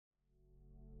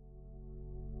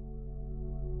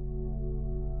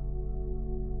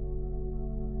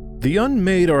The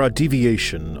unmade are a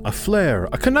deviation, a flare,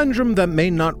 a conundrum that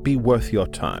may not be worth your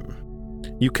time.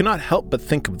 You cannot help but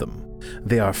think of them.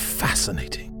 They are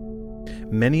fascinating.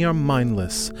 Many are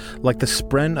mindless, like the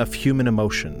spren of human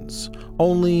emotions,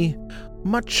 only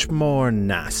much more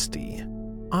nasty.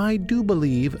 I do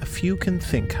believe a few can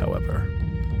think, however.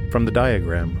 From the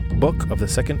diagram, Book of the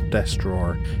Second Desk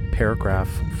Drawer,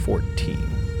 paragraph 14.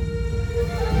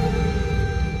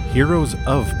 Heroes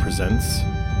of presents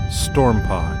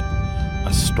Stormpod, a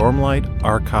Stormlight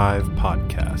Archive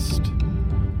podcast.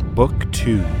 Book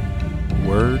 2,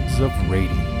 Words of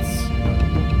Radiance.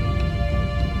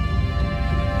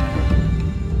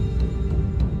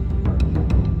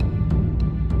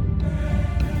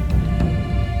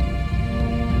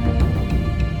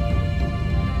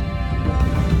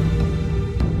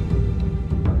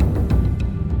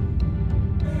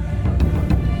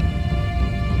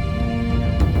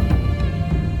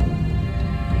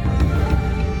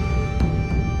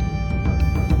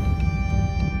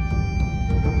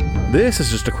 This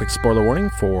is just a quick spoiler warning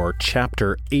for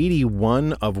Chapter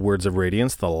 81 of Words of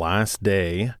Radiance, The Last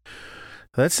Day.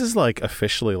 This is like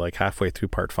officially like halfway through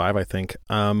part 5, I think.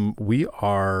 We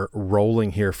are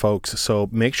rolling here, folks. So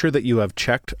make sure that you have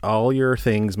checked all your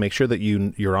things. Make sure that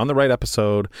you're on the right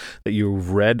episode, that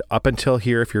you've read up until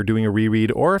here if you're doing a reread,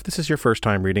 or if this is your first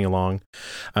time reading along.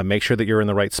 Make sure that you're in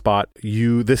the right spot.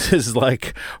 This is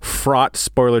like fraught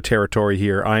spoiler territory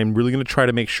here. I'm really going to try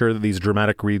to make sure that these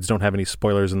dramatic reads don't have any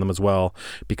spoilers in them as well,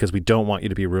 because we don't want you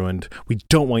to be ruined. We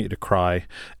don't want you to cry,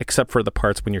 except for the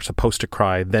parts when you're supposed to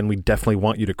cry. Then we definitely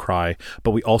want you to cry,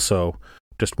 but we also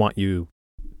just want you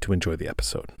to enjoy the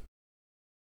episode.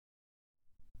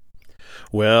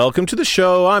 Welcome to the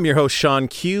show. I'm your host, Sean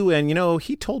Q, and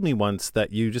he told me once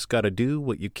that you just got to do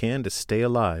what you can to stay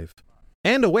alive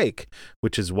and awake,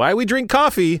 which is why we drink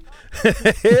coffee.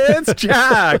 It's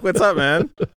Jack. What's up,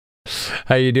 man?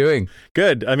 How you doing?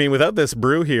 Good. I mean, without this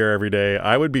brew here every day,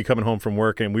 I would be coming home from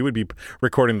work and we would be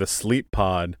recording the sleep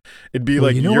pod. It'd be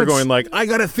like you're going like, I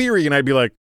got a theory, and I'd be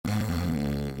like,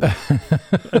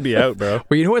 I'd be out, bro.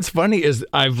 Well, you know what's funny is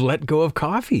I've let go of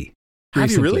coffee. Have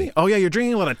recently. You really? Oh yeah, you're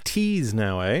drinking a lot of teas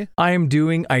now, eh?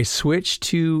 I switched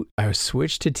to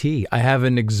tea. I have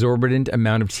an exorbitant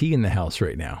amount of tea in the house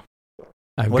right now.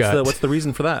 What's the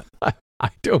reason for that? I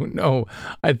don't know.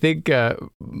 I think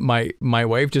my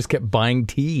wife just kept buying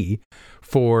tea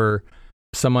for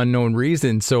some unknown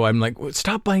reason. So I'm like, well,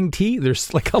 stop buying tea.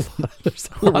 There's like a lot.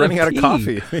 We're running out of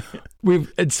coffee.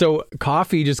 And so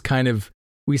coffee just kind of,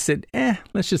 we said,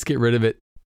 let's just get rid of it.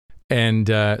 And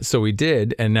so we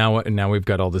did. And now we've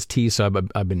got all this tea. So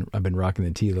I've been rocking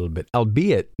the tea a little bit,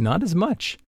 albeit not as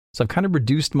much. So I've kind of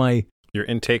reduced your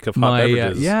intake of hot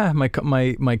beverages.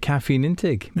 My caffeine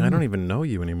intake. I don't even know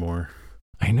you anymore.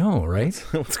 I know, right?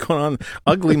 What's going on?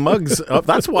 Ugly Mugs.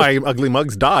 That's why Ugly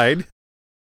Mugs died.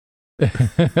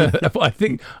 Well, I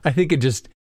think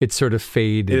it sort of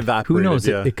faded. It evaporated. Who knows?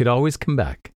 Yeah. It could always come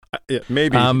back. Yeah,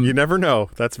 maybe. You never know.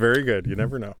 That's very good. You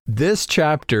never know. This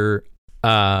chapter,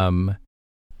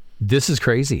 this is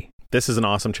crazy. This is an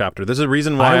awesome chapter. This is the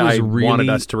reason why I wanted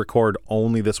us to record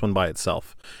only this one by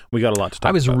itself. We got a lot to talk about.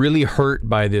 I was really hurt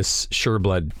by this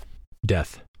Sureblood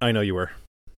death. I know you were.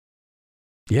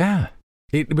 Yeah.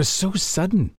 It was so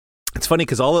sudden. It's funny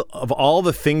because all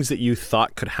the things that you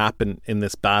thought could happen in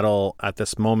this battle at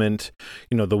this moment,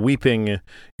 the weeping,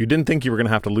 you didn't think you were going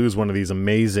to have to lose one of these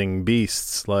amazing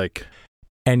beasts.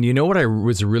 And you know what I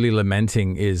was really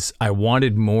lamenting is I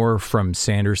wanted more from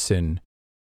Sanderson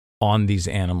on these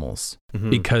animals,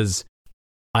 because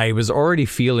I was already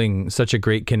feeling such a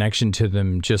great connection to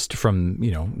them just from,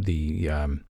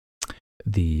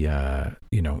 the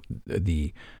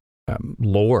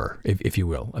lore, if you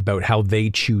will, about how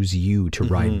they choose you to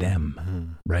ride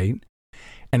them, right?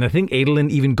 And I think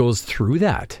Adolin even goes through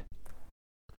that.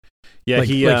 Yeah,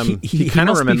 he kind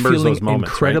of remembers those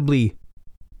moments. Right?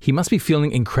 He must be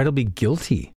feeling incredibly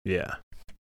guilty. Yeah,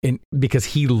 because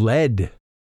he led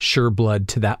Sureblood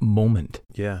to that moment.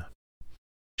 Yeah,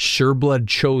 Sureblood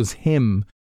chose him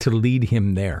to lead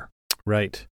him there.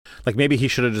 Right. Like maybe he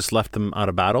should have just left them out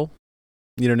of battle.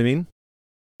 You know what I mean?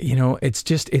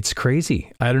 It's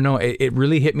crazy. I don't know. It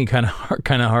really hit me kind of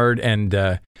hard.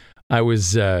 And I was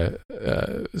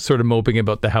sort of moping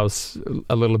about the house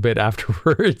a little bit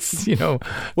afterwards,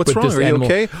 What's wrong? Are you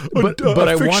okay? But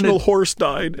a fictional horse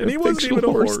died, and he wasn't even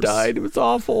a horse. Died. It was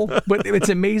awful. But it's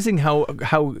amazing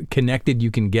how connected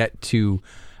you can get to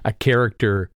a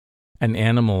character, an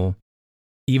animal,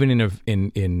 even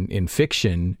in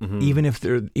fiction, even if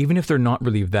they're not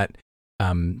really that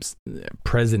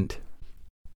present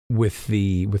with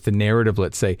the narrative,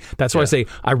 let's say. That's why I say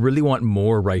I really want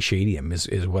more Reichadium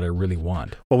is what I really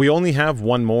want. Well, we only have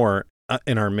one more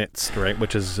in our midst, right?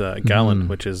 Which is Galen,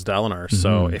 which is Dalinar.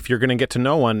 So if you're going to get to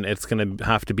know one, it's going to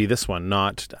have to be this one,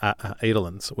 not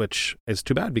Adolin's, which is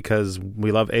too bad because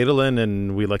we love Adolin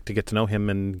and we like to get to know him,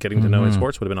 and getting to know his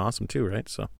horse would have been awesome too, right?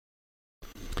 So.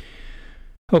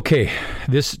 Okay,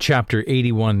 this chapter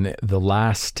 81, The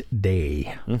Last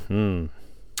Day. Mm-hmm.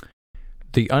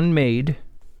 The unmade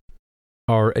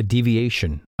are a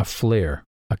deviation, a flare,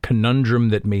 a conundrum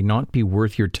that may not be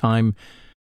worth your time.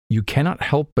 You cannot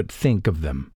help but think of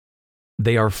them.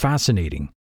 They are fascinating.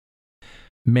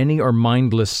 Many are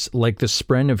mindless, like the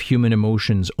spren of human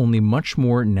emotions, only much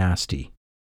more nasty.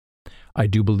 I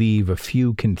do believe a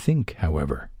few can think,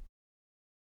 however.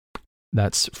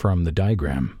 That's from the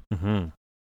diagram. Mm-hmm.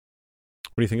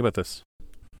 What do you think about this?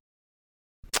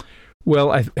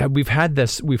 Well, we've had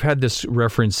this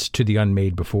reference to the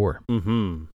unmade before.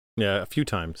 Mm-hmm. Yeah, a few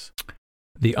times.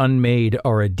 The unmade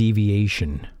are a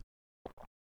deviation,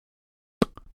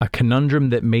 a conundrum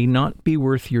that may not be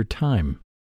worth your time.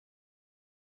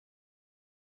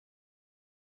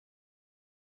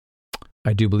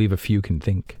 I do believe a few can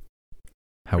think,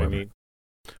 however.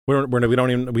 We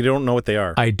don't know what they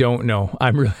are. I don't know.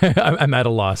 I'm at a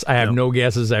loss. I have no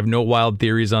guesses. I have no wild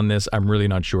theories on this. I'm really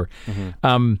not sure.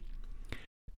 Mm-hmm.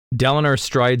 Dalinar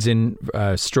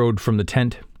strode from the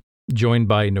tent, joined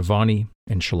by Navani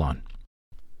and Shallan.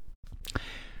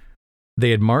 They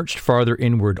had marched farther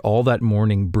inward all that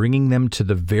morning, bringing them to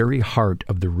the very heart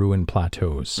of the ruined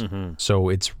plateaus. Mm-hmm. So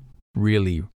it's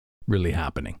really, really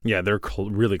happening. Yeah, they're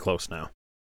really close now.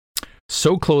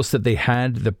 So close that they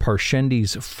had the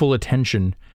Parshendi's full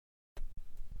attention.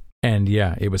 And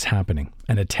yeah, it was happening.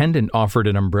 An attendant offered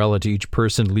an umbrella to each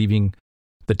person leaving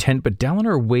the tent, but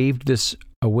Dalinar waved this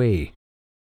away.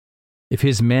 If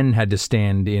his men had to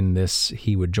stand in this,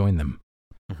 he would join them.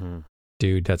 Mm-hmm.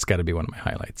 Dude, that's got to be one of my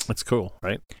highlights. That's cool,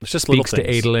 right? It's just speaks little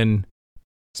things.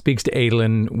 Speaks to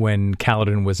Adolin when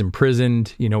Kaladin was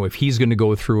imprisoned. You know, if he's going to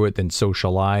go through it, then so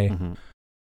shall I. Mm-hmm.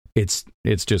 It's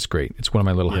just great. It's one of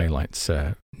my little highlights.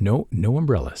 No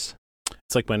umbrellas.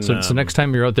 It's like when so next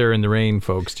time you're out there in the rain,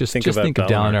 folks, just think of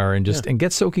Dalinar and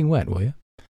get soaking wet, will you?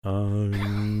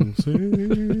 I'm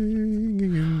singing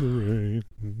in the rain.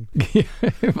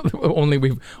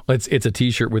 Only it's a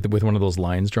T-shirt with one of those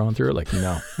lines drawn through it. Like,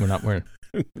 no, we're not wearing.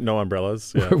 No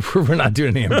umbrellas. Yeah. We're not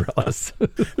doing any umbrellas.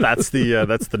 That's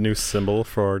the new symbol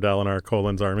for Dalinar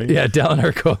Kholin's army. Yeah,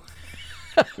 Dalinar Kholin.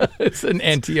 It's an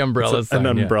anti-umbrella sign.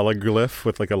 An umbrella glyph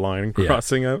with like a line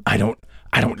crossing out. I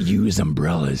don't use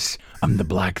umbrellas. I'm the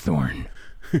Blackthorn.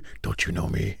 Don't you know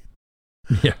me?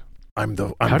 Yeah.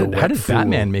 How did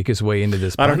Batman make his way into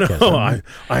this podcast? I don't know.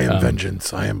 I am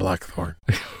vengeance. I am Blackthorn.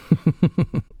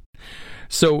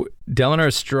 So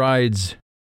Dalinar strides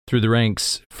through the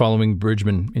ranks, following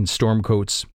Bridgeman in storm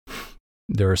coats.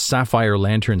 There are sapphire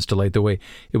lanterns to light the way.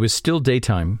 It was still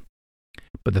daytime,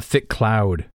 but the thick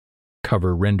cloud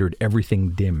cover rendered everything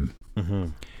dim. Mm-hmm.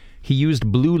 He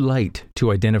used blue light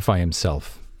to identify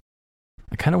himself.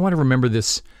 I kind of want to remember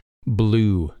this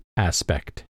blue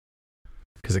aspect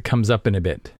because it comes up in a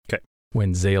bit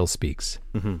when Zale speaks.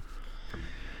 Mm-hmm.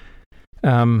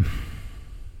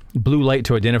 Blue light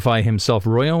to identify himself.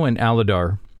 Royo and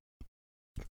Aladar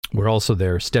were also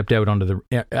there, stepped out into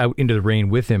the rain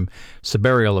with him.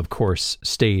 Sabariel, of course,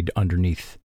 stayed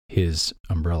underneath his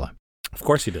umbrella. Of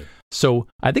course he did. So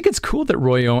I think it's cool that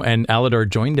Royo and Aladar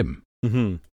joined him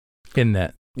in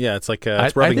that. Yeah, it's like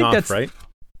it's rubbing off, right?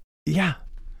 Yeah.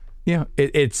 Yeah,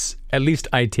 it's at least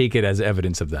I take it as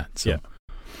evidence of that. So. Yeah.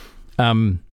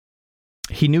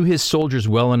 He knew his soldiers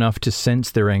well enough to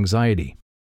sense their anxiety.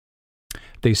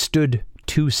 They stood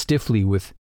too stiffly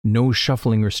with no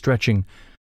shuffling or stretching.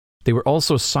 They were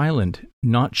also silent,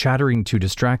 not chattering to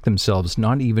distract themselves,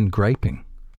 not even griping.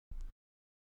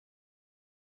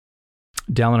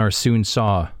 Dalinar soon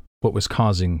saw what was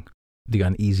causing the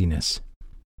uneasiness.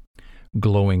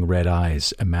 Glowing red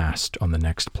eyes amassed on the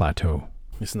next plateau.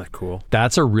 Isn't that cool?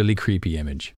 That's a really creepy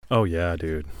image. Oh yeah,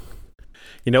 dude.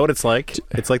 You know what it's like?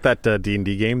 It's like that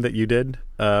D&D game that you did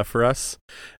for us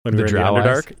when we were in the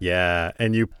Underdark. Yeah,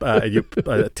 and you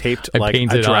taped like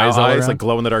a drow eyes, like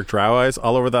glow in the dark drow eyes,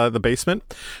 all over the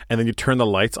basement, and then you turn the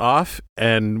lights off,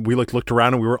 and we looked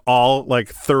around, and we were all like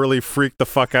thoroughly freaked the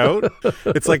fuck out.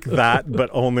 It's like that, but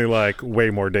only like way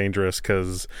more dangerous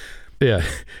because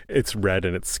it's red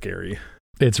and it's scary.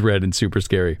 It's red and super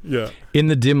scary. Yeah. In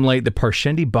the dim light, the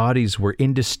Parshendi bodies were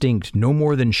indistinct, no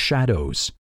more than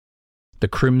shadows. The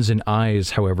crimson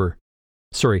eyes hovered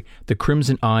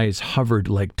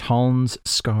like Taln's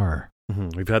scar. Mm-hmm.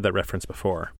 We've had that reference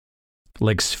before.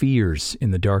 like spheres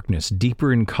in the darkness,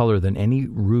 deeper in color than any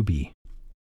ruby.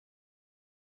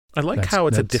 I like how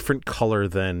it's a different color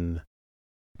than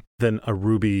a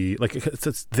ruby. Like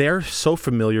they're so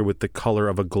familiar with the color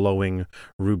of a glowing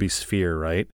ruby sphere,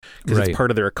 right? Because it's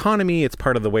part of their economy. It's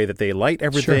part of the way that they light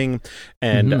everything. Sure.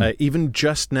 And even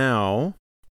just now,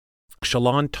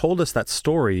 Shallan told us that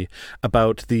story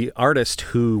about the artist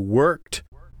who worked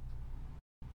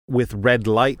with red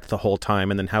light the whole time,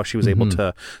 and then how she was able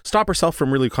to stop herself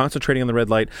from really concentrating on the red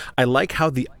light. I like how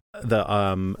the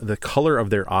color of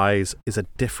their eyes is a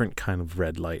different kind of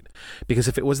red light, because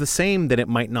if it was the same, then it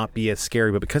might not be as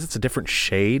scary, but because it's a different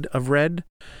shade of red,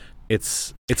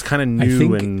 it's kind of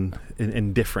new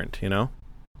and different, you know?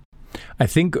 I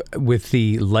think with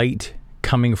the light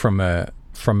coming from a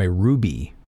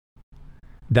ruby,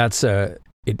 that's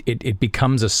it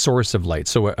becomes a source of light.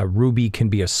 So a ruby can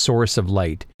be a source of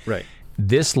light. Right.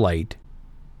 This light,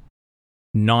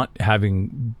 not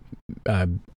having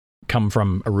come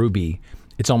from a ruby,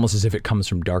 it's almost as if it comes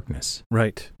from darkness.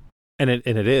 Right. And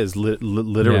it is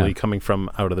literally coming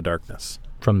from out of the darkness.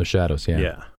 From the shadows, yeah.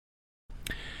 Yeah.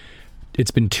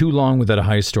 It's been too long without a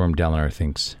high storm, Dalinar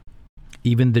thinks.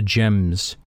 Even the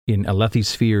gems in Alethi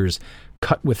spheres,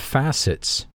 cut with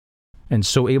facets and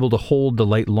so able to hold the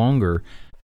light longer,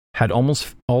 had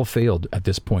almost all failed at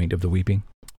this point of the weeping.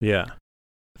 Yeah.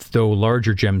 Though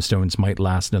larger gemstones might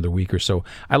last another week or so.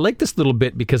 I like this little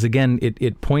bit because, again,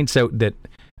 it points out that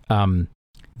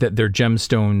that their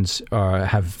gemstones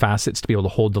have facets to be able to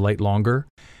hold the light longer,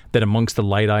 that amongst the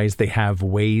light eyes they have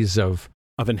ways of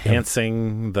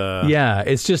enhancing the... Yeah,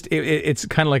 it's just, it's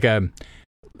kind of like a,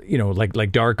 you know,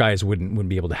 like dark eyes wouldn't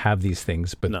be able to have these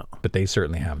things, but they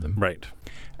certainly have them. Right.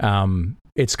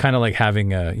 It's kind of like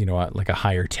having like a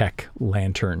higher tech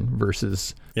lantern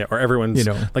versus... Yeah, or everyone's,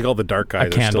 like all the dark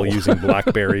guys are still using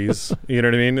Blackberries, you know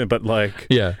what I mean? But like,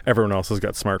 everyone else has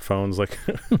got smartphones. Like,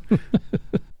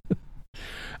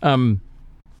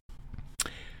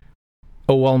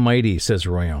 "Oh Almighty," says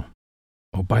Royan.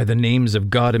 "Oh, by the names of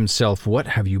God himself, what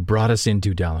have you brought us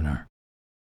into, Dalinar?"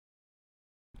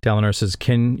 Dalinar says,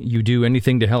 "Can you do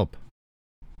anything to help?"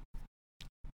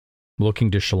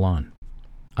 Looking to Shallan.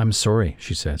 "I'm sorry,"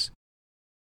 she says.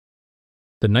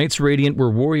 "The Knights Radiant were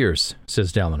warriors,"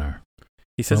 says Dalinar.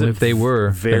 He says, well, if they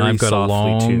were, then I've got a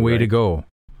long way to go.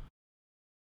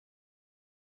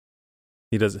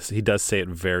 He does say it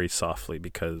very softly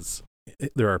because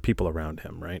there are people around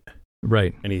him, right?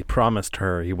 Right. And he promised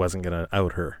her he wasn't going to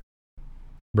out her.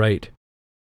 Right.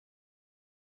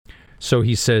 So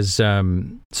he says,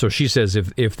 so she says,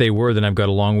 if they were, then I've got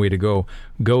a long way to go.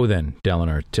 Go then,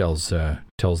 Dalinar tells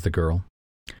the girl.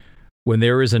 When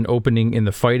there is an opening in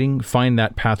the fighting, find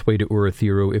that pathway to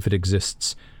Urithiru if it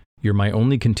exists. You're my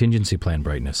only contingency plan,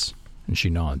 Brightness. And she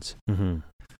nods. Mm-hmm.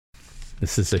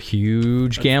 This is a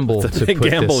huge gamble to put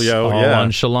this all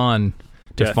on Shallan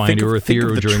to find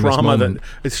Urithiru during this moment.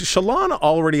 Shallan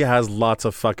already has lots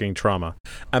of fucking trauma.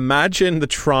 Imagine the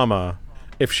trauma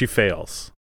if she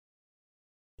fails.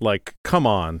 Like, come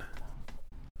on.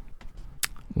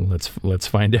 Let's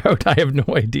find out. I have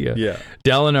no idea. Yeah.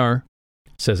 Dalinar,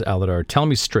 says Aladar, tell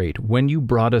me straight, when you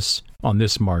brought us on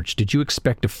this march, did you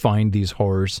expect to find these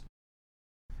horrors?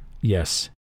 Yes,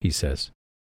 he says.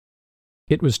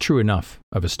 It was true enough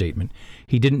of a statement.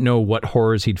 He didn't know what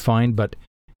horrors he'd find, but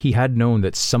he had known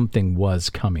that something was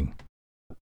coming.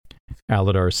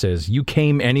 Aladar says, you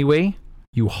came anyway?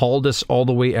 You hauled us all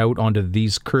the way out onto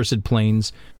these cursed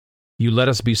plains. You let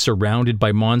us be surrounded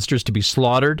by monsters to be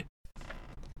slaughtered?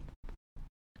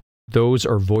 Those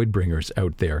are Voidbringers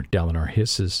out there, Dalinar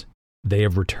hisses. They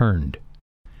have returned.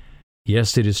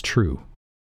 Yes, it is true.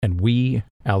 And we,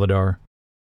 Aladar,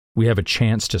 we have a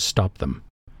chance to stop them.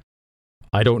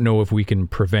 I don't know if we can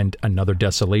prevent another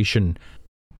desolation,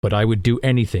 but I would do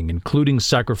anything, including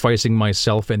sacrificing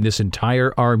myself and this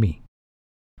entire army,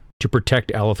 to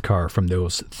protect Alethkar from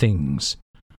those things.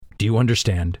 Do you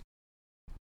understand?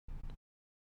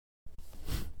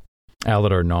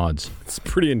 Aladar nods. It's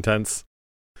pretty intense.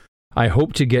 I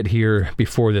hoped to get here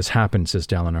before this happened, says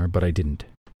Dalinar, but I didn't.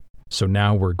 So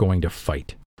now we're going to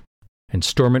fight. And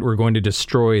Stormont, we're going to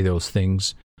destroy those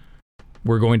things.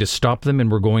 We're going to stop them,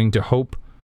 and we're going to hope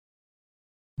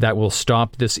that will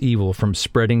stop this evil from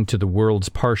spreading to the world's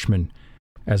parshmen,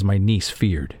 as my niece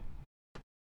feared.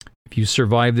 If you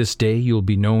survive this day, you'll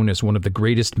be known as one of the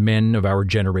greatest men of our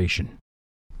generation.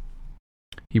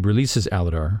 He releases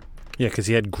Aladar. Yeah, because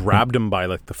he had grabbed him by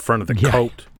like the front of the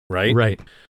coat, right? Right.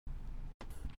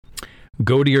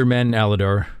 Go to your men,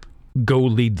 Aladar. Go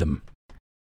lead them.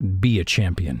 Be a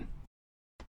champion.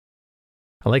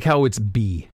 I like how it's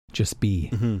be. Just be.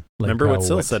 Mm-hmm. Like remember what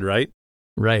Syl said, right?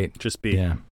 Right. Just be.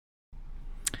 Yeah.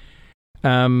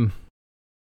 Okay.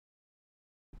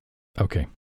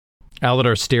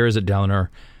 Aladar stares at Dalinar,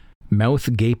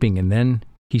 mouth gaping, and then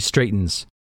he straightens,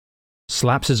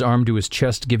 slaps his arm to his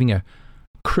chest, giving a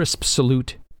crisp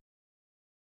salute.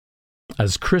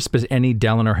 As crisp as any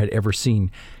Dalinar had ever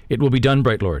seen. "It will be done,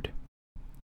 Bright Lord."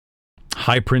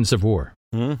 High Prince of War.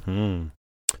 Mm-hmm.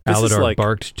 Aladar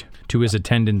barked to his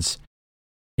attendants,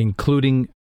 including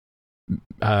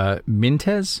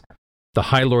Mintez, the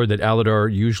High Lord that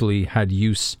Aladar usually had to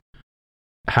use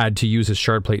his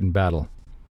shard plate in battle.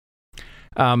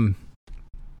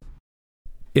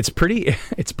 It's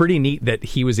pretty neat that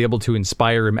he was able to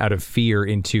inspire him out of fear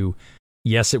into,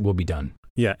 yes, it will be done.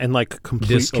 Yeah, and like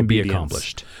complete this can obedience. Be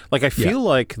accomplished. Like I feel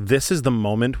like this is the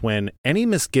moment when any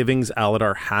misgivings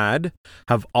Aladar had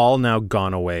have all now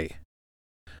gone away.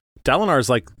 Dalinar's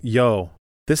like, yo,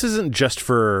 this isn't just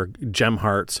for Gem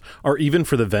Hearts or even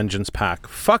for the Vengeance Pack.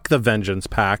 Fuck the Vengeance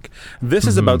Pack. This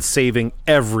is about saving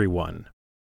everyone.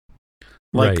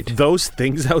 Like those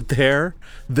things out there,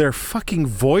 they're fucking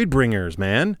Voidbringers,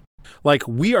 man. Like,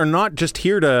 we are not just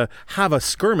here to have a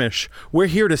skirmish. We're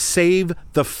here to save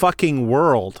the fucking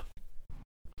world.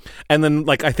 And then,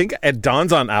 like, I think it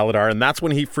dawns on Aladar, and that's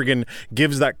when he friggin'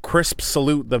 gives that crisp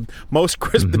salute, the most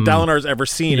crisp that Dalinar's ever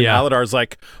seen. And Aladar's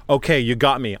like, okay, you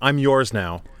got me. I'm yours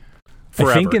now.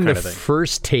 Forever, I think in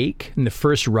the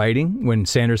first writing, when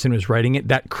Sanderson was writing it,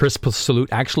 that crisp salute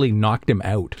actually knocked him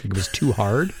out. It was too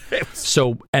hard.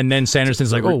 And then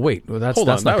Sanderson's like, oh, wait, well, that's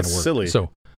not going to work. Silly. So,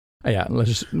 yeah,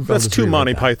 that's too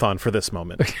Monty Python for this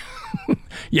moment.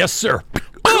 Yes, sir.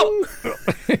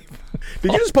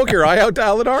 Did you just poke your eye out to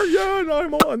Aladar? Yeah, no,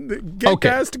 I'm on. Get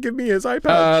Gaz to give me his eye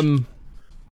patch.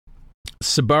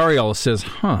 Sebarial says,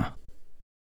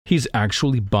 he's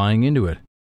actually buying into it.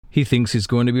 He thinks he's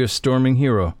going to be a storming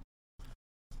hero.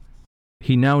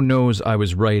 He now knows I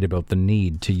was right about the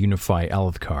need to unify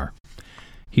Alethkar.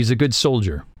 He's a good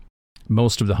soldier.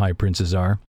 Most of the High Princes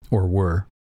are, or were,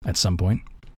 at some point.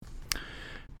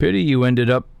 Pity you ended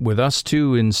up with us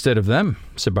two instead of them,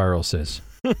 Sebarial says.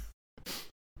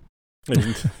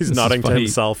 He's nodding to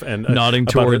himself and nodding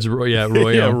towards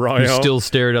Royo, who still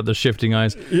stared at the shifting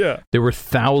eyes. Yeah, there were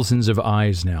thousands of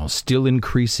eyes now, still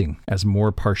increasing as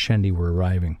more Parshendi were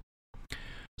arriving.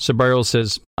 Sebarial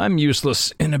says, "I'm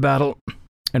useless in a battle,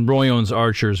 and Royon's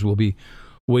archers will be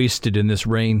wasted in this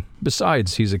rain.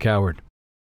 Besides, he's a coward."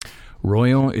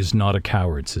 "Royon is not a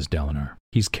coward," says Dalinar.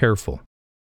 "He's careful.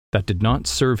 That did not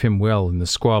serve him well in the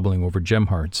squabbling over Gem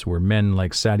Hearts, where men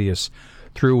like Sadeas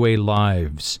threw away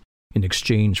lives in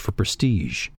exchange for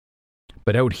prestige.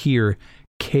 But out here,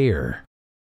 care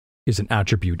is an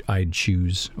attribute I'd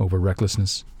choose over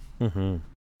recklessness." Mm-hmm.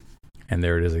 And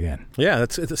there it is again. Yeah,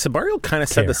 Sebarial kind of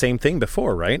said the same thing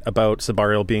before, right? About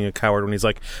Sebarial being a coward when he's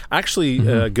like, actually,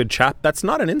 good chap, that's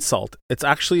not an insult. It's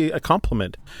actually a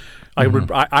compliment. I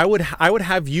would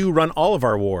have you run all of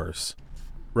our wars,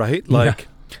 right? Like,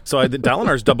 so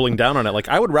Dalinar's doubling down on it. Like,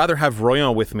 I would rather have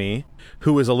Royon with me,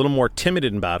 who is a little more timid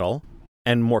in battle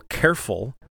and more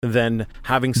careful than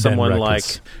having someone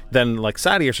like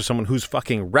Sadeas or someone who's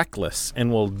fucking reckless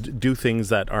and will do things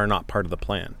that are not part of the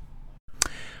plan.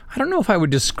 I don't know if I would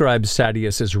describe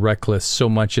Sadeas as reckless so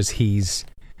much as he's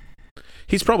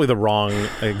probably the wrong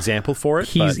example for it.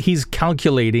 He's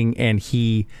calculating, and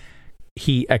he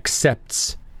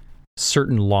accepts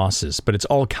certain losses, but it's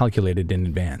all calculated in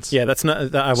advance. Yeah, that's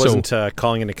not. I wasn't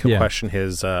calling into question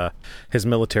his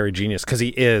military genius, because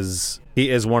he is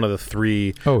one of the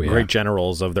three great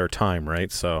generals of their time, right?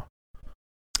 So,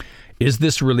 is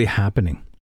this really happening?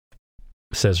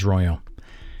 Says Royo.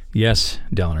 Yes,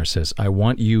 Dalinar says. I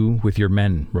want you with your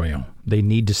men, Royo. They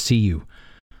need to see you.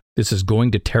 This is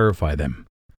going to terrify them,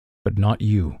 but not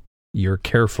you. You're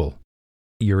careful.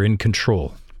 You're in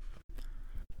control.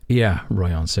 Yeah,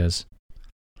 Royon says.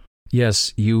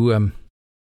 Yes, you're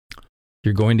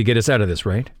going to get us out of this,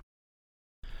 right?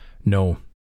 No,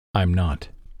 I'm not.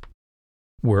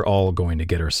 We're all going to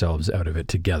get ourselves out of it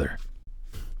together.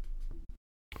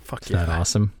 Fuck Isn't that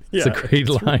awesome? Yeah, it's a great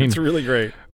line. It's really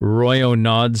great. Royo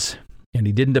nods, and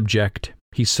he didn't object.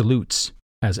 He salutes,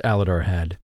 as Aladar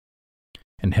had,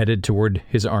 and headed toward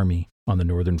his army on the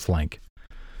northern flank.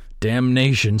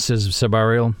 Damnation, says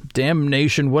Sebarial.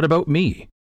 Damnation, what about me?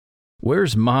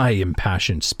 Where's my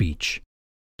impassioned speech?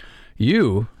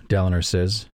 You, Dalinar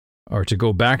says, are to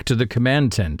go back to the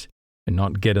command tent and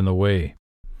not get in the way.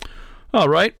 All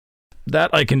right, that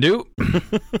I can do.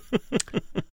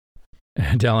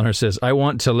 Dalinar says, I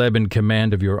want Taleb in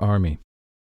command of your army,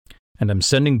 and I'm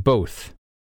sending both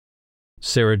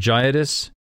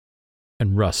Seragiadis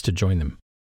and Russ to join them.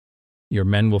 Your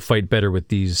men will fight better with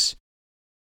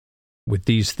With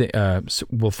these,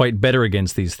 will fight better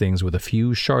against these things with a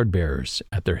few shard bearers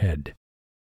at their head.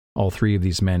 All 3 of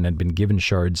these men had been given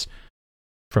shards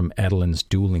from Adelin's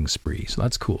dueling spree, so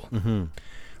that's cool. Mm-hmm.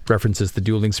 References the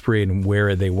dueling spree and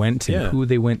where they went and who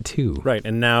they went to. Right,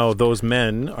 and now those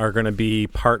men are going to be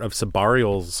part of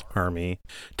Sabarial's army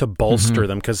to bolster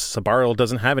them, because Sabarial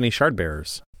doesn't have any shard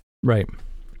bearers. Right.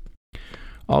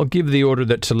 I'll give the order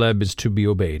that Taleb is to be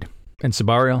obeyed. And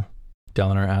Sabarial?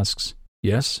 Dalinar asks.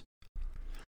 Yes?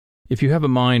 If you have a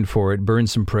mind for it, burn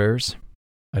some prayers.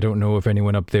 I don't know if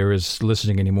anyone up there is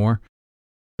listening anymore,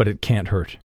 but it can't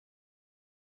hurt.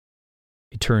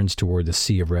 He turns toward the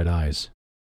sea of red eyes.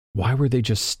 Why were they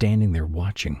just standing there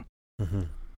watching? Mm-hmm.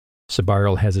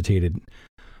 Sabarial hesitated.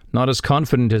 Not as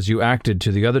confident as you acted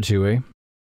to the other 2, eh?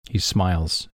 He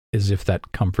smiles, as if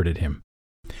that comforted him.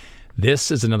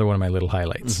 This is another one of my little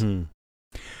highlights.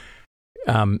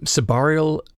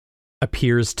 Sabarial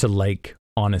appears to like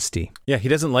honesty. Yeah, he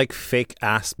doesn't like fake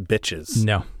ass bitches.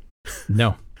 No.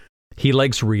 He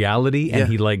likes reality, and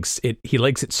he likes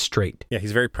it straight. Yeah,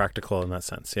 he's very practical in that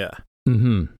sense. Yeah.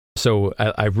 Mm-hmm. So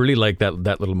I really like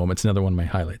that little moment. It's another one of my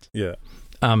highlights. Yeah.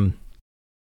 So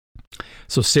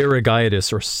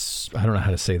Saragaitis, or I don't know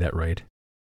how to say that right.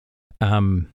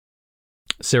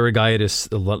 Saragaitis,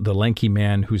 the lanky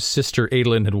man whose sister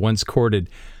Adolin had once courted.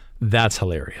 That's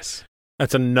hilarious.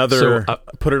 That's another.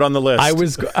 Put it on the list.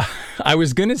 I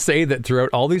was gonna say that throughout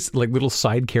all these like little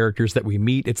side characters that we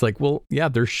meet, it's like, well, yeah,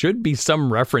 there should be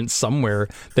some reference somewhere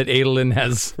that Adolin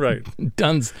has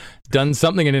done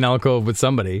something in an alcove with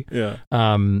somebody. Yeah.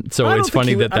 So it's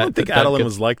funny that I don't think Adolin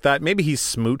was like that. Maybe he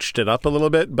smooched it up a little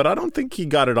bit, but I don't think he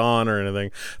got it on or anything.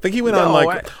 I think he went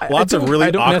on lots of really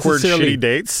awkward, shitty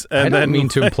dates. And I don't mean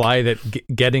to imply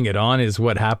that getting it on is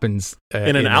what happens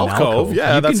in an alcove.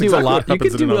 Yeah, you that's can do exactly a lot. What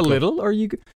happens. You can do a little, or you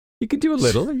can do a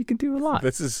little, or you can do a lot.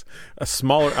 This is a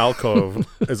smaller alcove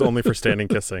is only for standing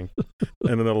kissing,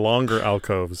 and then the longer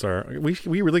alcoves are. We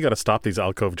really got to stop these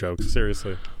alcove jokes.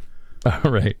 Seriously.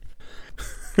 All right.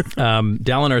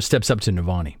 Dalinar steps up to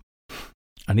Navani.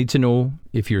 I need to know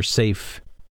if you're safe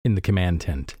in the command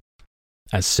tent,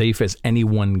 as safe as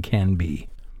anyone can be.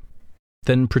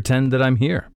 Then pretend that I'm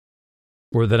here,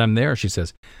 or that I'm there. She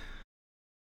says.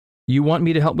 You want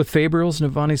me to help with Fabrials?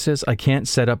 Navani says, I can't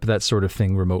set up that sort of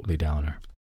thing remotely, Dalinar.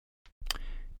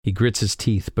 He grits his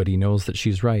teeth, but he knows that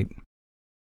she's right.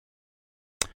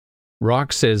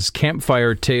 Rock says,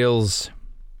 Campfire tales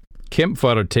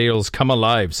come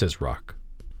alive, says Rock.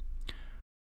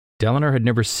 Dalinar had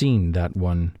never seen that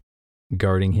one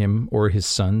guarding him or his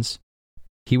sons.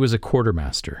 He was a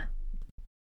quartermaster.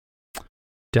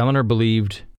 Dalinar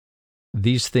believed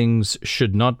these things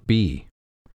should not be.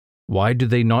 Why do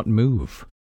they not move?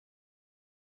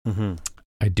 Mm-hmm.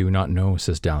 I do not know,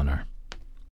 says Dalinar.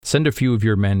 Send a few of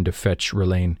your men to fetch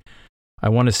R'hllane. I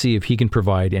want to see if he can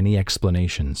provide any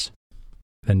explanations.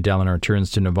 Then Dalinar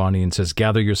turns to Navani and says,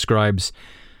 Gather your scribes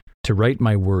to write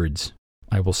my words.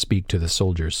 I will speak to the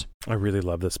soldiers. I really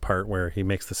love this part where he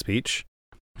makes the speech.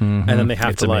 Mm-hmm. And then they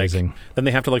have amazing.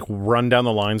 Run down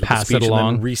the lines with Pass the speech it along.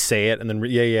 and then re-say it. And then,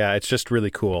 it's just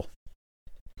really cool.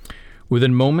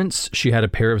 Within moments, she had a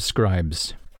pair of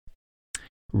scribes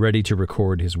ready to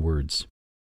record his words.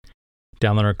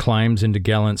 Dalinar climbs into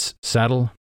Gallant's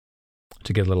saddle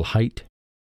to get a little height,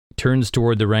 turns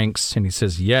toward the ranks, and he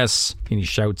says, yes, and he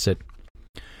shouts it.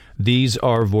 These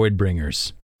are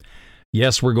Voidbringers.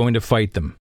 Yes, we're going to fight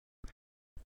them.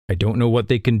 I don't know what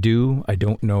they can do. I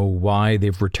don't know why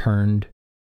they've returned,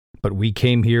 but we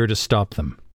came here to stop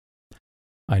them.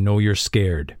 I know you're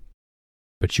scared.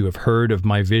 But you have heard of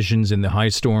my visions in the high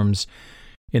storms.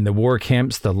 In the war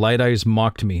camps, the Light Eyes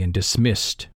mocked me and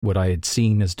dismissed what I had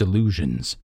seen as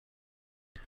delusions.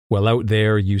 Well, out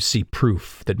there you see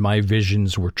proof that my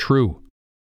visions were true.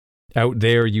 Out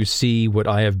there you see what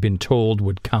I have been told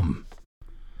would come.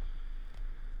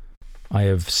 I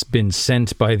have been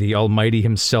sent by the Almighty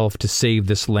himself to save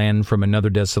this land from another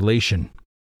desolation.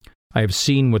 I have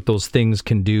seen what those things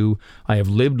can do. I have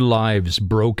lived lives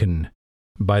broken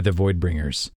by the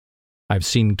Voidbringers. I've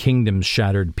seen kingdoms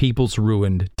shattered, peoples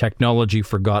ruined, technology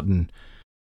forgotten.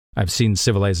 I've seen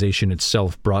civilization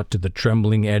itself brought to the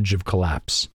trembling edge of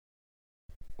collapse.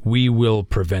 We will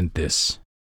prevent this.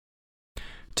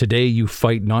 Today you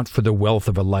fight not for the wealth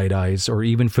of a Light Eyes or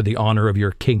even for the honor of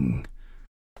your king.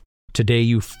 Today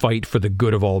you fight for the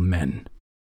good of all men.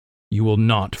 You will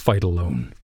not fight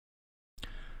alone.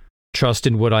 Trust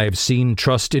in what I have seen,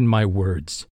 trust in my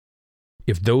words.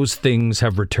 If those things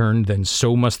have returned, then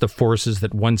so must the forces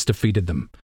that once defeated them.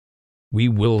 We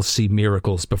will see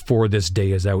miracles before this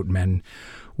day is out, men.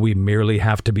 We merely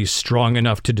have to be strong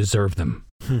enough to deserve them.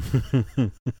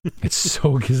 It's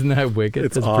so, isn't that wicked?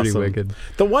 It's That's awesome. pretty wicked.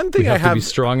 The one thing We I have to have, be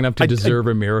strong enough to deserve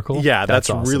a miracle. yeah, that's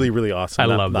awesome. really, really awesome. I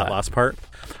love that last part.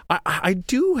 I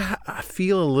do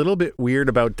feel a little bit weird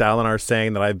about Dalinar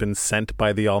saying that I've been sent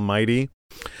by the Almighty.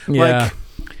 Yeah. Like,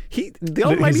 the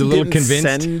Almighty He's a little didn't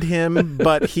convinced. send him,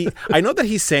 but I know that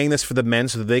he's saying this for the men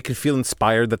so that they can feel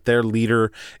inspired that their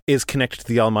leader is connected to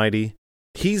the Almighty.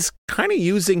 He's kind of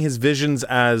using his visions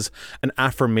as an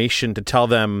affirmation to tell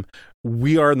them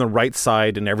we are on the right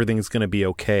side and everything's going to be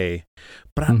okay.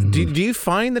 But do you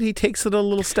find that he takes it a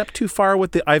little step too far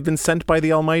with the I've been sent by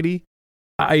the Almighty?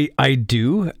 I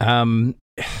do.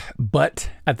 But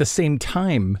at the same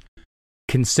time,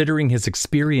 considering his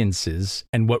experiences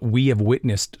and what we have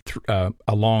witnessed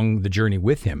along the journey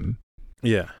with him,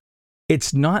 Yeah.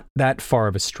 it's not that far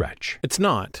of a stretch. It's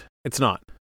not.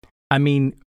 I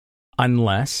mean,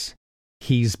 unless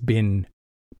he's been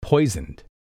poisoned,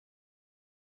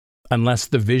 unless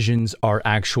the visions are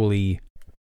actually,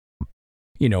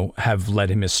 have led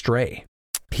him astray.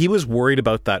 He was worried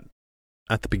about that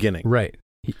at the beginning. Right.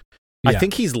 I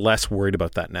think he's less worried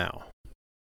about that now.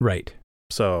 Right.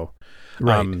 So,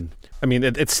 Right. I mean,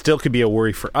 it still could be a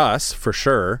worry for us, for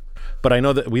sure. But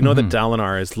we know that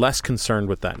Dalinar is less concerned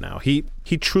with that now. He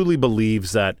truly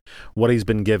believes that what he's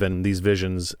been given, these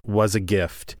visions, was a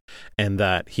gift, and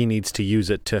that he needs to use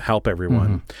it to help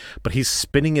everyone. But he's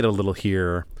spinning it a little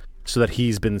here so that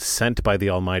he's been sent by the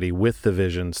Almighty with the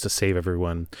visions to save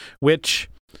everyone, which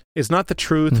is not the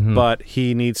truth, but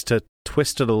he needs to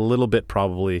twist it a little bit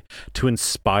probably to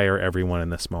inspire everyone in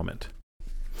this moment.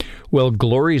 Well,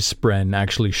 Glory's spren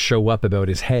actually show up about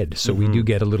his head, so we do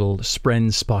get a little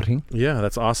spren spotting. Yeah,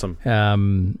 that's awesome.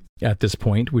 At this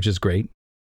point, which is great.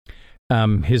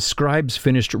 His scribes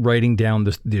finished writing down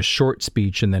the short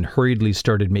speech and then hurriedly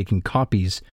started making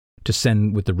copies to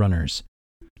send with the runners.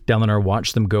 Dalinar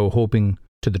watched them go, hoping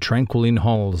to the tranquiline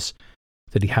halls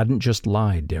that he hadn't just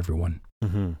lied to everyone.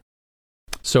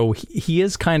 So he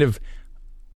is kind of,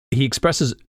 he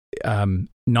expresses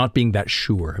not being that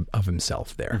sure of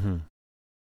himself there.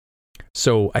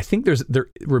 So I think there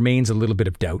remains a little bit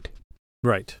of doubt.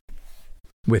 Right.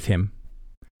 With him.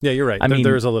 Yeah, you're right.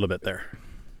 There's a little bit there.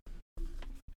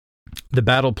 The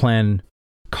battle plan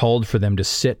called for them to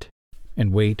sit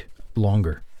and wait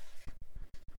longer.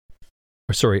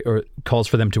 Or calls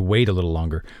for them to wait a little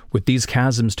longer. With these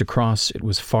chasms to cross, it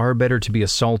was far better to be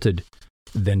assaulted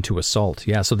than to assault.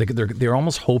 Yeah, so they're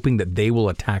almost hoping that they will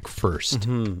attack first.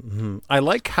 I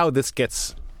like how this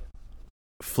gets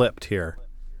flipped here.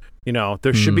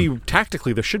 There should be,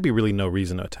 tactically, there should be really no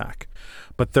reason to attack.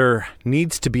 But there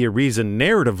needs to be a reason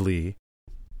narratively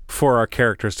for our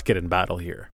characters to get in battle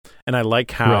here. And I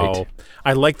like how,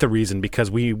 I like the reason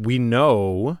because we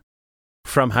know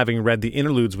from having read the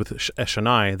interludes with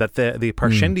Eshonai that the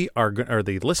Parshendi are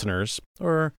the listeners,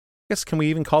 or I guess, can we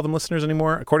even call them listeners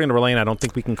anymore? According to Rlain, I don't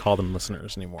think we can call them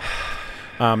listeners anymore.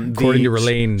 According to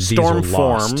Rlain, storm these are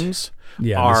lost.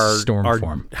 Forms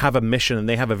form have a mission, and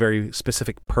they have a very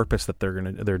specific purpose that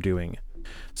they're doing.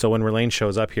 So when Rlain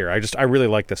shows up here, I really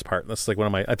like this part. That's like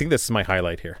I think this is my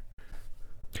highlight here.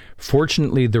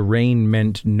 Fortunately, the rain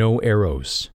meant no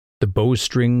arrows. The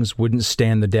bowstrings wouldn't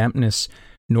stand the dampness,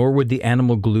 nor would the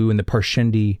animal glue in the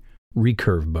Parshendi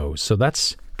recurve bows. So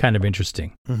that's kind of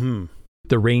interesting.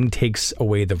 The rain takes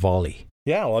away the volley.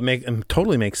 Yeah, well, it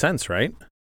totally makes sense, right?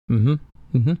 The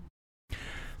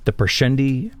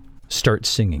Parshendi start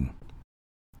singing.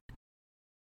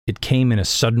 It came in a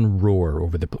sudden roar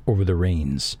over the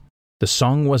rains. The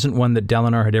song wasn't one that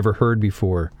Dalinar had ever heard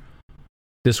before.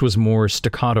 This was more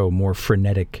staccato, more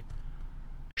frenetic,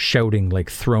 shouting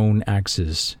like thrown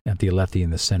axes at the Alethi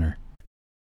in the center.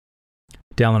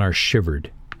 Dalinar shivered,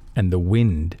 and the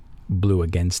wind blew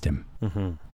against him.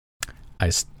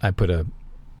 I put a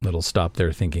little stop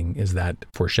there thinking, is that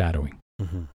foreshadowing?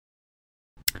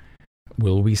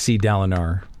 Will we see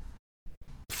Dalinar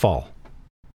fall?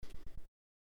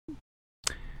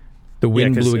 The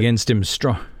wind blew against him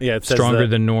stronger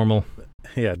than normal.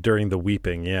 Yeah, during the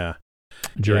weeping, yeah.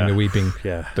 During the weeping,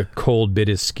 the cold bit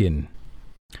his skin.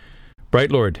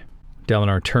 Bright Lord,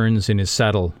 Dalinar turns in his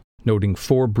saddle, noting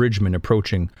 4 bridgemen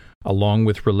approaching, along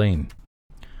with Rlain.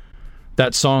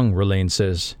 That song, Rlain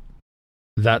says.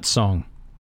 That song.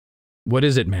 What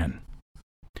is it, man?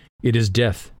 It is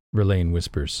death, Rlain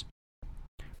whispers.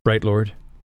 Bright Lord,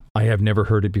 I have never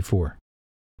heard it before,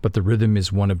 but the rhythm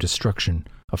is one of destruction,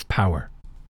 of power.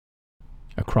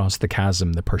 Across the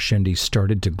chasm, the Parshendi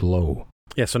started to glow.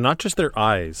 Yeah, so not just their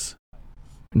eyes.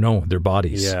 No, their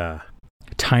bodies. Yeah.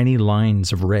 Tiny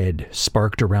lines of red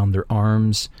sparked around their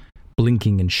arms,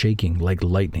 blinking and shaking like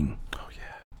lightning. Oh,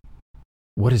 yeah.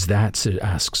 What is that?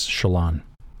 Asks Shallan.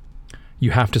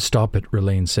 You have to stop it,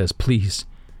 Rlain says. Please,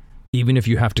 even if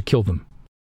you have to kill them.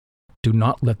 Do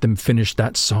not let them finish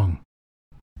that song.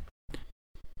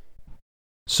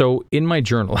 So in my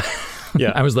journal,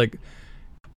 Yeah. I was like,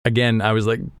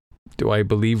 do I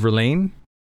believe Rlain?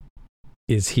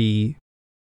 Is he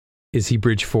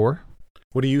Bridge 4?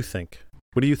 What do you think?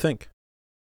 What do you think?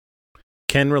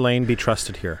 Can Rlain be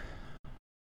trusted here?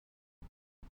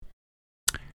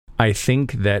 I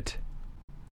think that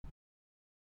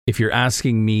if you're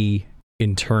asking me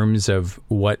in terms of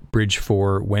what Bridge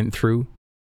 4 went through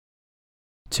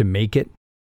to make it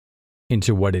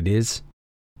into what it is,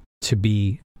 to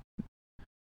be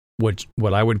what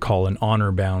I would call an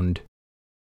honor-bound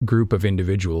group of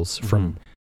individuals from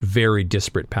very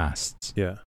disparate pasts.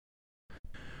 Yeah.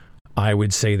 I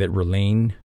would say that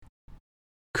Rlain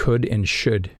could and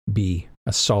should be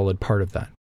a solid part of that.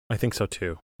 I think so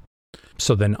too.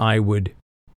 So then I would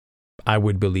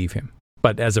believe him.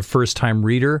 But as a first-time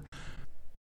reader,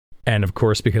 and of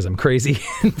course because I'm crazy,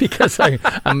 because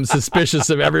I'm suspicious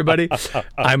of everybody,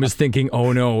 I was thinking,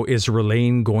 oh no, is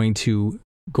Rlain going to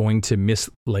miss,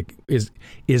 like,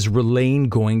 is Rlain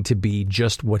going to be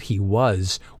just what he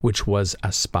was, which was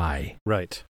a spy?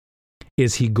 Right.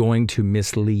 Is he going to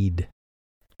mislead?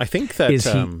 I think that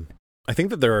I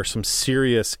think that there are some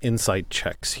serious insight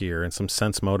checks here and some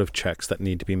sense motive checks that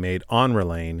need to be made on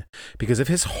Rlain, because if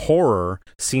his horror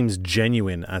seems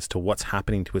genuine as to what's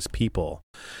happening to his people,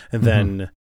 then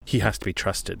he has to be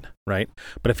trusted, right?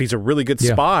 But if he's a really good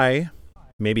spy,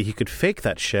 maybe he could fake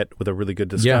that shit with a really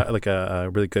good like a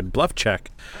really good bluff check.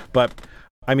 But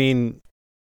I mean,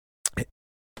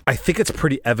 I think it's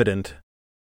pretty evident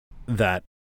that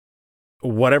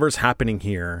whatever's happening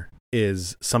here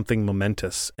is something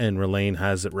momentous, and Rlain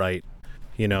has it right.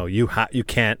 You know, you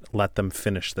can't let them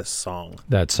finish this song.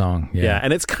 That song, yeah.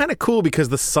 And it's kind of cool because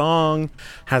the song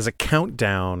has a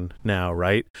countdown now,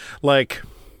 right? Like,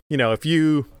 you know, if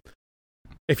you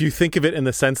think of it in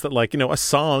the sense that, like, you know, a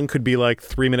song could be like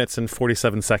 3 minutes and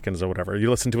 47 seconds or whatever. You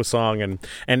listen to a song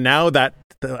and now that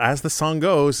as the song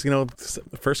goes, you know,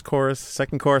 first chorus,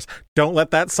 second chorus, don't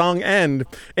let that song end.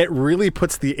 It really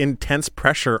puts the intense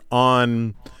pressure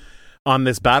on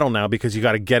this battle now, because you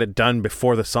got to get it done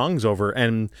before the song's over.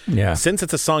 And since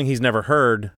it's a song he's never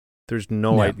heard, there's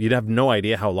you'd have no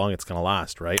idea how long it's going to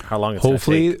last, right? How long it's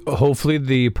hopefully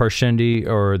the Parshendi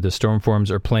or the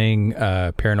Stormforms are playing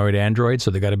Paranoid Android,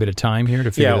 so they got a bit of time here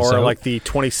to figure this out. Or like the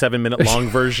 27-minute long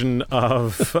version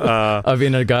of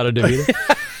In-A-Gadda Da Vida.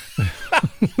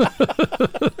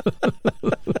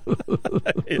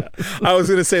 I was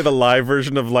going to say the live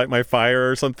version of Light My Fire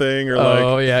or something. Or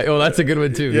that's a good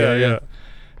one too.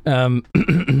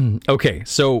 Okay,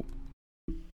 so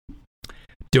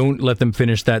don't let them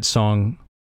finish that song.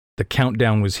 The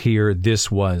countdown was here.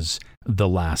 This was the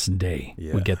last day.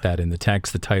 We get that in the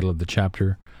text, the title of the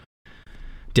chapter.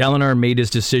 Dalinar made his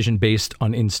decision based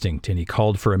on instinct, and he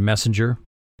called for a messenger.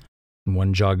 And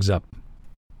one jogs up.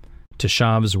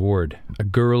 Tashav's ward, a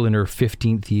girl in her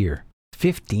 15th year.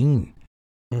 15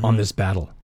 on this battle.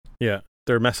 Yeah,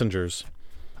 they're messengers.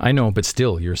 I know, but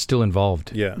still, you're still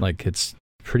involved. Yeah. Like, it's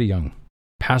pretty young.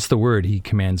 Pass the word, he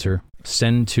commands her.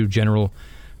 Send to General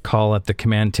Call at the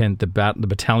command tent, the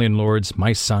battalion lords,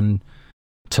 my son,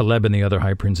 Taleb and the other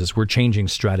high princes. We're changing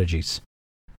strategies.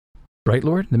 Right,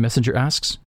 Lord? The messenger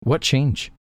asks. What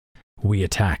change? We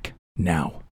attack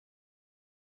now.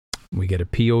 We get a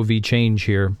POV change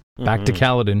here. Back to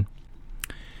Kaladin.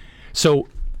 So,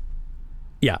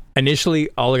 yeah, initially,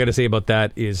 all I got to say about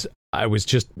that is I was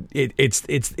just,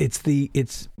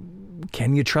 it's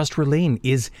can you trust Rlain?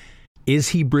 Is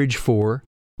he Bridge 4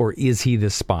 or is he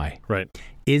the spy? Right.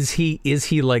 Is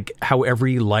he like how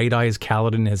every Light Eyes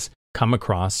Kaladin has come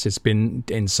across? It's been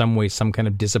in some way some kind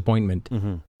of disappointment,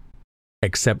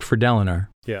 except for Dalinar.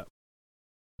 Yeah.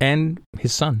 And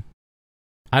his son.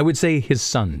 I would say his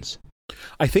sons.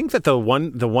 I think that the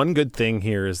one good thing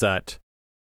here is that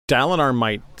Dalinar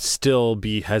might still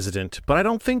be hesitant, but I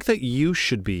don't think that you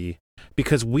should be,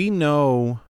 because we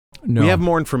know we have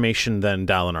more information than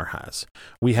Dalinar has.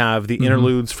 We have the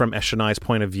interludes from Eshonai's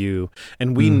point of view,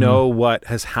 and we know what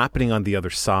is happening on the other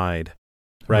side,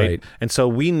 right? And so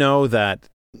we know that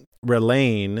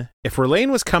Rlain, if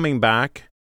Rlain was coming back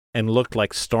and looked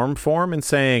like Stormform and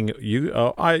saying,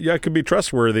 I could be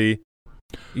trustworthy,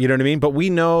 you know what I mean? But we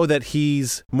know that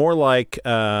he's more like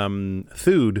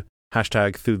Thude,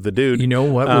 #Thude the dude. You know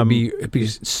what would be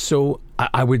so,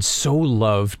 I would so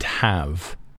love to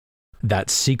have that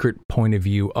secret point of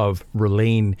view of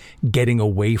Rlain getting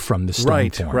away from the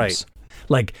Stormforms. Right.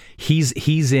 Like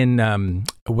he's in,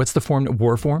 what's the form?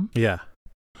 War form? Yeah.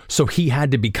 So he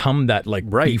had to become that like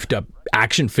beefed up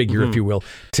action figure, if you will,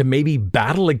 to maybe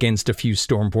battle against a few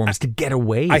storm forms to get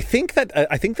away. I think that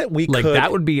we like could,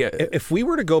 that would be if we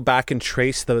were to go back and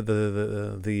trace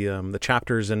the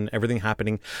chapters and everything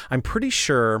happening. I'm pretty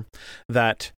sure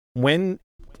that when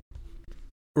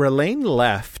R'Ellaine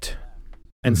left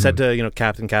and said to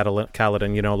Captain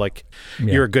Kaladin, like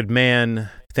you're a good man,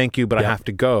 thank you, but I have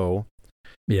to go.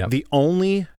 Yeah. The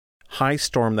only high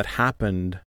storm that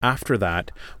happened after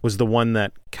that was the one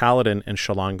that Kaladin and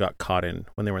Shallan got caught in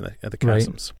when they were at the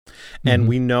chasms. Right. And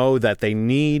we know that they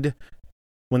need,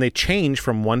 when they change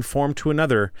from one form to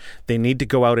another, they need to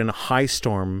go out in a high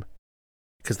storm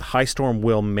because the high storm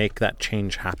will make that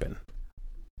change happen.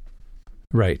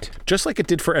 Right. Just like it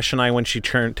did for Eshonai when she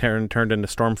turned into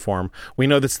storm form. We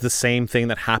know that's the same thing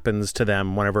that happens to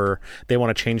them whenever they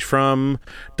want to change from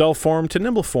dull form to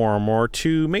nimble form or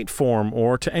to mate form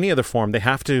or to any other form. They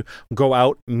have to go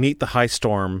out, meet the high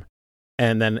storm,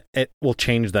 and then it will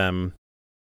change them,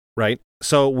 right?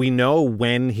 So we know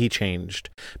when he changed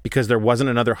because there wasn't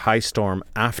another high storm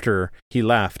after he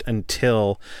left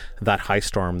until that high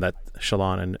storm that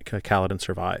Shallan and Kaladin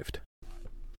survived.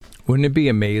 Wouldn't it be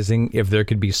amazing if there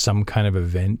could be some kind of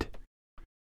event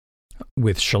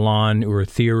with Shallan or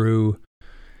Theru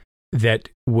that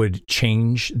would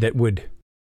change, that would,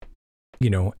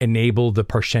 enable the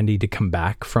Parshendi to come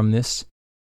back from this?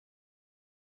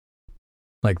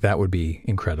 Like, that would be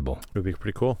incredible. It would be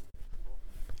pretty cool.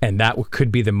 And that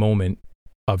could be the moment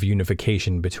of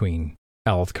unification between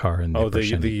Alethkar and the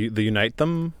Parshendi. The unite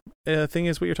them thing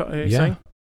is what you're saying?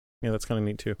 Yeah, that's kind of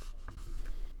neat too.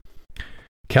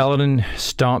 Kaladin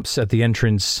stops at the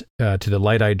entrance to the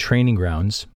Light-Eyed training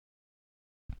grounds.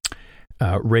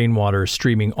 Rainwater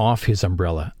streaming off his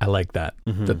umbrella. I like that,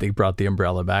 that they brought the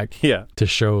umbrella back. Yeah. To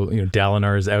show,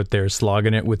 Dalinar is out there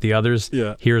slogging it with the others.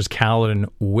 Yeah. Here's Kaladin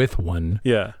with one.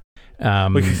 Yeah.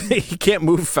 He can't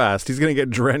move fast. He's going to get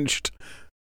drenched.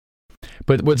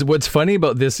 But what's funny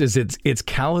about this is it's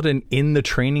Kaladin in the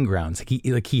training grounds.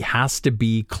 He has to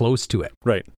be close to it.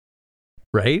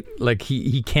 Right? Like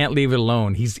he can't leave it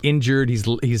alone. He's injured.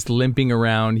 He's limping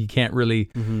around. He can't really,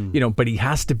 but he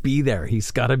has to be there.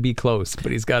 He's got to be close.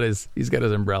 But he's got his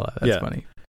umbrella. That's funny.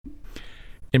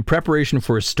 In preparation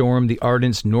for a storm, the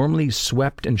Ardents normally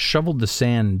swept and shoveled the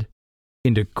sand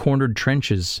into cornered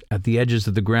trenches at the edges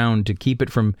of the ground to keep it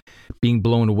from being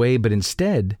blown away. But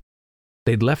instead,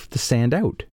 they'd left the sand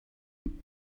out,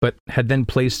 but had then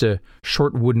placed a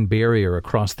short wooden barrier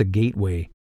across the gateway.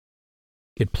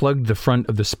 It plugged the front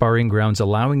of the sparring grounds,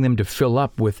 allowing them to fill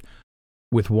up with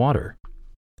water.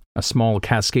 A small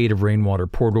cascade of rainwater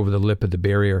poured over the lip of the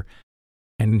barrier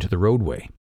and into the roadway.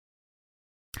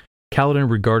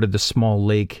 Kaladin regarded the small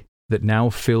lake that now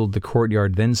filled the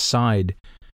courtyard, then sighed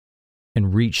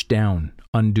and reached down,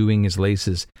 undoing his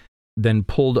laces, then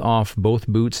pulled off both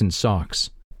boots and socks.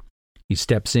 He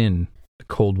steps in, the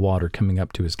cold water coming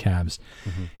up to his calves.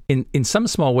 In some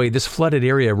small way, this flooded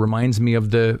area reminds me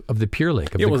of the Pure Lake.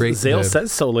 Zale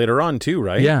says so later on too,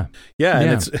 right? Yeah.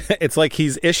 And it's like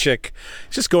he's Ishik.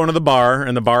 He's just going to the bar,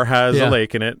 and the bar has a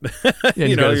lake in it. And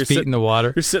you got his feet in the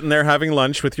water. You're sitting there having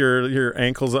lunch with your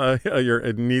ankles,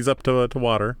 your knees up to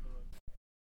water.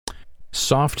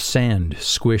 Soft sand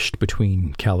squished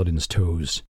between Kaladin's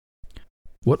toes.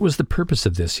 What was the purpose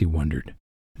of this, he wondered,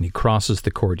 and he crosses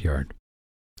the courtyard.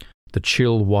 The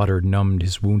chill water numbed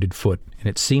his wounded foot, and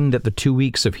it seemed that the 2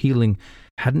 weeks of healing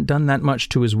hadn't done that much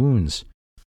to his wounds.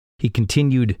 He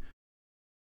continued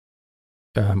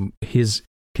his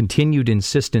continued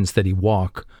insistence that he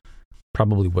walk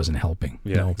probably wasn't helping.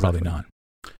 Yeah, no, exactly. Probably not.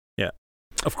 Yeah.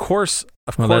 Of course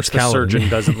the surgeon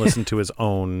doesn't listen to his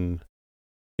own,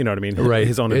 you know what I mean? Right.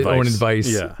 His own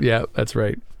advice. Yeah, that's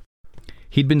right.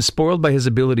 He'd been spoiled by his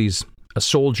abilities. A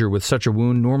soldier with such a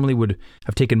wound normally would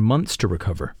have taken months to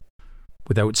recover.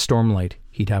 Without Stormlight,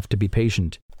 he'd have to be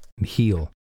patient and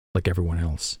heal like everyone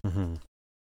else.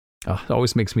 It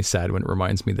always makes me sad when it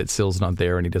reminds me that Syl's not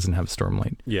there and he doesn't have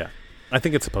Stormlight. Yeah, I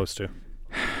think it's supposed to.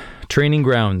 Training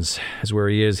grounds is where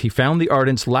he is. He found the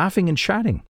Ardents laughing and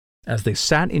chatting as they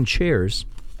sat in chairs.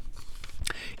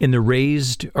 In the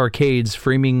raised arcades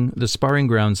framing the sparring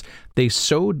grounds, they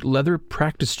sewed leather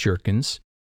practice jerkins,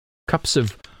 cups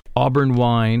of auburn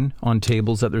wine on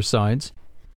tables at their sides.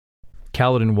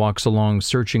 Kaladin walks along,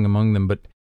 searching among them, but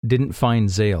didn't find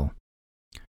Zale.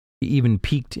 He even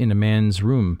peeked in a man's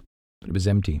room, but it was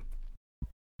empty.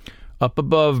 Up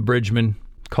above, Bridgman,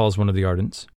 calls one of the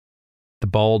Ardents. The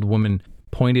bald woman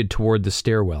pointed toward the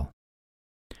stairwell.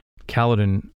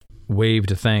 Kaladin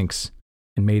waved a thanks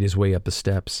and made his way up the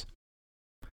steps.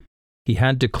 He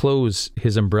had to close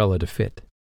his umbrella to fit.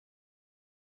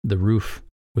 The roof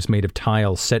was made of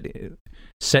tile set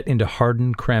into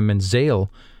hardened creme, and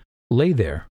Zale lay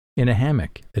there in a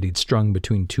hammock that he'd strung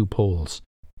between two poles.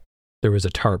 There was a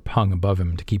tarp hung above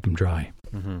him to keep him dry.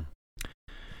 Mm-hmm.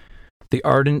 The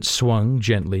Ardent swung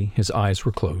gently, his eyes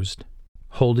were closed,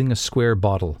 holding a square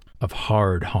bottle of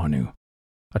hard Honu,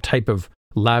 a type of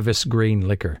Lavis grain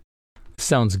liquor.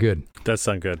 Sounds good. Does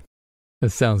sound good. That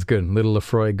sounds good. Little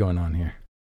Lefroy going on here.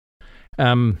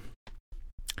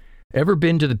 Ever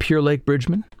been to the Pure Lake,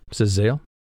 Bridgman? Says Zale.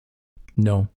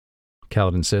 No,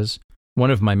 Kaladin says. One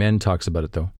of my men talks about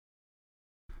it, though.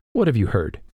 What have you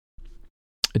heard?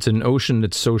 It's an ocean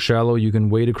that's so shallow you can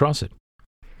wade across it.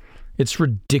 It's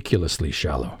ridiculously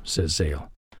shallow, says Zale.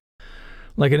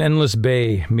 Like an endless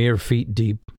bay, mere feet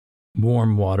deep,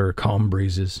 warm water, calm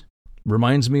breezes.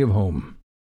 Reminds me of home.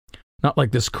 Not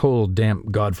like this cold,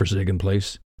 damp, godforsaken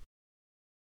place.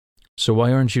 So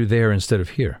why aren't you there instead of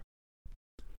here?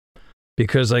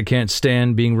 Because I can't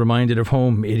stand being reminded of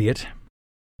home, idiot.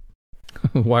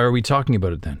 Why are we talking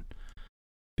about it then?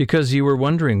 Because you were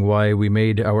wondering why we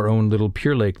made our own little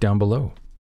Pure Lake down below.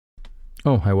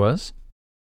 Oh, I was?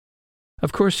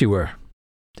 Of course you were.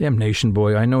 Damnation,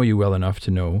 boy, I know you well enough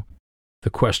to know the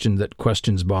question that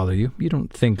questions bother you. You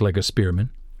don't think like a spearman.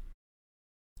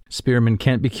 Spearmen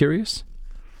can't be curious?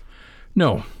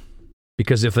 No,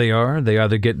 because if they are, they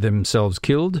either get themselves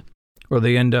killed or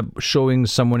they end up showing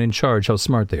someone in charge how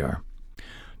smart they are.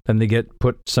 Then they get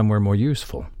put somewhere more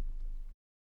useful.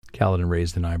 Kaladin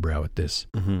raised an eyebrow at this.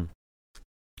 Mm-hmm.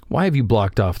 Why have you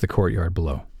blocked off the courtyard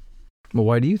below? Well,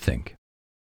 why do you think?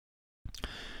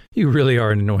 You really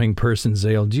are an annoying person,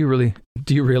 Zale. Do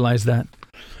you realize that?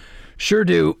 Sure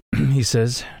do, he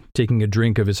says, taking a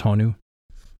drink of his Honu.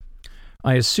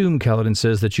 I assume, Kaladin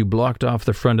says, that you blocked off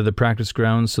the front of the practice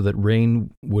grounds so that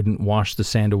rain wouldn't wash the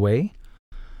sand away?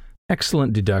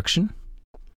 Excellent deduction.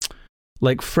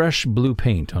 Like fresh blue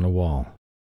paint on a wall.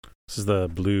 This is the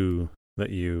blue that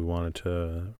you wanted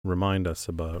to remind us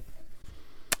about.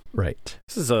 Right.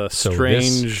 This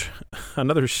is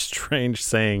another strange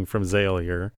saying from Zale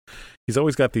here. He's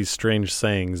always got these strange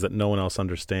sayings that no one else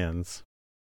understands.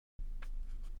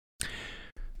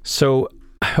 So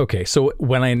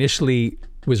when I initially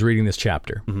was reading this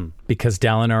chapter, because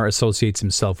Dalinar associates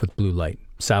himself with blue light,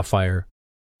 sapphire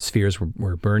spheres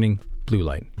were burning blue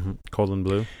light. Mm-hmm. Coal and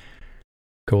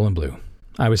blue.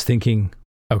 I was thinking,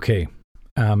 okay,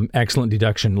 excellent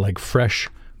deduction, like fresh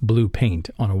blue paint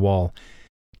on a wall.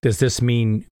 Does this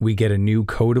mean we get a new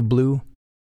coat of blue?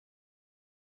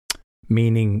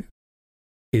 Meaning,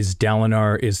 is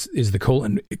Dalinar, is the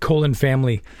Colin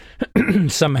family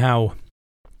somehow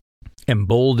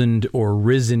emboldened or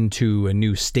risen to a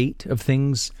new state of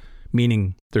things?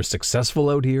 Meaning they're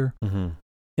successful out here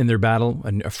in their battle?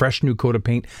 A fresh new coat of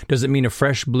paint? Does it mean a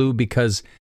fresh blue because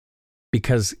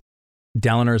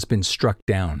Dalinar's been struck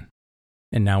down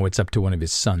and now it's up to one of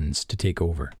his sons to take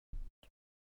over?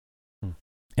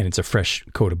 And it's a fresh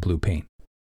coat of blue paint.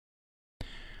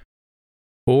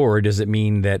 Or does it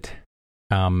mean that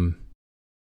I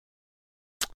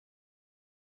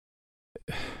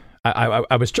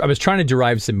was trying to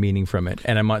derive some meaning from it,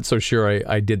 and I'm not so sure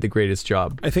I did the greatest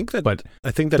job. I think that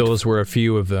those were a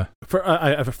few of the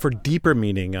for deeper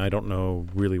meaning. I don't know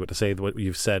really what to say. What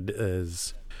you've said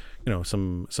is,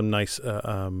 some nice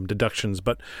deductions,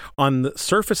 but on the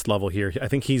surface level here, I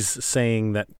think he's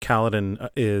saying that Kaladin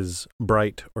is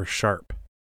bright or sharp,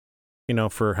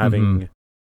 for having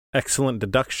excellent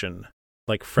deduction,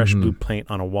 like fresh blue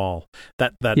paint on a wall.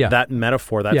 That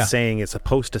metaphor, that saying is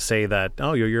supposed to say that,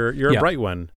 oh, you're a bright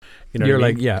one. You're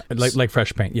like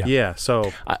fresh paint. Yeah. Yeah.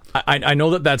 So I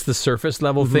know that's the surface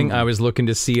level thing. I was looking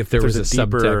to see if there was a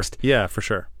deeper subtext. Yeah, for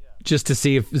sure. Just to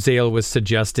see if Zale was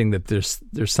suggesting that there's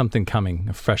something coming,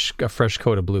 a fresh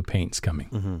coat of blue paint's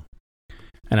coming.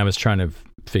 And I was trying to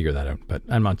figure that out, but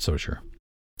I'm not so sure.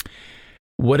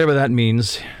 Whatever that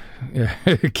means,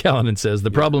 Kaladin says,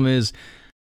 the problem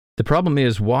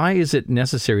is, why is it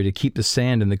necessary to keep the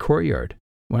sand in the courtyard?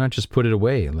 Why not just put it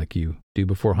away like you do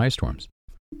before high storms?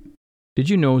 Did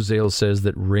you know, Zale says,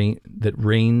 that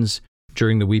rains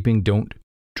during the weeping don't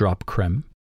drop creme?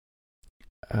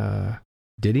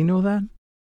 Did he know that?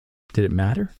 Did it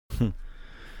matter?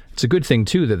 It's a good thing,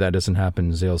 too, that doesn't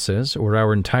happen, Zale says, or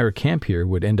our entire camp here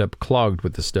would end up clogged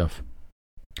with the stuff.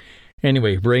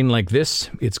 Anyway, rain like this,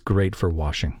 it's great for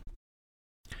washing.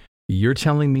 You're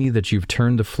telling me that you've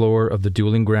turned the floor of the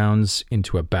dueling grounds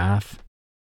into a bath?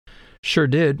 Sure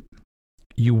did.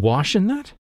 You wash in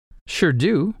that? Sure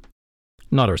do.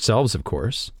 Not ourselves, of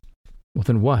course. Well,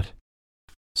 then what?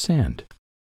 Sand.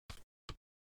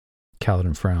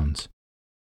 Kaladin frowns.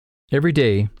 Every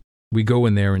day, we go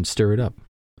in there and stir it up.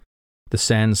 The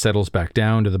sand settles back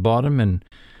down to the bottom, and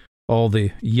all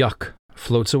the yuck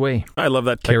floats away. I love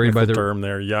that Carried by technical the- term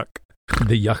there, yuck.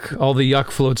 All the yuck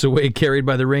floats away, carried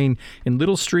by the rain in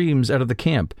little streams out of the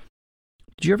camp.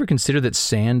 Did you ever consider that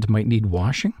sand might need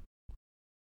washing?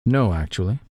 No,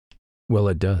 actually. Well,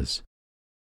 it does.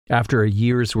 After a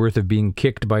year's worth of being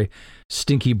kicked by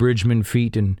stinky bridgeman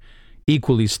feet and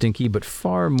equally stinky but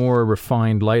far more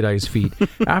refined light eyes feet,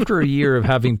 after a year of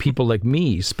having people like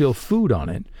me spill food on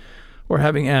it, or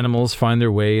having animals find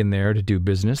their way in there to do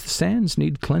business, the sands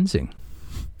need cleansing.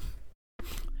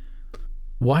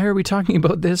 Why are we talking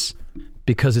about this?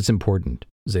 Because it's important,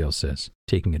 Zale says,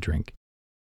 taking a drink.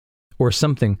 Or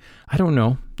something. I don't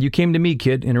know. You came to me,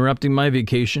 kid, interrupting my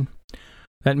vacation.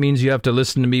 That means you have to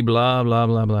listen to me, blah, blah,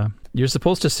 blah, blah. You're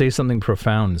supposed to say something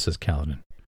profound, says Kaladin.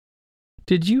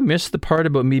 Did you miss the part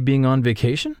about me being on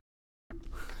vacation?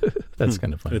 That's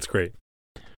kind of funny. It's great.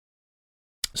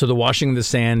 So the washing of the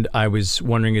sand, I was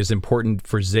wondering, is important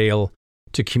for Zale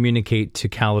to communicate to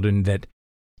Kaladin that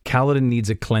Kaladin needs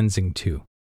a cleansing too.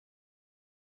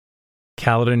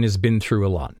 Kaladin has been through a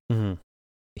lot. Mm-hmm.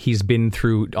 He's been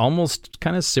through, almost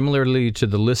kind of similarly to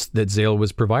the list that Zale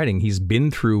was providing, he's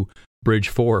been through Bridge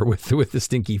 4 with the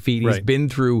stinky feet. Right.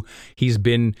 He's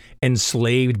been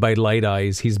enslaved by Light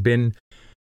Eyes. He's been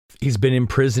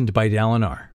imprisoned by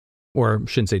Dalinar. Or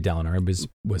shouldn't say Dalinar, it was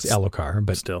Elhokar,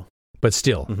 but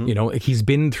still, Mm-hmm. you know, he's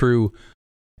been through,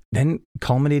 then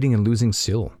culminating in losing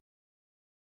Syl.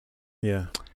 Yeah.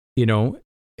 You know,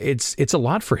 it's a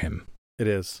lot for him. It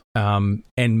is. And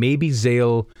maybe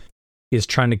Zale is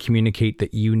trying to communicate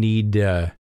that you need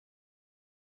to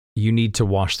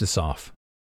wash this off.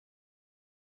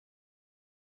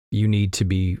 You need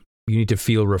to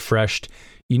feel refreshed.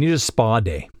 You need a spa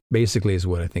day, basically, is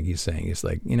what I think he's saying. It's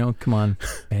like, you know, come on,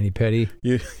 mani-pedi.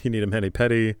 You need a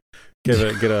mani-pedi. Get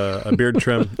a beard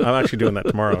trim. I'm actually doing that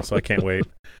tomorrow, so I can't wait.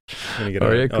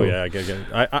 Cool.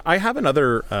 I have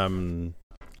another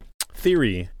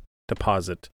theory to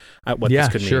posit at what this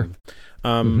could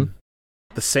mean.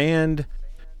 The sand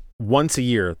once a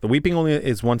year. The weeping only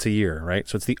is once a year, right?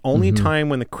 So it's the only time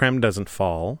when the creme doesn't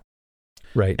fall.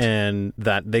 Right. And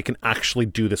that they can actually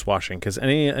do this washing, because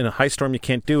in a high storm you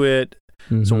can't do it.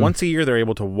 So once a year they're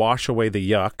able to wash away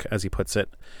the yuck, as he puts it,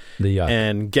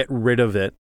 and get rid of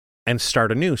it and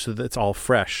start anew so that it's all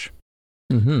fresh.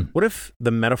 What if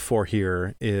the metaphor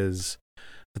here is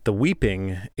that the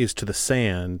weeping is to the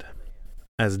sand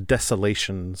as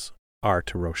desolations are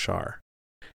to Roshar?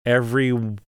 Every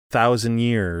 1,000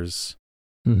 years,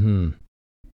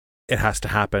 it has to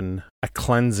happen. A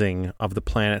cleansing of the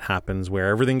planet happens where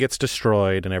everything gets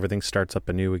destroyed and everything starts up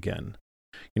anew again.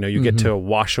 You know, you get to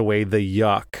wash away the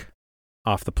yuck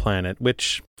off the planet,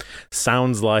 which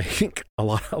sounds like a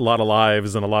lot of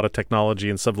lives and a lot of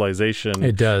technology and civilization.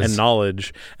 It does. And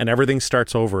knowledge, and everything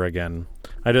starts over again.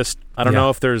 I don't know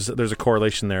if there's a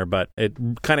correlation there, but it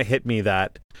kind of hit me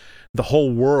that the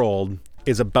whole world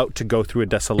is about to go through a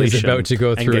desolation. Is about to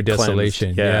go through a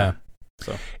desolation. Yeah.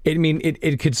 So I mean,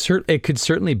 it could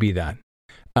certainly be that.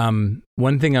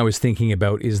 One thing I was thinking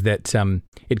about is that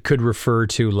it could refer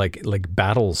to like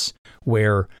battles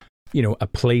where, you know, a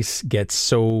place gets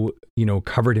so, you know,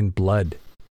 covered in blood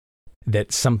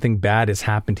that something bad has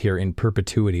happened here in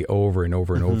perpetuity over and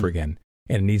over and over again,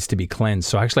 and it needs to be cleansed.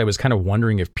 So actually, I was kind of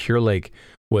wondering if Pure Lake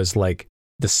was like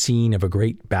the scene of a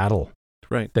great battle,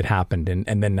 right, that happened,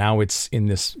 and then now it's in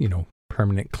this, you know,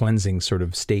 permanent cleansing sort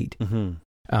of state.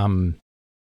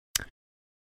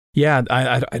 Yeah,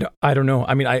 I don't know.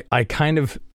 I mean, I kind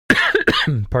of,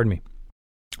 pardon me.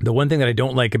 The one thing that I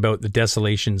don't like about the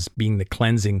desolations being the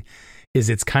cleansing is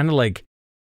it's kind of like,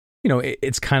 you know,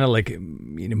 it's kind of like,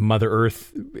 you know, Mother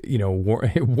Earth, you know,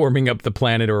 warming up the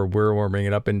planet, or we're warming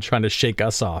it up and trying to shake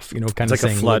us off, you know, kind it's of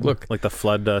like saying, a flood, look, like the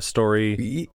flood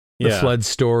story. The flood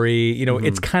story, you know,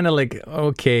 it's kind of like,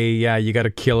 okay, yeah, you got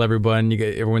to kill everyone,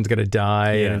 everyone's got to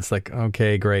die, and it's like,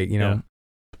 okay, great, you know,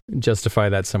 justify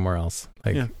that somewhere else.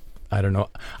 Like, I don't know.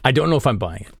 I don't know if I'm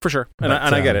buying it for sure, and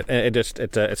I get it.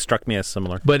 It struck me as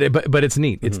similar, but it's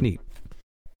neat. It's neat.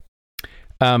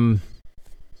 Do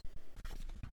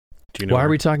you know why are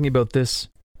we talking about this?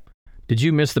 Did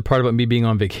you miss the part about me being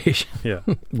on vacation? Yeah.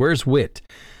 Where's Wit?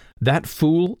 That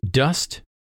fool Dust?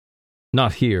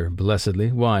 Not here,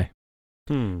 blessedly. Why?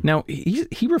 Now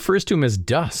he refers to him as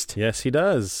Dust. Yes, he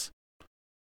does.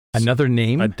 Another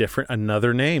name.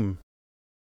 Another name.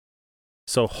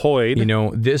 So Hoid, you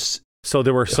know this. So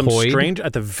there were some Hoid, strange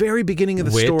at the very beginning of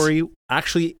the story.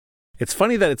 Actually, it's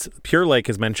funny that it's Pure Lake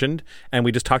is mentioned, and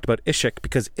we just talked about Ishik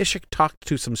because Ishik talked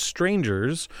to some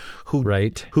strangers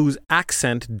whose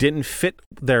accent didn't fit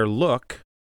their look,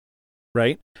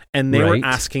 right? And they were Right.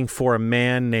 asking for a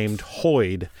man named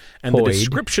Hoyd, and the Hoyd.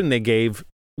 description they gave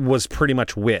was pretty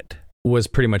much Wit. Was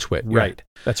pretty much Wit. Yeah, Right.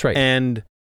 that's right. And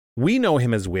we know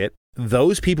him as Wit.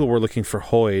 Those people were looking for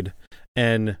Hoyd,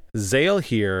 and Zale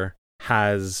here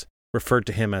has referred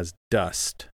to him as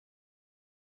Dust.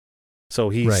 So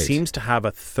he Right. seems to have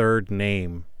a third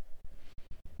name.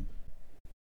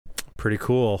 Pretty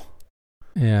cool.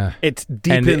 Yeah. It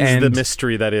deepens the and-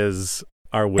 mystery that is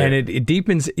our Wit. And it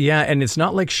deepens, yeah, and it's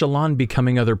not like Shallan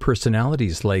becoming other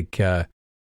personalities like sorry,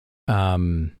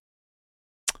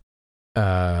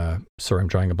 I'm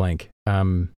drawing a blank.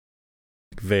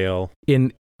 Vale.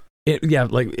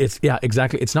 Exactly.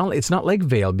 It's not like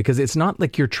Vale, because it's not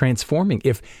like you're transforming.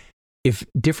 If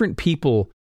different people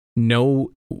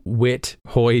know Wit,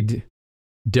 Hoyd,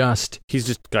 Dust, He's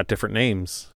just got different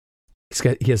names.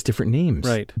 he has different names.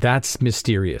 Right. That's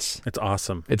mysterious. It's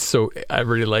awesome. It's so, I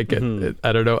really like it. Mhm.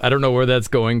 I don't know where that's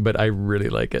going, but I really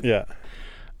like it. Yeah.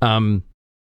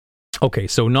 Okay,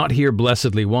 so not here,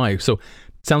 blessedly. Why? So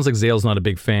it sounds like Zale's not a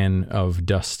big fan of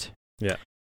Dust. Yeah.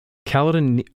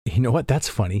 Kaladin, you know what? That's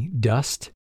funny.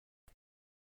 Dust,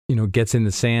 gets in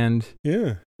the sand.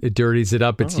 Yeah. It dirties it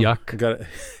up. It's yuck.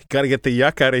 Got to get the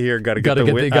yuck out of here. Got to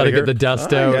get the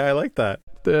dust out. Yeah, I like that.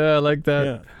 I like that.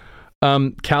 Yeah.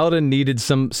 Kaladin needed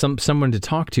someone to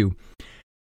talk to,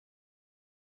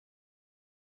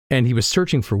 and he was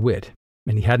searching for Wit,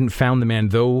 and he hadn't found the man,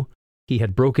 though he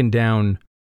had broken down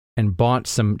and bought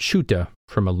some chuta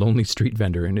from a lonely street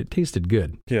vendor, and it tasted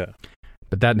good. Yeah.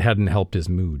 But that hadn't helped his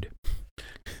mood.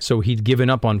 So he'd given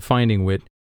up on finding Wit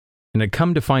and had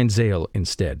come to find Zale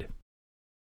instead.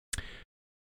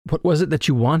 What was it that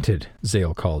you wanted?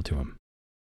 Zale called to him.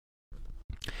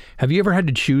 Have you ever had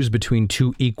to choose between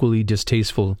two equally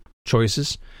distasteful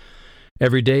choices?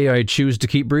 Every day I choose to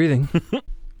keep breathing.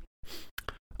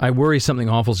 I worry something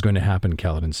awful is going to happen,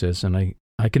 Kaladin says, and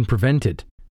I can prevent it.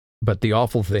 But the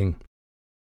awful thing,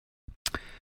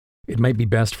 it might be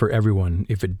best for everyone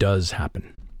if it does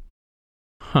happen.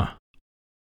 Huh.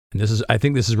 And I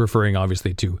think this is referring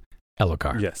obviously to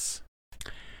Elhokar. Yes.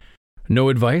 No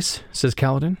advice, says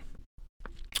Kaladin.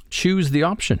 Choose the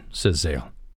option, says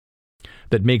Zale,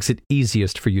 that makes it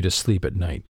easiest for you to sleep at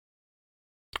night.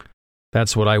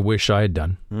 That's what I wish I had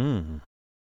done. Mm.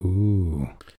 Ooh,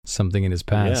 something in his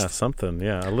past. Yeah, something.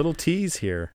 Yeah, a little tease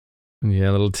here. Yeah,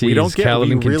 a little tease. We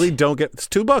Kaladin don't get, it's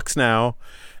 $2 now,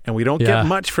 and we don't get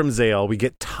much from Zale. We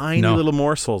get tiny little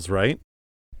morsels, right?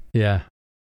 Yeah.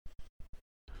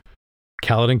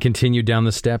 Kaladin continued down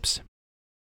the steps.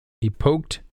 He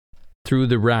poked through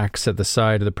the racks at the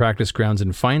side of the practice grounds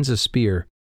and finds a spear,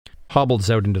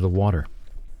 hobbles out into the water.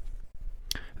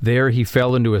 There he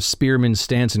fell into a spearman's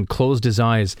stance and closed his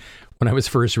eyes. When I was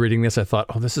first reading this, I thought,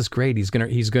 "Oh, this is great. He's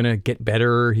gonna get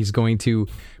better. He's going to,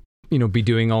 be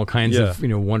doing all kinds of,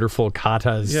 wonderful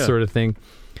katas sort of thing."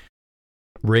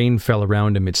 Rain fell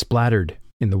around him. It splattered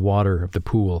in the water of the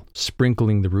pool,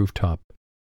 sprinkling the rooftop,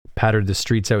 pattered the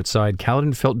streets outside.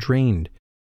 Kaladin felt drained,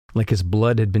 like his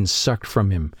blood had been sucked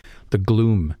from him. The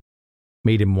gloom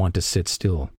made him want to sit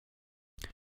still.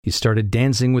 He started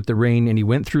dancing with the rain, and he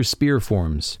went through spear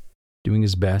forms, doing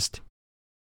his best.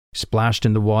 He splashed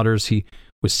in the waters. He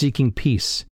was seeking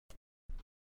peace.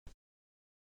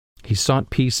 He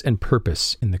sought peace and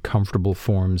purpose in the comfortable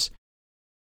forms,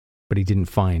 but he didn't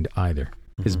find either.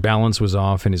 His balance was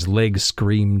off, and his legs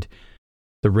screamed.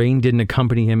 The rain didn't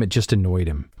accompany him, it just annoyed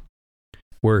him.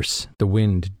 Worse, the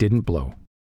wind didn't blow.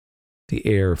 The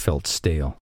air felt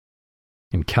stale.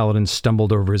 And Kaladin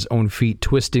stumbled over his own feet,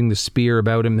 twisting the spear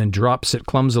about him, then drops it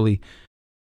clumsily.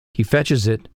 He fetches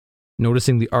it,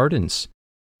 noticing the Ardents,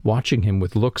 watching him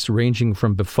with looks ranging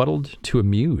from befuddled to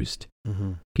amused.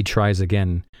 Mm-hmm. He tries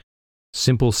again.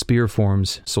 Simple spear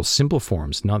forms, so simple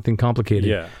forms, nothing complicated.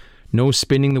 Yeah. No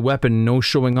spinning the weapon, no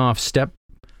showing off, step,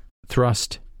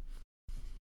 thrust.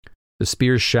 The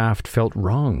spear's shaft felt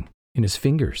wrong in his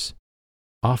fingers.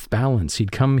 Off balance.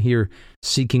 He'd come here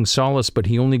seeking solace, but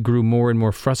he only grew more and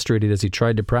more frustrated as he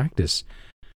tried to practice.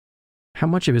 How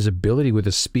much of his ability with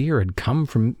a spear had come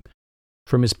from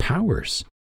his powers?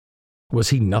 Was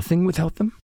he nothing without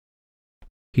them?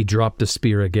 He dropped the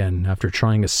spear again. After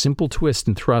trying a simple twist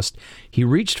and thrust, he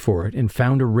reached for it and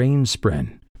found a rain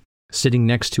spren, sitting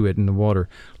next to it in the water,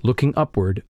 looking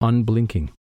upward,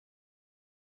 unblinking.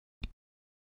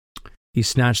 He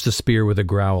snatched the spear with a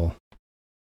growl,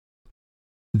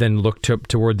 then looked up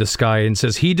toward the sky and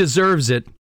says, "He deserves it."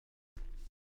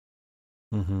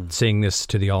 Mm-hmm. Saying this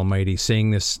to the Almighty,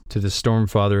 saying this to the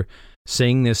Stormfather,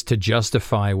 saying this to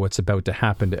justify what's about to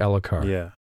happen to Elhokar.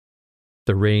 Yeah.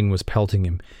 The rain was pelting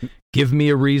him. "Give me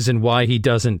a reason why he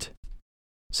doesn't,"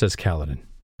 says Kaladin.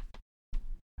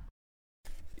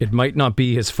 It might not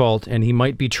be his fault, and he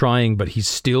might be trying, but he's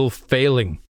still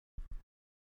failing.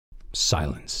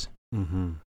 Silence.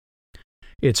 Mm-hmm.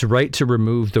 It's right to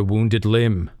remove the wounded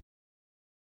limb.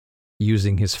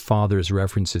 Using his father's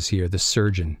references here, the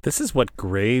surgeon. This is what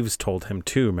Graves told him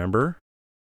too, remember?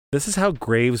 This is how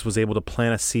Graves was able to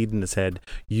plant a seed in his head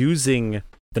using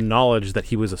the knowledge that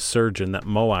he was a surgeon that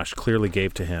Moash clearly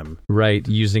gave to him. Right,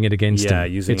 using it against him. Yeah,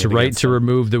 using it's it right against to him.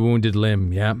 remove the wounded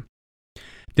limb, yeah.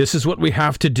 This is what we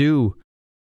have to do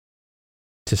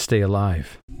to stay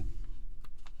alive.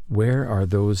 Where had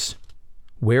those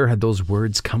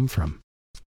words come from?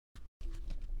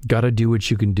 Gotta do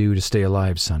what you can do to stay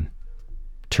alive, son.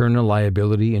 Turn a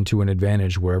liability into an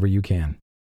advantage wherever you can.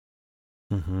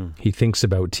 Mm-hmm. He thinks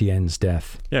about Tien's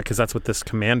death. Yeah, because that's what this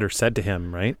commander said to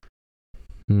him, right?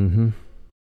 Mm-hmm.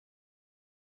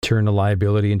 Turn a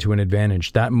liability into an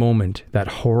advantage. That moment, that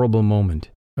horrible moment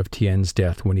of Tien's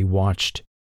death when he watched,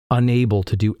 unable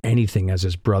to do anything as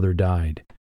his brother died.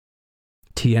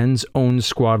 Tien's own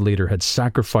squad leader had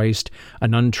sacrificed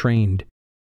an untrained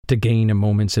to gain a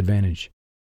moment's advantage.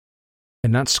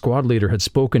 And that squad leader had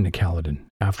spoken to Kaladin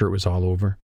after it was all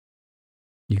over.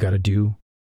 You got to do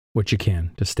what you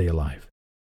can to stay alive.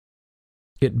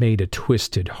 It made a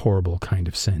twisted, horrible kind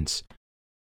of sense.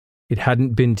 It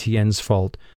hadn't been Tien's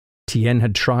fault. Tien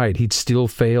had tried. He'd still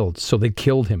failed, so they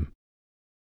killed him.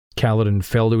 Kaladin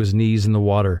fell to his knees in the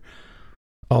water.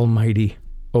 Almighty,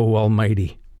 oh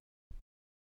Almighty.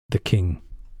 The king.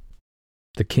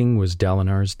 The king was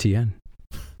Dalinar's Tien.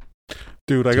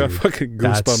 Dude, I got fucking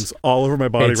goosebumps all over my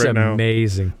body right now. It's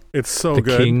amazing. It's so the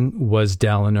good. The king was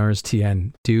Dalinar's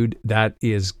Tien. Dude, that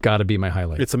is got to be my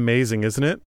highlight. It's amazing, isn't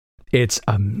it? It's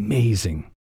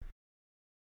amazing.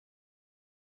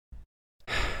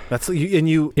 That's and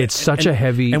you. It's such a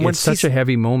heavy. It's such a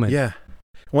heavy moment. Yeah.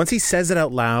 Once he says it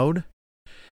out loud,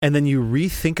 and then you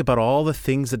rethink about all the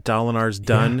things that Dalinar's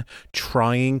done,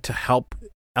 trying to help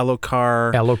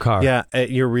Elhokar. Yeah,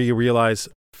 you realize,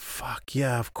 fuck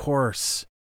yeah, of course.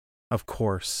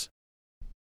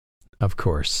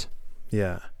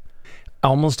 Yeah.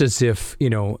 Almost as if,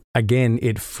 again,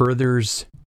 it furthers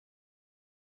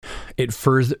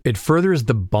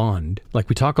the bond. Like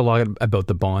we talk a lot about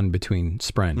the bond between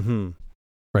Spren,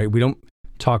 right? We don't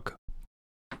talk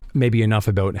maybe enough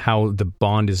about how the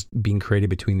bond is being created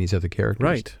between these other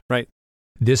characters. Right.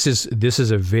 This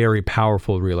is a very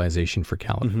powerful realization for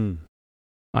Kaladin,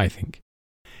 I think,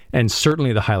 and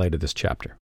certainly the highlight of this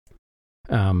chapter.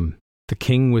 The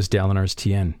king was Dalinar's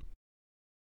Tien.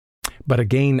 But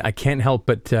again, I can't help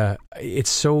but it's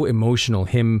so emotional.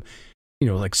 Him,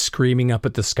 like screaming up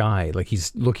at the sky, like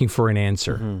he's looking for an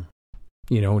answer.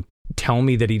 Tell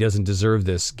me that he doesn't deserve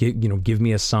this. Give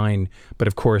me a sign. But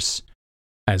of course,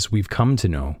 as we've come to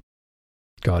know,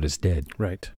 God is dead.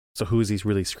 Right. So who is he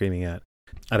really screaming at?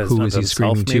 Who is he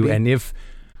screaming to? And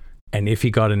if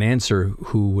he got an answer,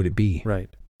 who would it be? Right.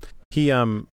 He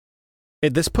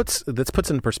this puts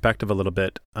in perspective a little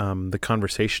bit the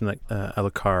conversation that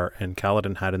Elhokar and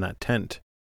Kaladin had in that tent.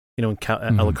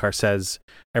 Elhokar says,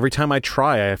 every time I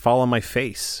try, I fall on my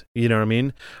face. You know what I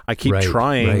mean? I keep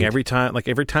trying. Right. Every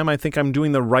time I think I'm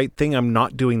doing the right thing, I'm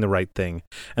not doing the right thing.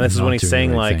 And this is when he's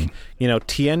saying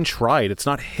Tien tried. It's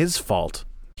not his fault.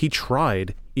 He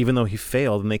tried, even though he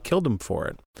failed, and they killed him for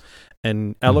it.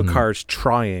 And Elhokar's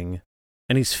trying,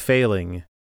 and he's failing,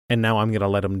 and now I'm going to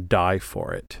let him die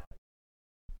for it.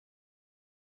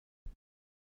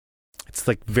 It's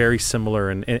like very similar,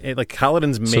 and like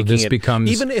Kaladin's making this it becomes,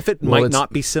 even if it might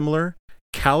not be similar.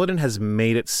 Kaladin has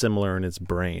made it similar in his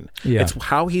brain. Yeah. It's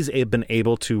how he's been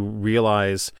able to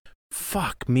realize,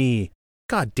 "Fuck me,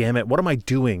 God damn it, what am I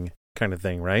doing?" kind of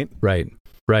thing, right? Right.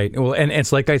 Well, and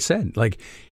it's like I said, like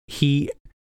he.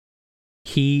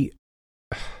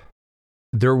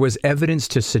 There was evidence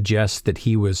to suggest that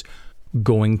he was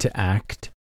going to act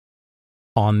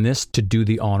on this to do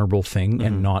the honorable thing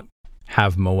and not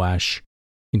have Moash,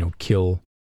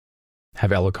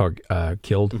 have Elhokar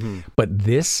killed. But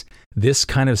this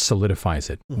kind of solidifies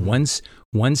it. Once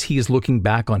he is looking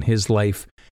back on his life,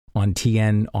 on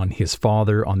Tien, on his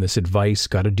father, on this advice,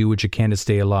 got to do what you can to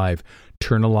stay alive,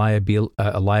 turn a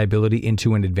liability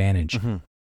into an advantage.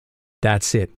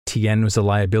 That's it. Tien was a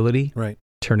liability. Right.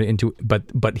 Turn it into,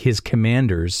 but his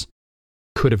commanders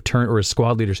could have turned, or his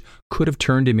squad leaders could have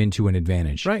turned him into an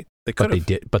advantage. Right. They could have.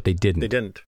 But they didn't. They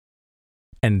didn't.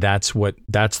 And that's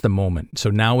the moment. So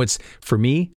now for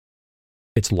me,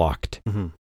 it's locked.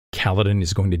 Kaladin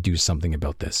is going to do something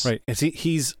about this. Right. And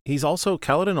he's also,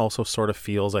 Kaladin also sort of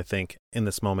feels, I think, in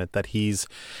this moment that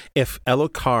if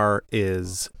Elhokar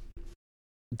is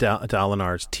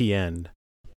Dalinar's Tien,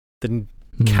 then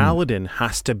Kaladin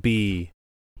has to be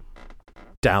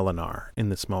Dalinar in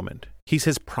this moment. He's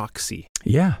his proxy.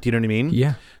 Yeah. Do you know what I mean?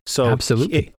 Yeah. So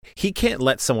absolutely. He can't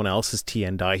let someone else's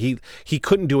Tien die. He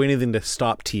couldn't do anything to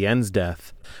stop Tien's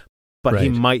death, but he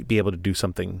might be able to do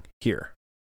something here.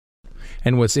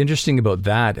 And what's interesting about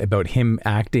that, about him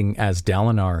acting as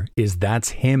Dalinar, is that's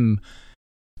him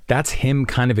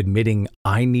kind of admitting,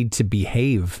 I need to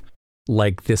behave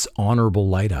like this honorable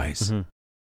Light Eyes. Mm-hmm.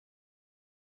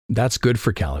 That's good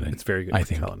for Kaladin. It's very good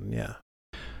for Kaladin, yeah.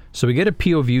 So we get a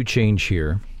POV change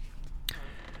here.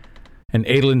 And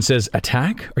Adolin says,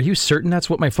 attack? Are you certain that's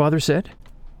what my father said?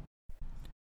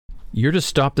 You're to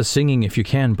stop the singing if you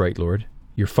can, Bright Lord.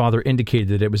 Your father indicated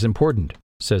that it was important,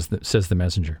 says the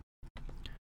messenger.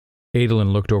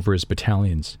 Adolin looked over his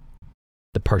battalions.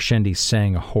 The Parshendi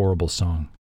sang a horrible song.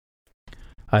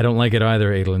 I don't like it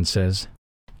either, Adolin says.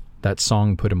 That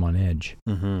song put him on edge.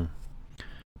 Mm-hmm.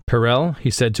 Perel, he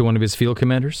said to one of his field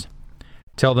commanders,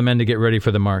 tell the men to get ready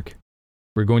for the mark.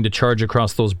 We're going to charge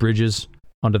across those bridges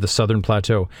onto the southern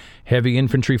plateau. Heavy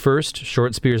infantry first,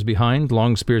 short spears behind,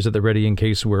 long spears at the ready in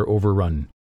case we're overrun.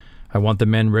 I want the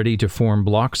men ready to form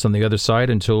blocks on the other side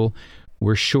until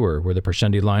we're sure where the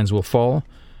Parshendi lines will fall.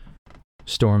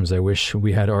 Storms, I wish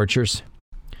we had archers.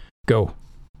 Go.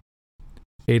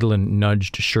 Adolin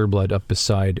nudged Sureblood up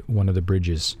beside one of the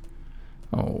bridges.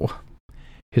 Oh.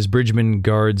 His bridgemen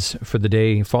guards for the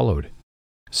day followed.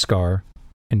 Scar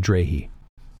and Drehi.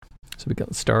 So we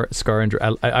got Scar and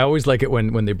Drehi. I always like it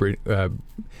when they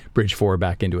bridge 4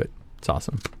 back into it. It's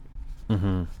awesome.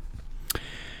 Mm-hmm.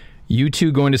 You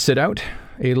two going to sit out?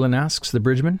 Adolin asks the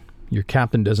bridgeman. Your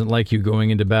captain doesn't like you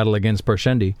going into battle against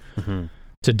Parshendi. Mm-hmm.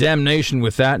 To damnation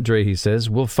with that, Drehi says.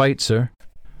 We'll fight, sir.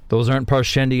 Those aren't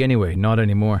Parshendi anyway, not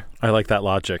anymore. I like that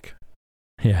logic.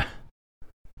 Yeah.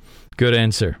 Good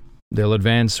answer. They'll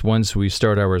advance once we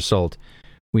start our assault.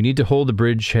 We need to hold the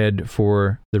bridgehead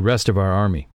for the rest of our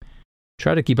army.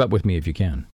 Try to keep up with me if you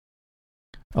can.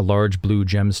 A large blue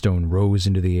gemstone rose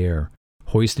into the air,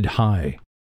 hoisted high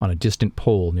on a distant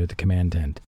pole near the command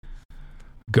tent.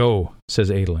 Go, says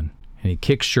Adolin, and he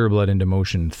kicks Sureblood into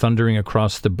motion, thundering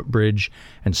across the bridge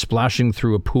and splashing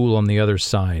through a pool on the other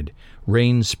side.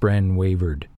 Rain-spren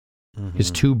wavered. Mm-hmm.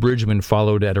 His 2 bridgemen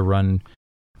followed at a run.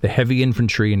 The heavy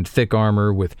infantry in thick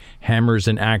armor with hammers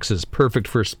and axes, perfect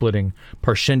for splitting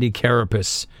Parshendi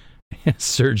carapace,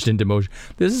 surged into motion.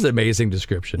 This is an amazing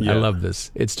description. Yeah. I love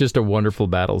this. It's just a wonderful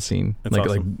battle scene. It's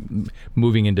awesome. Like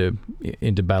moving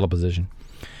into battle position.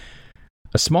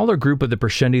 A smaller group of the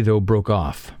Parshendi, though, broke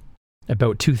off,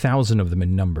 about 2,000 of them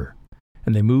in number,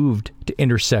 and they moved to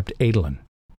intercept Adolin.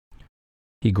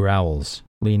 He growls,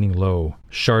 leaning low,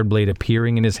 shardblade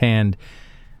appearing in his hand,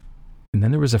 and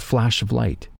then there was a flash of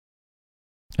light,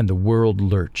 and the world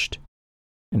lurched,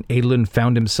 and Adolin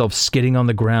found himself skidding on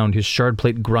the ground, his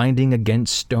shardplate grinding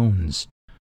against stones.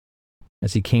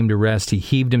 As he came to rest, he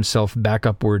heaved himself back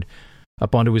upward,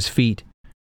 up onto his feet.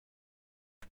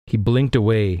 He blinked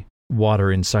away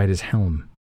water inside his helm.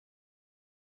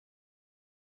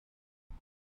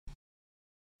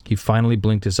 He finally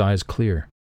blinked his eyes clear,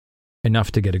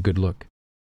 enough to get a good look.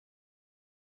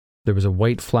 There was a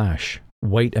white flash,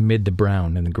 white amid the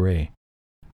brown and the gray,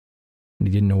 and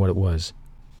he didn't know what it was.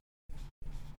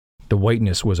 The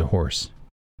whiteness was a horse,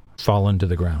 fallen to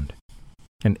the ground,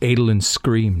 and Adolin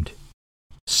screamed,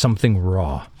 something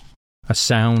raw, a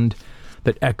sound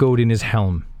that echoed in his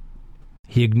helm.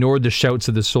 He ignored the shouts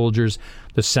of the soldiers,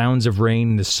 the sounds of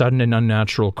rain, the sudden and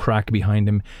unnatural crack behind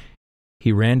him.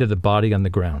 He ran to the body on the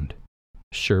ground.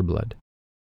 Sureblood.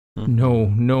 No,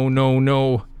 no, no,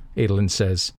 no, Adolin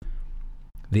says.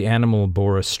 The animal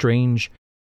bore a strange,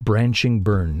 branching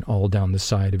burn all down the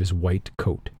side of his white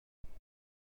coat.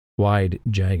 Wide,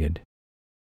 jagged.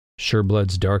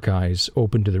 Sureblood's dark eyes,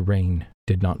 open to the rain,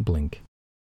 did not blink.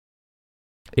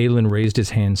 Adolin raised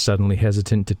his hand suddenly,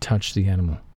 hesitant to touch the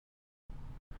animal.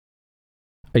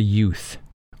 A youth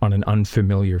on an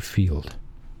unfamiliar field.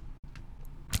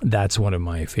 That's one of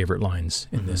my favorite lines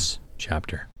in this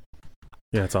chapter.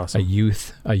 Yeah, it's awesome. A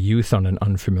youth on an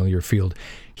unfamiliar field.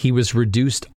 He was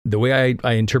reduced, the way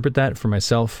I interpret that for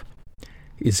myself,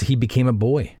 is he became a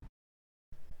boy.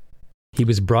 He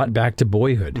was brought back to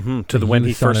boyhood. Mm-hmm. To the when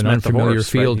he first met the horse.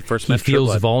 Field. Right? He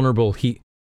feels vulnerable. He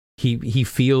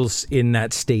feels in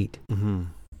that state. Mm-hmm.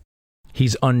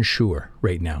 He's unsure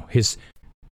right now.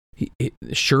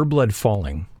 Sureblood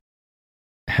falling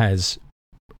has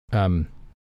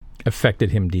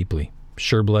affected him deeply.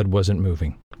 Sureblood wasn't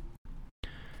moving.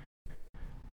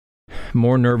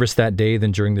 More nervous that day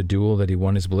than during the duel that he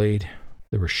won his blade.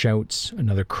 There were shouts,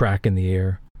 another crack in the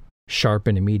air, sharp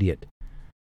and immediate.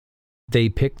 They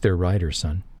picked their rider,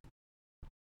 son.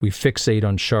 We fixate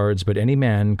on shards, but any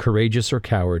man, courageous or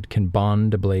coward, can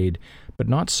bond a blade, but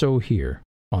not so here,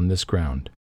 on this ground.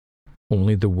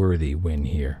 Only the worthy win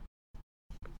here.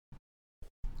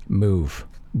 Move,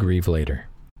 grieve later.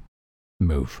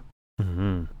 Move.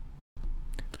 Mm-hmm.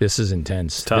 This is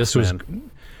intense. Tough, this was. man.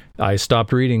 I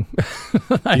stopped reading.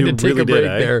 I You had to take really a break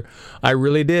did, eh? there. I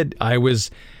really did. I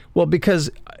was, well, because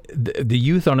the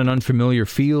youth on an unfamiliar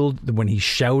field, when he's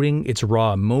shouting, it's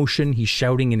raw emotion. He's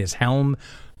shouting in his helm.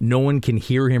 No one can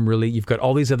hear him really. You've got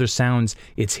all these other sounds.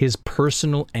 It's his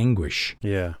personal anguish,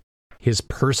 Yeah. his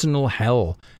personal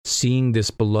hell, seeing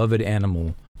this beloved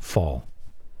animal fall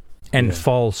and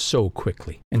fall so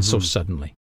quickly and so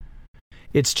suddenly.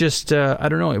 It's just, I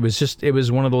don't know. It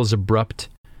was one of those abrupt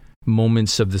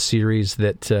moments of the series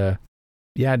that, I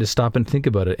had to stop and think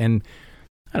about it. And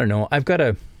I don't know.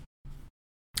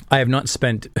 I have not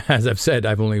spent, as I've said,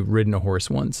 I've only ridden a horse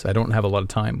once. I don't have a lot of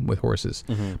time with horses,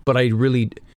 but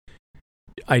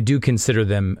I do consider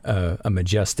them a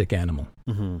majestic animal.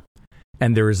 Mm-hmm.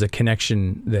 And there is a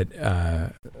connection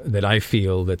that I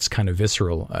feel that's kind of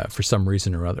visceral for some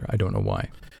reason or other. I don't know why.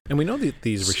 And we know that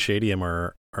these Rashadium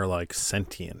are like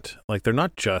sentient. Like they're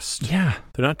not just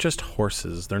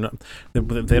horses. They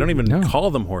don't even call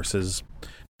them horses.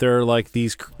 They're like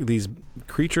these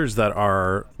creatures that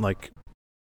are like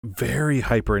very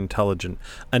hyper intelligent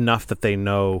enough that they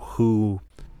know who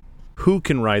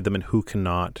can ride them and who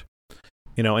cannot.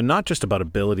 You know, and not just about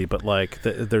ability, but like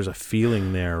there's a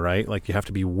feeling there, right? Like you have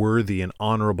to be worthy and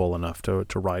honorable enough to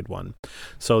ride one.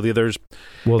 So there's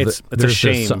a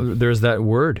shame. There's that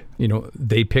word, you know,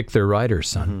 they pick their rider,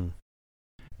 son. Mm-hmm.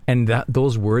 And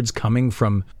those words coming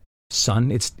from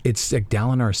son, it's like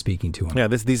Dalinar speaking to him. Yeah,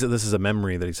 this is a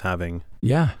memory that he's having.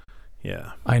 Yeah.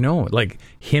 Yeah. I know. Like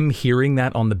him hearing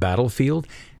that on the battlefield,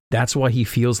 that's why he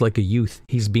feels like a youth.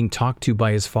 He's being talked to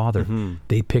by his father. Mm-hmm.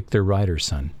 They pick their rider,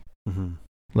 son. Mm-hmm.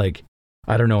 Like,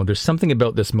 I don't know. There's something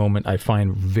about this moment I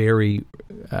find very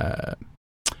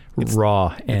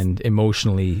raw and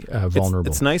emotionally vulnerable.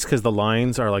 It's nice because the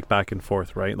lines are like back and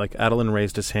forth, right? Like Adolin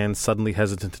raised his hand, suddenly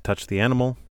hesitant to touch the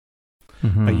animal.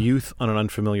 Mm-hmm. A youth on an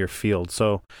unfamiliar field.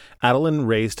 So Adolin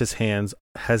raised his hands,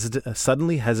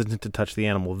 suddenly hesitant to touch the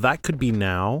animal. That could be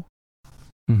now,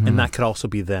 and that could also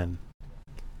be then.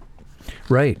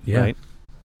 Right. Yeah. Right?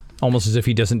 Almost as if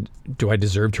he doesn't. Do I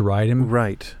deserve to ride him?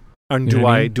 Right. And do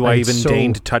I even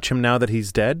deign to touch him now that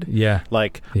he's dead? Yeah.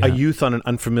 Like a youth on an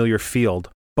unfamiliar field.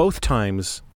 Both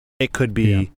times it could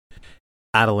be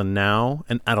Adolin now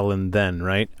and Adolin then,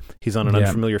 right? He's on an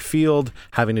unfamiliar field,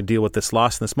 having to deal with this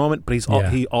loss in this moment, but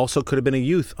he also could have been a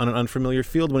youth on an unfamiliar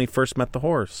field when he first met the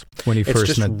horse. When he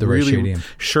first met the Rashadium.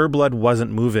 Sureblood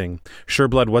wasn't moving.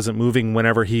 Sureblood wasn't moving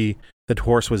whenever the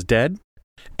horse was dead,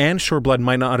 and Sureblood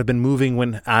might not have been moving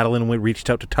when Adolin reached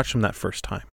out to touch him that first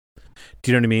time.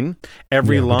 Do you know what I mean?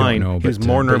 Every line, he was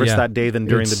more nervous that day than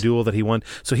during the duel that he won.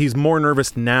 So he's more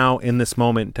nervous now in this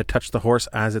moment to touch the horse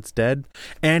as it's dead.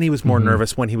 And he was more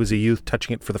nervous when he was a youth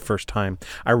touching it for the first time.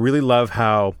 I really love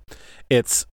how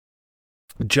it's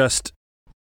just,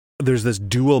 there's this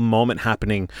dual moment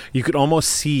happening. You could almost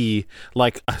see,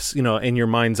 like, you know, in your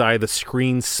mind's eye, the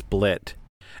screen split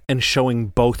and showing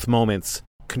both moments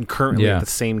concurrently at the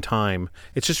same time.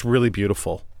 It's just really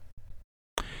beautiful.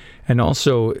 And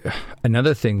also,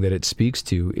 another thing that it speaks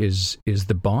to is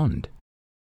the bond.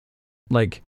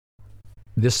 Like,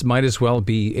 this might as well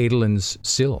be Adolin's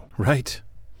Syl. Right.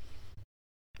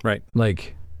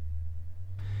 Like,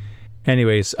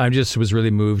 anyways, I just was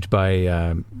really moved by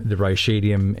the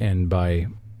Rashadium and by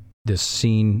this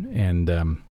scene, and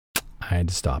I had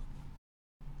to stop.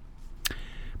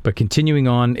 But continuing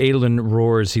on, Adolin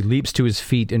roars. He leaps to his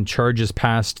feet and charges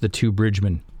past the two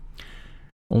bridgemen.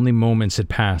 Only moments had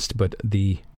passed, but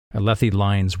the Alethi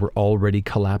lines were already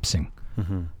collapsing.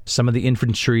 Mm-hmm. Some of the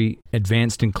infantry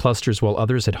advanced in clusters while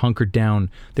others had hunkered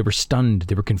down. They were stunned.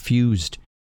 They were confused.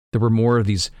 There were more of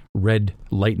these red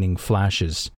lightning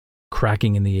flashes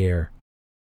cracking in the air.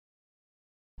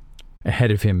 Ahead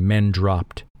of him, men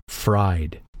dropped,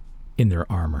 fried in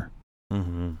their armor.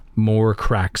 Mm-hmm. More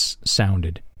cracks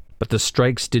sounded, but the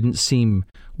strikes didn't seem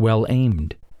well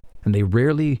aimed, and they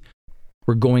rarely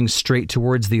were going straight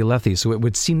towards the Alethi, so it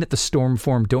would seem that the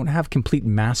Stormform don't have complete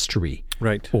mastery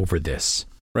over this,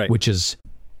 which is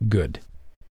good.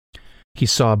 He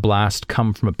saw a blast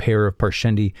come from a pair of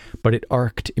Parshendi, but it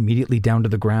arced immediately down to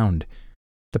the ground.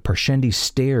 The Parshendi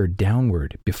stared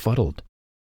downward, befuddled.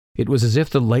 It was as if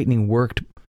the lightning worked,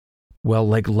 well,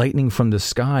 like lightning from the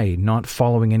sky, not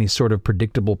following any sort of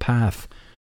predictable path.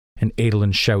 And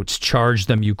Adolin shouts, "Charge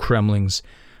them, you Kremlings!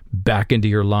 Back into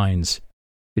your lines!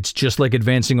 It's just like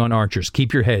advancing on archers.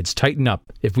 Keep your heads. Tighten up.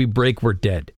 If we break, we're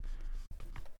dead."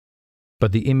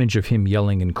 But the image of him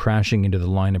yelling and crashing into the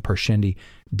line of Parshendi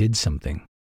did something.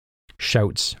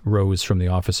 Shouts rose from the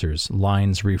officers.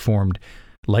 Lines reformed.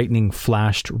 Lightning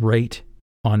flashed right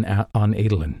on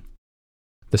Adolin.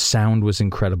 The sound was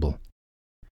incredible.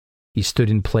 He stood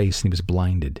in place and he was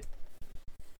blinded.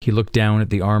 He looked down at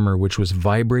the armor, which was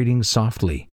vibrating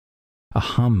softly, a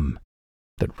hum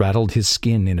that rattled his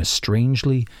skin in a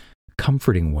strangely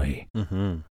comforting way.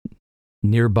 Mm-hmm.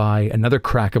 Nearby, another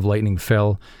crack of lightning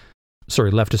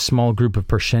left a small group of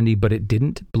Parshendi, but it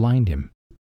didn't blind him.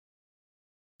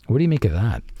 What do you make of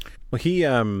that? Well,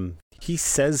 he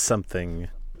says something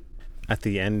at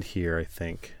the end here, I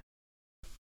think.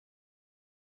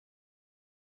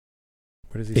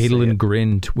 What does he say? Adolin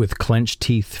grinned with clenched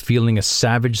teeth, feeling a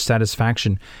savage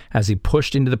satisfaction as he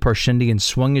pushed into the Parshendi and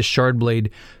swung his shard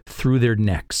blade through their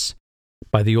necks.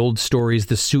 By the old stories,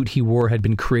 the suit he wore had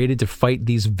been created to fight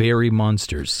these very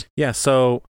monsters. Yeah,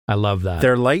 so I love that.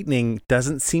 Their lightning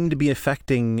doesn't seem to be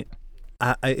affecting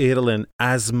Adolin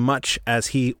as much as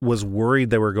he was worried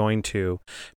they were going to.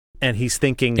 And he's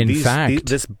thinking,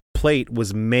 this plate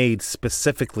was made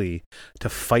specifically to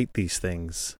fight these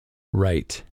things.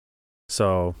 Right.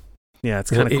 So, yeah,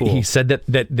 it's kind of cool. He said that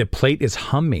the plate is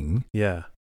humming. Yeah.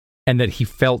 And that he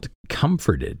felt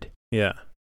comforted. Yeah.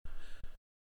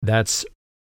 That's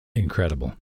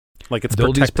incredible. Like its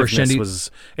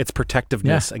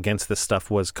protectiveness against this stuff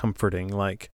was comforting.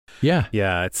 Like, yeah,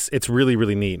 it's really,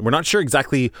 really neat. We're not sure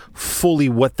exactly fully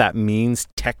what that means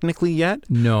technically yet.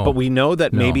 No, but we know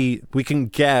that maybe we can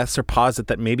guess or posit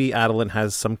that maybe Adolin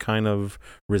has some kind of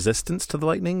resistance to the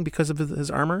lightning because of his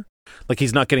armor. Like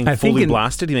he's not getting fully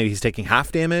blasted. Maybe he's taking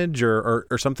half damage or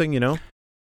something. You know.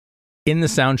 In the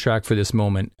soundtrack for this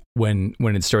moment, when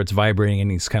it starts vibrating and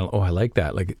he's kind of, I like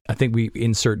that. Like, I think we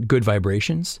insert good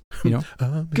vibrations, you know?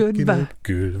 good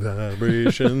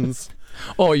vibrations.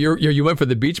 Oh, you went for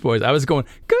the Beach Boys. I was going,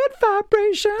 good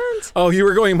vibrations. Oh, you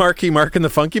were going Marky Mark and the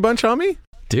Funky Bunch on me?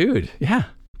 Dude, yeah.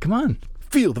 Come on.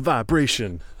 Feel the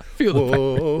vibration. Feel the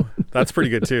vibration. That's pretty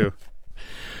good too.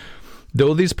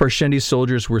 Though these Parshendi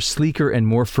soldiers were sleeker and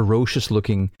more ferocious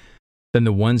looking than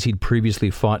the ones he'd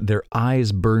previously fought, their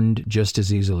eyes burned just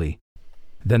as easily.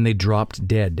 Then they dropped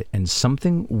dead, and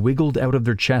something wiggled out of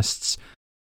their chests.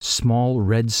 Small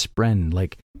red spren,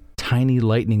 like tiny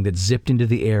lightning that zipped into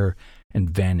the air and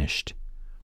vanished.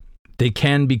 They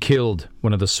can be killed,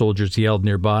 one of the soldiers yelled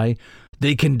nearby.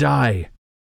 They can die.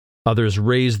 Others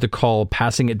raised the call,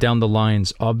 passing it down the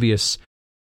lines. Obvious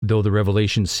though the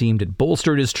revelation seemed, it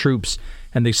bolstered his troops,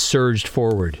 and they surged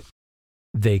forward.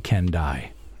 They can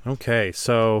die. Okay,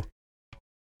 so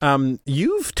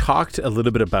you've talked a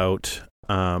little bit about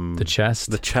the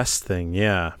chest thing,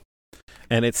 yeah.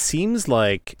 And it seems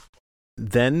like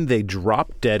then they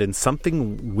dropped dead and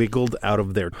something wiggled out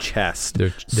of their chest. Their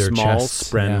small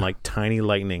chests, spren, yeah. like tiny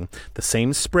lightning. The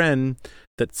same spren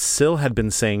that Syl had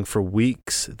been saying for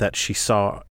weeks that she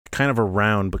saw kind of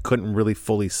around but couldn't really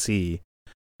fully see.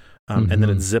 And then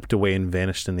it zipped away and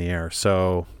vanished in the air.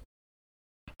 So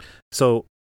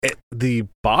the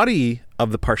body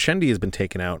of the Parshendi has been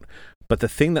taken out, but the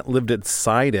thing that lived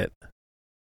inside it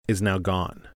is now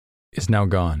gone.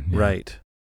 Yeah. Right.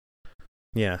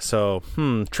 Yeah, so,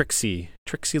 tricksy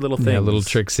little things. Yeah, a little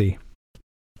tricksy.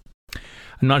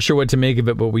 I'm not sure what to make of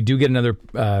it, but we do get another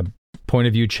point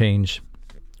of view change.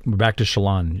 We're back to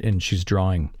Shallan, and she's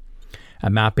drawing a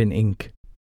map in ink,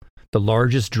 the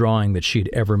largest drawing that she had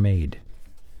ever made.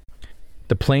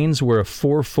 The planes were a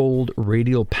fourfold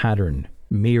radial pattern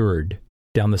mirrored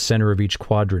down the center of each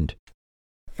quadrant.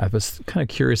 I was kind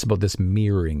of curious about this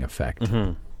mirroring effect.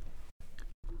 Mm-hmm.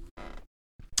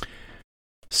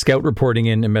 Scout reporting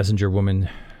in, a messenger woman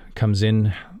comes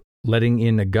in, letting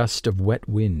in a gust of wet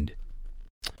wind.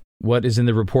 What is in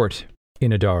the report?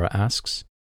 Inadara asks.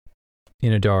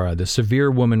 Inadara, the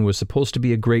severe woman, was supposed to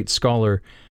be a great scholar.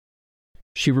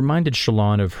 She reminded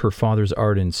Shallan of her father's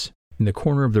ardents. In the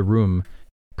corner of the room,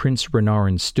 Prince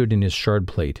Renarin stood in his shard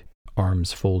plate,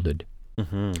 arms folded.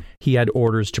 Mm-hmm. He had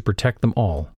orders to protect them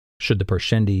all, should the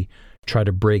Parshendi try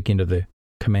to break into the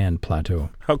command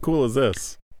plateau. How cool is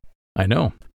this? I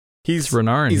know. He's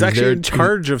Renarin. He's actually in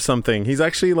charge of something. He's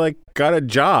actually like got a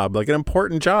job, like an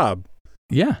important job.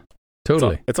 Yeah,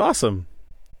 totally. It's awesome.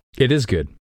 It is good.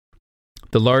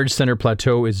 The large center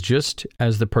plateau is just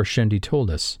as the Parshendi told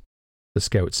us, the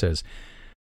scout says.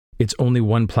 It's only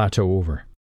one plateau over.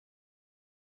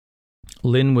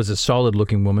 Lynn was a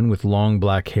solid-looking woman with long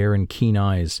black hair and keen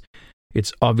eyes.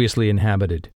 It's obviously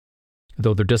inhabited,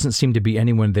 though there doesn't seem to be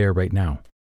anyone there right now.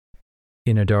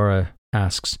 Inadara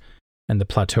asks, and the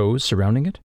plateaus surrounding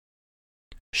it?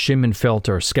 Shim and Felt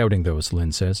are scouting those,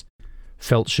 Lynn says.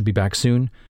 Felt should be back soon.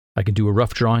 I can do a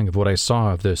rough drawing of what I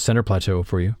saw of the center plateau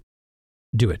for you.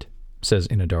 Do it, says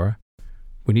Inadara.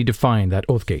 We need to find that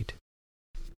oath gate.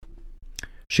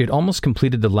 She had almost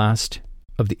completed the last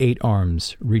of the 8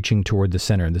 arms reaching toward the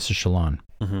center. This is Shallan.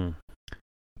 Mm-hmm.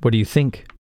 What do you think?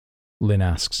 Lynn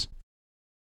asks.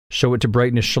 Show it to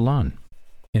Brightness Shallan,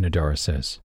 Inadara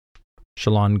says.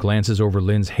 Shallan glances over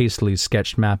Lynn's hastily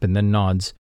sketched map and then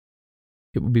nods.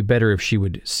 It would be better if she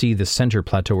would see the center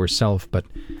plateau herself, but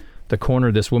the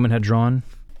corner this woman had drawn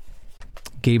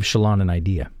gave Shallan an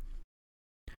idea.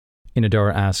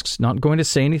 Inadara asks, not going to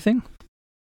say anything?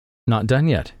 Not done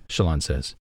yet, Shallan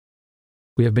says.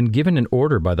 We have been given an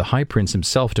order by the High Prince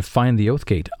himself to find the oath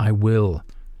gate. I will.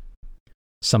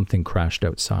 Something crashed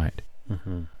outside.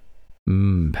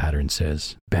 Pattern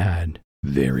says. Bad.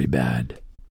 Very bad.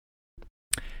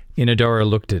 Inadara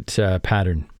looked at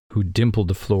Pattern, who dimpled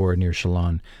the floor near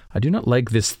Shallan. I do not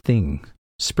like this thing.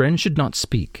 Spren should not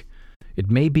speak. It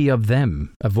may be of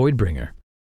them, a Voidbringer.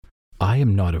 I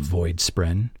am not a Void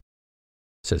Spren,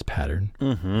 says Pattern.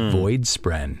 Void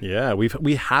Spren. Yeah,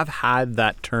 we have had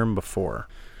that term before.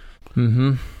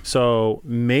 Mm-hmm. So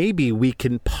maybe we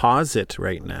can pause it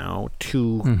right now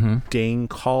to dang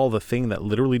call the thing that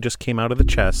literally just came out of the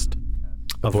chest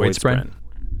a Void Spren.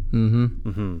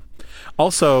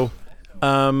 Also,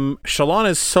 Shallan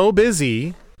is so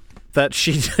busy that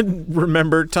she didn't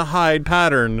remember to hide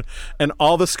Pattern, and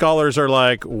all the scholars are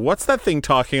like, what's that thing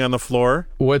talking on the floor?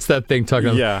 What's that thing talking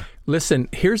on? Yeah. Listen,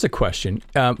 here's a question.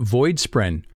 Void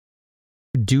Spren,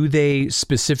 do they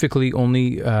specifically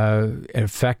only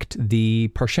affect the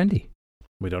Parshendi?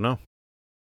 We don't know.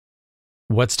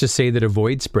 What's to say that a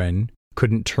Void Spren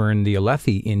couldn't turn the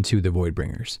Alethi into the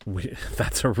Voidbringers?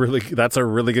 That's a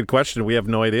really good question. We have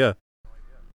no idea.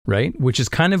 Right? Which is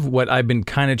kind of what I've been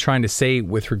kind of trying to say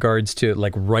with regards to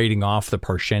like writing off the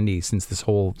Parshendi since this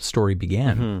whole story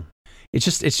began. It's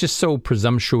just so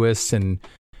presumptuous, and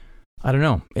I don't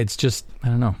know. It's just, I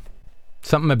don't know.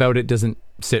 Something about it doesn't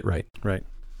sit right. Right.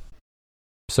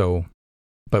 So,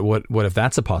 but what if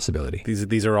that's a possibility?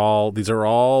 These are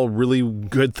all really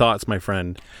good thoughts, my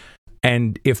friend.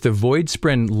 And if the Void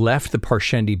Spren left the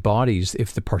Parshendi bodies,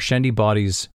 if the Parshendi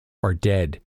bodies are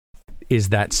dead, is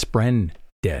that Spren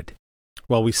dead?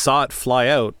 Well, we saw it fly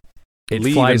out. It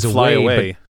leave flies and fly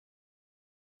away.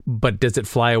 But does it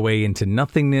fly away into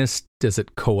nothingness? Does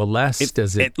it coalesce?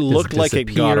 It looked like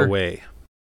it got away.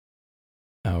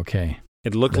 Okay.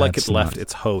 It looked like it left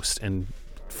its host and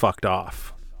fucked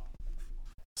off.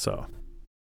 So.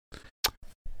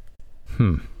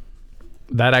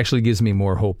 That actually gives me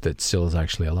more hope that Syl is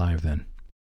actually alive then,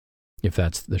 if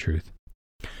that's the truth.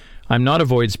 I'm not a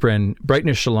Void Spren.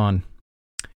 Brightness Shallan.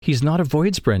 He's not a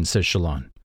Void Spren, says Shallan.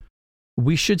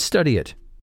 We should study it.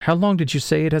 How long did you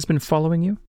say it has been following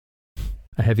you?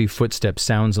 A heavy footstep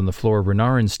sounds on the floor.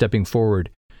 Renarin stepping forward.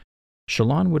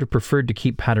 Shallan would have preferred to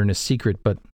keep Pattern a secret,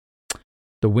 but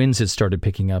the winds had started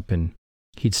picking up and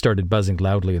he'd started buzzing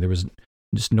loudly. There was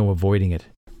just no avoiding it.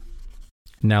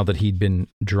 Now that he'd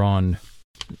drawn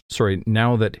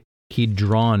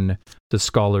the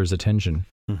scholar's attention,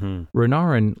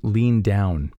 Renarin leaned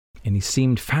down and he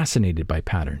seemed fascinated by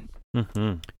Pattern.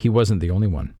 He wasn't the only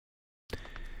one.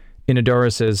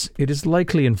 Inadara says, it is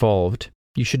likely involved.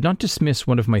 You should not dismiss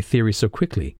one of my theories so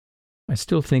quickly. I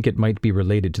still think it might be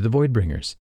related to the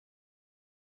Voidbringers.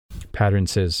 Pattern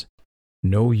says,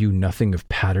 know you nothing of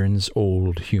Patterns,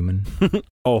 old human?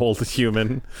 Old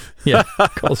human. Yeah,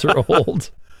 calls her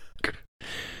old.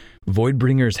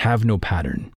 Voidbringers have no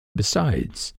pattern.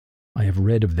 Besides, I have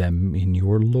read of them in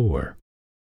your lore.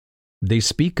 They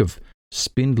speak of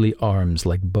spindly arms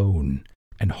like bone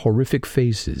and horrific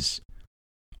faces.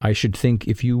 I should think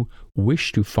if you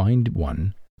wish to find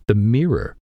one, the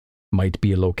mirror might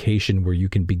be a location where you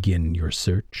can begin your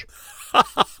search.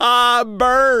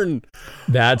 Burn!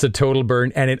 That's a total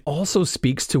burn. And it also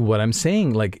speaks to what I'm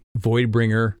saying. Like,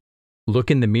 Voidbringer,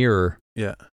 look in the mirror.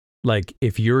 Yeah. Like,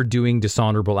 if you're doing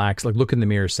dishonorable acts, like, look in the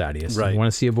mirror, Sadeas. Right. You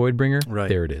want to see a Voidbringer? Right.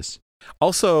 There it is.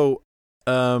 Also,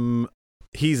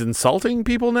 he's insulting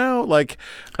people now. Like,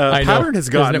 Pattern has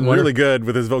gotten really good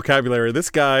with his vocabulary. This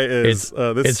guy is...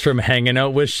 it's from hanging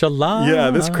out with Shallan.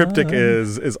 Yeah, this cryptic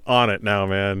is on it now,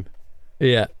 man.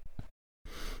 Yeah.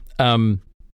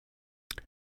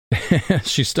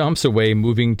 She stomps away,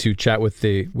 moving to chat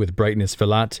with Brightness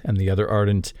Velat and the other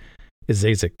ardent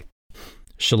Izazek.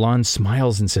 Shallan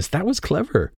smiles and says, that was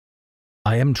clever.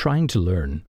 I am trying to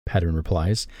learn, Pattern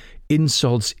replies.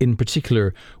 Insults in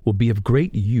particular will be of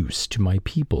great use to my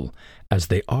people, as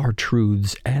they are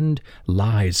truths and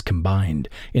lies combined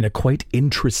in a quite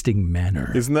interesting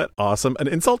manner. Isn't that awesome? An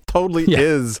insult totally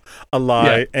is a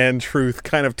lie and truth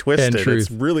kind of twisted.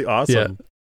 It's really awesome.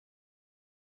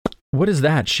 What is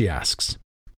that? She asks.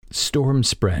 Storm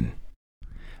spren.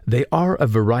 They are a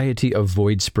variety of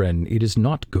void spren. It is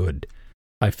not good.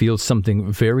 I feel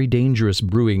something very dangerous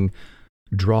brewing.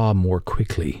 Draw more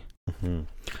quickly. Mm-hmm.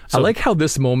 I like how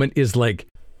this moment is like,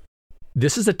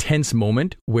 this is a tense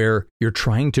moment where you're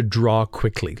trying to draw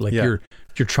quickly. Like you're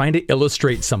trying to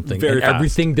illustrate something Very and fast.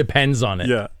 everything depends on it.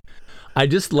 Yeah. I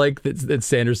just like that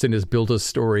Sanderson has built a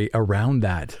story around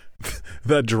that.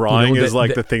 The drawing is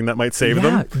like the thing that might save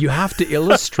them. You have to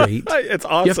illustrate. It's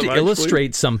awesome. You have to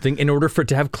illustrate something in order for it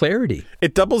to have clarity.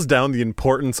 It doubles down the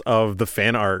importance of the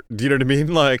fan art. Do you know what I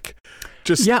mean? Like,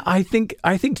 just I think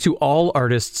to all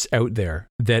artists out there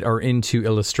that are into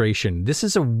illustration, this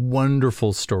is a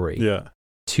wonderful story. Yeah.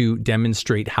 To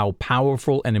demonstrate how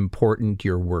powerful and important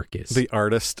your work is. The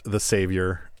artist, the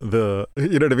savior, you know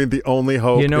what I mean? The only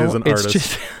hope is an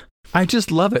artist. I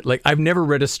just love it. Like, I've never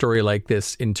read a story like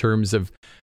this in terms of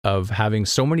having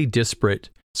so many disparate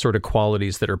sort of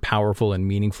qualities that are powerful and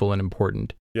meaningful and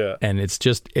important. Yeah. And it's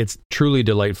truly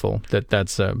delightful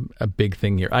that's a big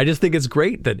thing here. I just think it's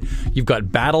great that you've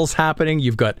got battles happening.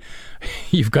 You've got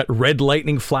red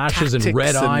lightning flashes and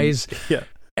red eyes. Yeah.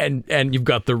 And you've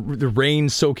got the rain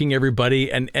soaking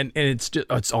everybody, and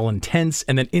it's all intense.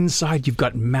 And then inside you've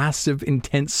got massive,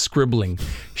 intense scribbling.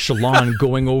 Shallan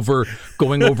going over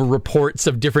reports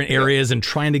of different areas and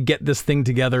trying to get this thing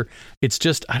together. It's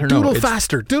just, I don't know. Doodle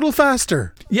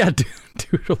faster. Yeah,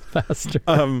 doodle faster.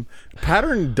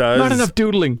 Pattern does not enough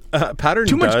doodling. Pattern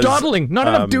too much dawdling. Not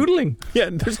enough doodling. Yeah,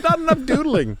 there's not enough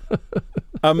doodling.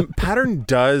 Pattern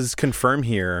does confirm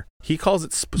here. He calls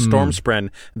it storm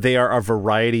spren. They are a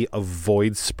variety of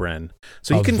void spren.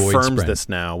 So he confirms this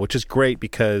now, which is great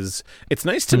because it's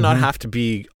nice to not have to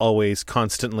be always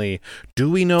constantly, do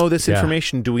we know this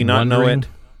information? Do we not know it?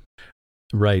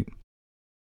 Right.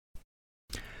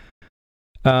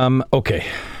 Okay.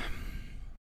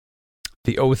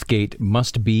 The Oath Gate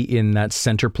must be in that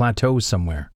center plateau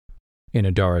somewhere,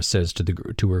 Inadara says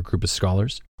to her group of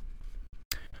scholars.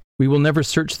 We will never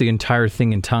search the entire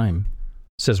thing in time,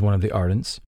 says one of the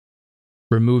Ardents.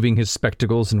 Removing his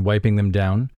spectacles and wiping them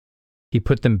down, he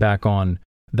put them back on.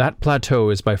 That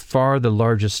plateau is by far the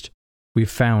largest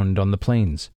we've found on the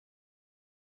plains.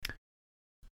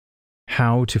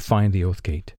 How to find the Oath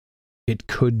Gate? It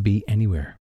could be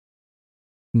anywhere.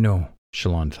 No,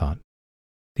 Shallan thought.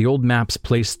 The old maps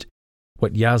placed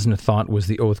what Yasna thought was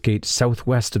the Oath Gate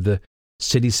southwest of the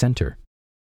city center.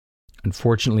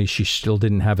 Unfortunately, she still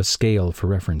didn't have a scale for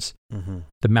reference. Mm-hmm.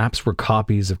 The maps were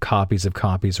copies of copies of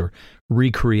copies, or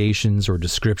recreations or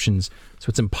descriptions, so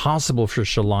it's impossible for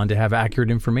Shallan to have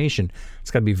accurate information. It's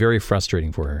got to be very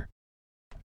frustrating for her.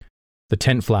 The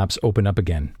tent flaps open up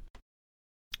again.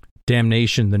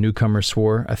 Damnation, the newcomer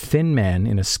swore. A thin man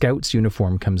in a scout's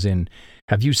uniform comes in.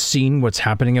 Have you seen what's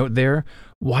happening out there?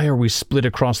 Why are we split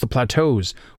across the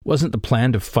plateaus? Wasn't the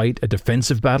plan to fight a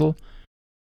defensive battle?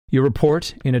 Your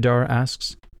report? Inadara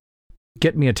asks.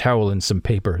 Get me a towel and some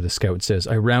paper, the scout says.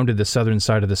 I rounded the southern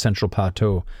side of the central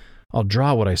plateau. I'll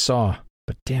draw what I saw.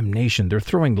 But damnation, they're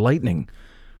throwing lightning.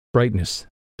 Brightness.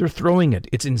 They're throwing it.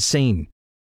 It's insane.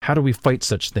 How do we fight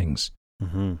such things?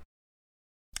 Mm-hmm.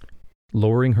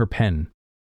 Lowering her pen,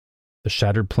 the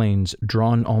shattered plains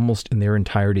drawn almost in their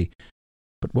entirety.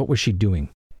 But what was she doing?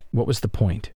 What was the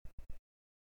point?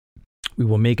 We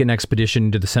will make an expedition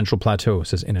into the central plateau,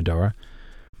 says Inadara.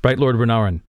 Bright Lord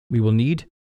Renarin, we will need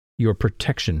your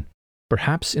protection.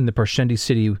 Perhaps in the Parshendi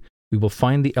city we will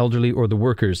find the elderly or the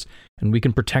workers, and we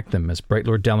can protect them as Bright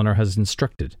Lord Dalinar has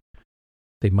instructed.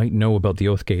 They might know about the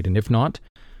Oath Gate, and if not,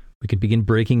 we can begin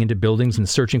breaking into buildings and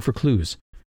searching for clues.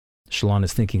 Shallan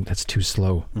is thinking, that's too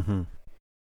slow. Mm-hmm.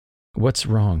 What's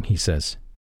wrong, he says.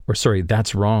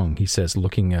 That's wrong, he says,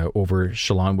 looking over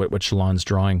Shallan, what Shallan's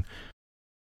drawing.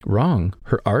 Wrong?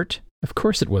 Her art? Of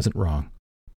course it wasn't wrong.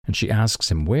 And she asks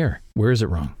him, where? Where is it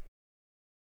wrong?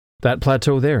 That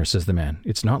plateau there, says the man.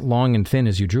 It's not long and thin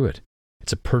as you drew it.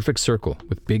 It's a perfect circle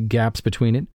with big gaps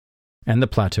between it and the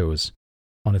plateaus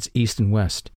on its east and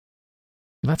west.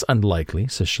 That's unlikely,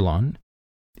 says Shallan.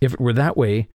 If it were that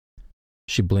way,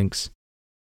 she blinks,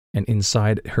 and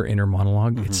inside her inner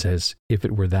monologue, it says, if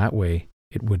it were that way,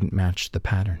 it wouldn't match the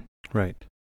pattern. Right.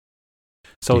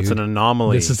 So it's an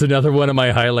anomaly. This is another one of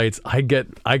my highlights. I got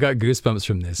goosebumps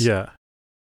from this. Yeah.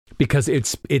 Because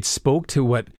it spoke to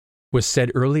what was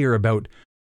said earlier about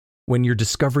when you're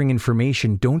discovering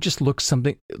information, don't just look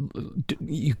something,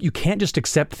 you can't just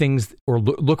accept things or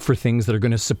look for things that are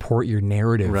going to support your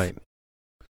narrative. Right.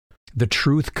 The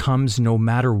truth comes no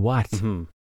matter what. Mm-hmm.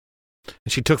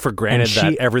 She took for granted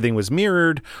that everything was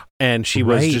mirrored, and she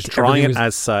was just drawing it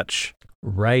as such.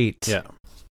 Right. Yeah.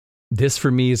 This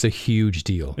for me is a huge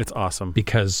deal. It's awesome.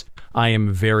 Because I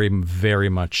am very, very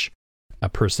much a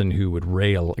person who would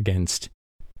rail against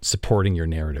supporting your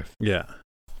narrative. Yeah.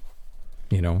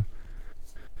 You know,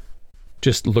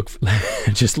 just look for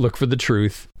the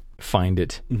truth, find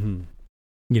it. Mm-hmm.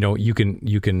 You know, you can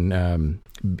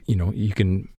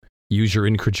use your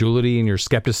incredulity and your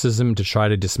skepticism to try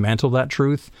to dismantle that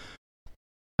truth.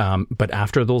 But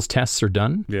after those tests are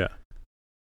done,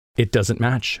 it doesn't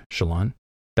match, Shalon.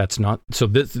 That's not. So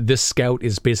this scout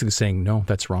is basically saying, no,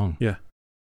 that's wrong. Yeah.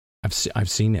 I've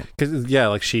seen it. 'Cause,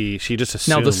 like she just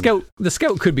assumed. Now the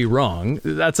scout could be wrong.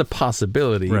 That's a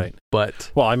possibility. Right. But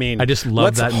well, I mean, I just love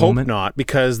let's that hope moment. not,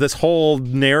 because this whole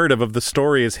narrative of the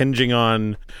story is hinging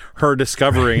on her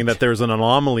discovering that there's an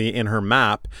anomaly in her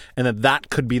map, and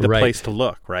that could be the place to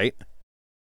look. Right.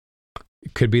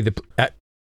 It could be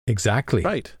exactly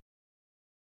right.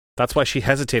 That's why she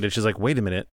hesitated. She's like, "Wait a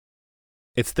minute.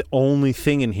 It's the only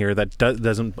thing in here that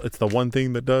doesn't. It's the one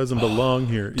thing that doesn't belong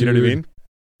here." You know what I mean?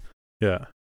 Yeah.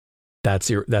 That's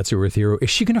your Urithiru.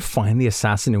 Is she going to find the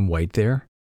assassin in white there?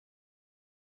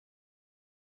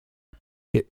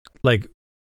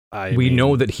 We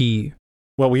know that he...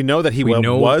 Well, we know that he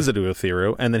was at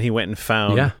Urithiru, and then he went and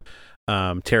found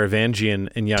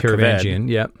Taravangian in Yavin. Taravangian,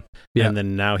 yep. And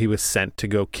then now he was sent to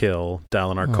go kill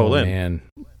Dalinar Kholin. Oh, man.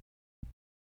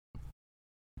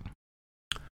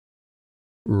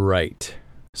 Right.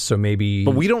 So maybe...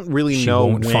 But we don't really know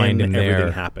when everything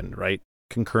there. happened, right?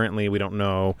 Concurrently, we don't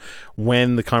know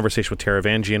when the conversation with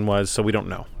Taravangian was, so we don't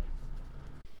know.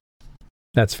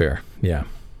 That's fair, yeah.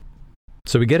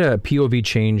 So we get a POV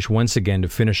change once again to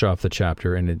finish off the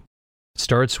chapter, and it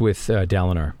starts with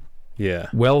Dalinar. Yeah.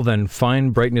 Well then,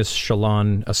 find Brightness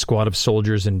Shallan, a squad of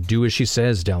soldiers, and do as she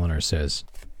says, Dalinar says.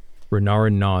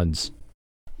 Renarin nods.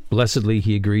 Blessedly,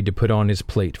 he agreed to put on his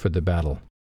plate for the battle.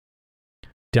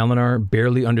 Dalinar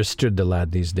barely understood the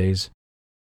lad these days.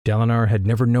 Dalinar had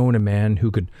never known a man who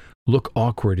could look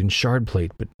awkward in shard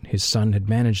plate, but his son had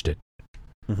managed it.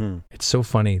 Mm-hmm. It's so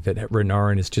funny that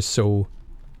Renarin is just so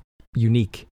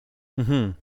unique.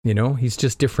 Mm-hmm. You know, he's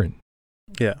just different.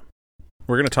 Yeah.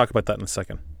 We're going to talk about that in a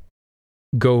second.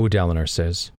 Go, Dalinar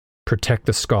says. Protect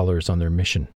the scholars on their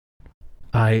mission.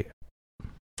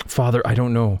 Father, I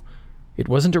don't know. It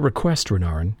wasn't a request,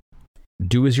 Renarin.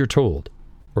 Do as you're told,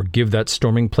 or give that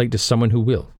storming plate to someone who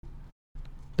will.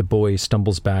 The boy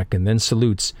stumbles back and then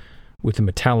salutes with a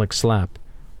metallic slap.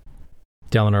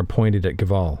 Dalinar pointed at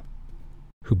Gaval,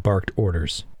 who barked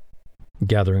orders.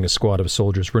 Gathering a squad of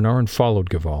soldiers, Renarin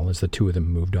followed Gaval as the two of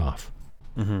them moved off.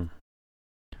 Mm-hmm.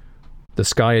 The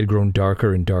sky had grown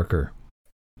darker and darker.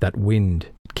 That wind,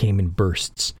 it came in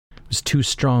bursts, was too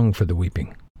strong for the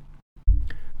weeping.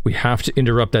 We have to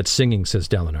interrupt that singing, says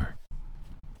Dalinar.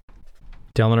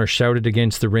 Dalinar shouted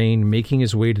against the rain, making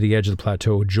his way to the edge of the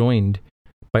plateau, joined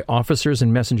by officers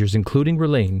and messengers, including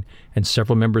R'hllane and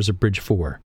several members of Bridge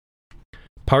 4.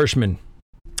 Parshman,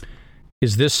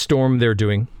 is this storm they're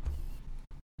doing?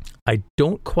 I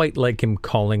don't quite like him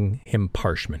calling him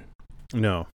Parshman.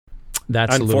 No.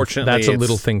 That's a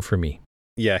little thing for me.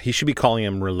 Yeah, he should be calling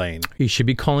him R'hllane. He should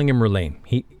be calling him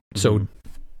R'hllane. So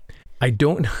I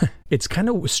don't... It's kind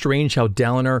of strange how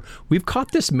Dalinar... We've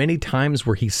caught this many times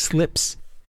where he slips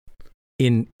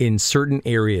in certain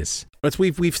areas.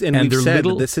 We've said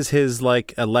that this is his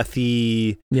like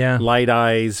Alethi, light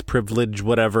eyes, privilege,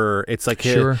 whatever. It's like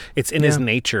it's in his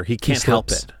nature. He can't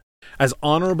help it. As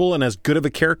honorable and as good of a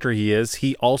character he is,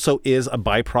 he also is a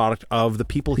byproduct of the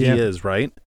people he is,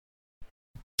 right?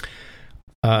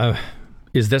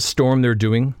 Is this storm they're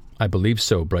doing? I believe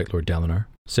so, Bright Lord Dalinar,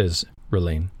 says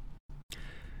R'hllane.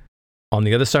 On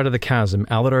the other side of the chasm,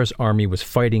 Aladar's army was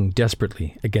fighting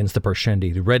desperately against the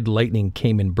Parshendi. The red lightning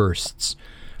came in bursts.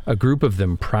 A group of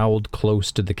them prowled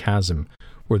close to the chasm,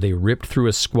 where they ripped through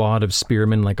a squad of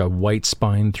spearmen like a white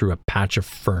spine through a patch of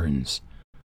ferns.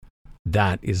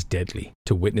 That is deadly.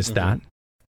 To witness that,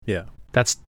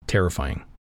 that's terrifying.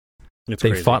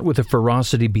 They fought with a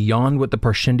ferocity beyond what the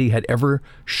Parshendi had ever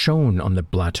shown on the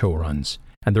plateau runs,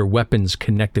 and their weapons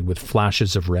connected with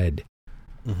flashes of red.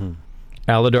 Mm-hmm.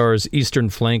 Aladar's eastern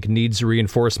flank needs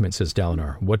reinforcement, says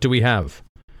Dalinar. What do we have?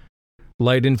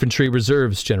 Light infantry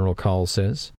reserves, General Khal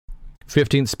says.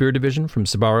 15th Spear Division from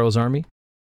Sabario's army,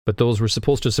 but those were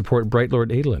supposed to support Bright Lord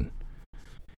Adolin.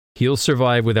 He'll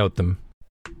survive without them.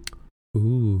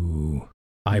 Ooh.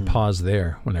 I paused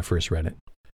there when I first read it.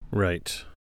 Right.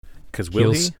 Because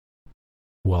will he?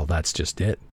 Well, that's just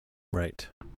it. Right.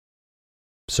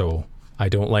 So, I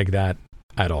don't like that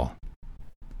at all.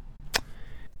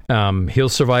 He'll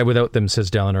survive without them,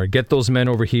 says Dalinar. Get those men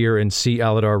over here and see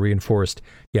Aladar reinforced.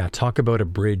 Yeah, talk about a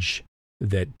bridge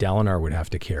that Dalinar would have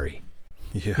to carry.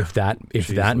 Yeah. If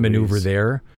that maneuver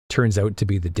there turns out to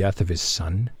be the death of his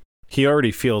son. He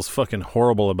already feels fucking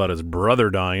horrible about his brother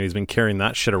dying. He's been carrying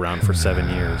that shit around for 7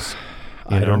 years.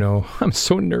 I don't know. I'm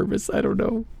so nervous. I don't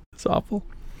know. It's awful.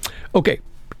 Okay.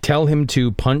 Tell him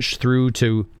to punch through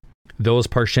to those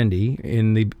Parshendi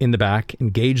in the back.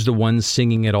 Engage the ones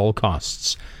singing at all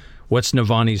costs. What's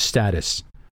Navani's status?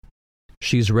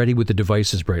 She's ready with the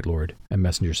devices, Bright Lord. A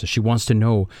messenger says she wants to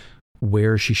know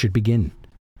where she should begin.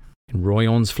 In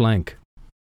Royon's flank,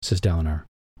 says Dalinar.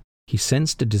 He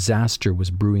sensed a disaster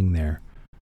was brewing there.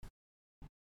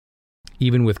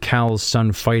 Even with Cal's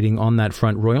son fighting on that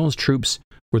front, Royon's troops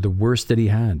were the worst that he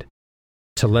had.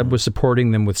 Taleb was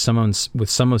supporting them with some of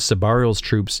Sabarial's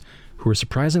troops who were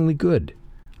surprisingly good.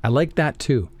 I like that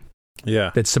too.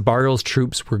 Yeah. That Sabarial's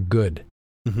troops were good.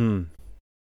 Mm-hmm.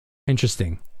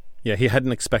 Interesting. Yeah, he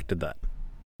hadn't expected that.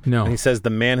 No. And he says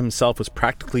the man himself was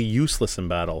practically useless in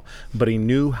battle, but he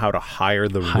knew how to hire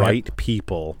the right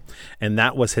people, and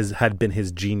that had been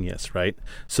his genius, right?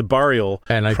 Sabarial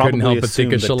and I couldn't help but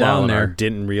think of Shallan there.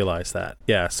 Didn't realize that.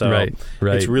 Yeah, so right.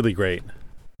 It's really great.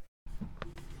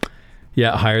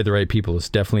 Yeah, hire the right people is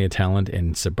definitely a talent,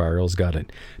 and Sabarial's got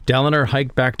it. Dalinar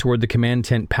hiked back toward the command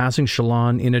tent, passing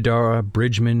Shallan, Inadara,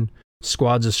 Bridgeman,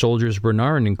 squads of soldiers,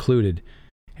 Renarin included,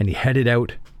 and he headed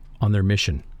out on their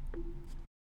mission.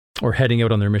 Or heading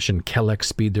out on their mission, Kelek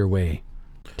speed their way.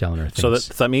 Dalinar thinks. So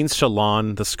that means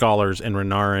Shallan, the scholars, and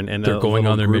Renarin, and they're going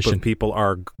on their group mission. Of people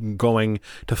are going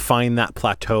to find that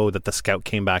plateau that the scout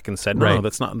came back and said, no,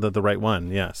 that's not the right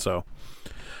one. Yeah, so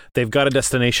they've got a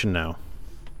destination now.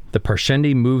 The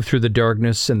Parshendi moved through the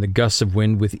darkness and the gusts of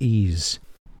wind with ease,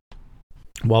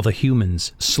 while the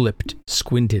humans slipped,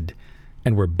 squinted,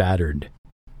 and were battered.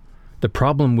 The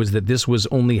problem was that this was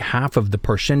only half of the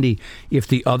Parshendi. If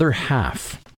the other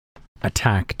half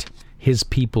attacked, his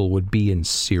people would be in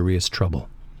serious trouble.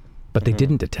 But they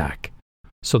didn't attack,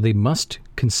 so they must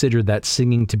consider that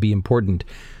singing to be important.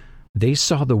 They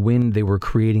saw the wind they were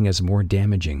creating as more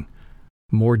damaging,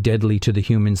 more deadly to the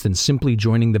humans than simply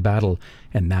joining the battle,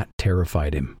 and that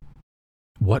terrified him.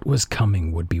 What was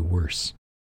coming would be worse.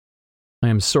 I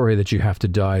am sorry that you have to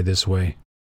die this way.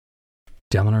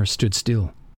 Dalinar stood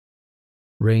still.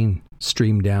 Rain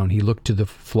streamed down. He looked to the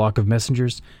flock of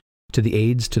messengers, to the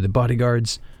aides, to the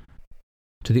bodyguards,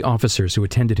 to the officers who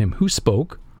attended him. Who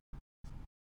spoke?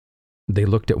 They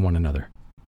looked at one another.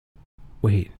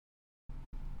 Wait.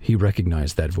 He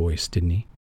recognized that voice, didn't he?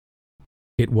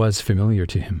 It was familiar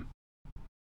to him.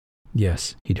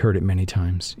 Yes, he'd heard it many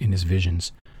times in his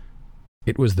visions.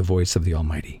 It was the voice of the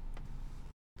Almighty.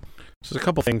 So there's a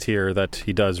couple things here that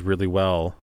he does really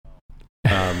well.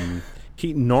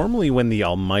 He normally, when the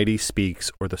Almighty speaks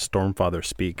or the Stormfather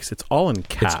speaks, it's all in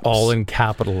caps. It's all in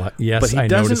capital. Yes, but he I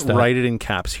noticed that. write it in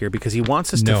caps here because he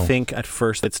wants us to think at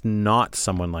first it's not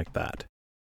someone like that.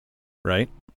 Right?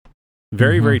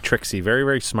 Very, very tricksy. Very,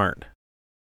 very smart.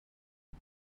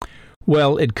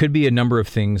 Well, it could be a number of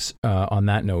things on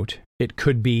that note. It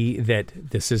could be that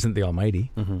this isn't the Almighty.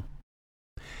 Mm-hmm.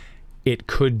 It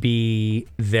could be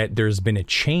that there's been a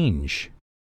change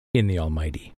in the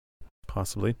Almighty.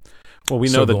 Possibly. Well, we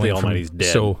know that the Almighty's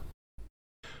dead. So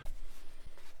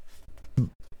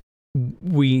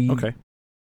we okay.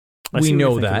 We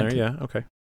know that. There. Yeah. Okay.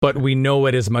 But we know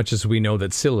it as much as we know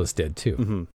that Scylla's dead too.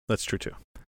 Mm-hmm. That's true too.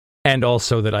 And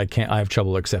also that I have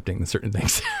trouble accepting certain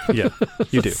things. Yeah,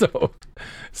 you do. So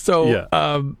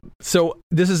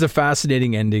this is a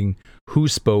fascinating ending. Who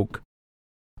spoke?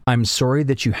 I'm sorry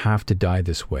that you have to die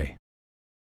this way.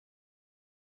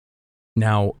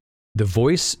 Now, the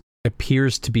voice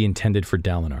appears to be intended for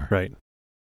Dalinar. Right.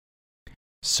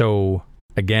 So,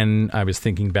 again, I was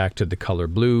thinking back to the color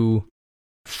blue,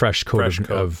 fresh coat.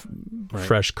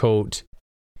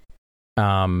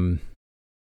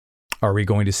 Are we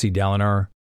going to see Dalinar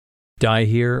die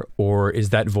here, or is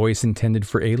that voice intended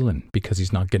for Adolin because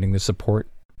he's not getting the support?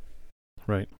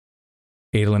 Right.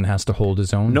 Adolin has to hold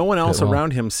his own. No one else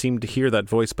around him seemed to hear that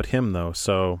voice but him, though,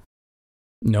 so...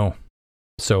 No.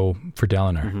 So, for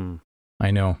Dalinar.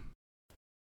 I know.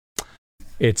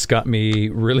 It's got me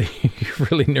really,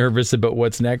 really nervous about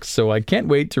what's next, so I can't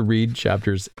wait to read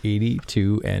chapters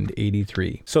 82 and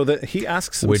 83. So he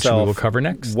asks himself... Which we will cover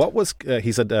next. What was...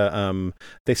 he said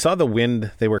they saw the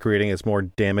wind they were creating as more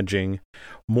damaging,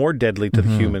 more deadly to the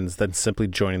humans than simply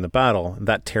joining the battle.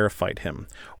 That terrified him.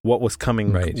 What was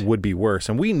coming would be worse.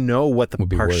 And we know what the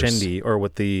Parshendi or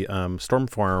what the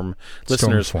Stormform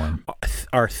listeners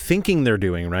are thinking they're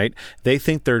doing, right? They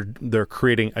think they're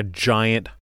creating a giant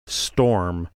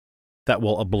storm that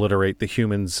will obliterate the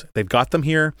humans. They've got them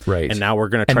here, right? And now we're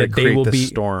going to try to create this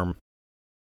storm.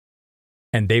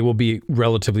 And they will be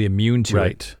relatively immune to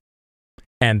it.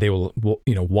 and they will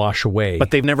wash away.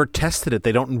 But they've never tested it.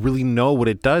 They don't really know what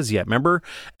it does yet. Remember,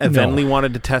 Venli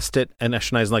wanted to test it, and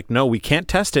Eshonai's like, no, we can't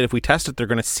test it. If we test it, they're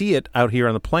going to see it out here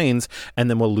on the plains, and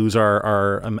then we'll lose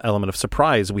our element of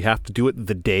surprise. We have to do it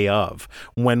the day of,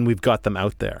 when we've got them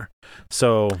out there.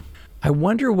 So I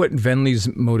wonder what Venli's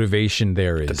motivation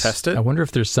there is. To test it? I wonder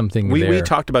if there's something we there. We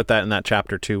talked about that in that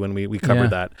chapter too when we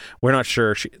covered that. We're not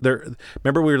sure.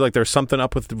 Remember we were like, there's something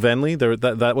up with Venli?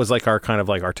 That was like our kind of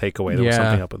like our takeaway. There was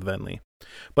something up with Venli.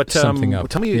 But tell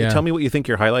me what you think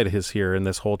your highlight is here in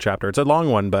this whole chapter. It's a long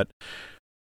one, but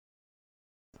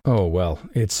oh well,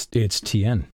 it's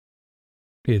Tien.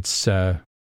 It's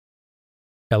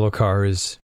Elhokar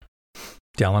is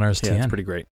Dalinar's Tien. It's pretty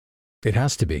great. It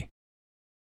has to be.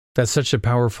 That's such a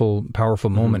powerful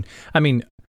moment. I mean,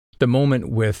 the moment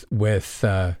with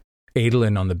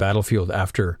Adolin on the battlefield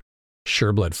after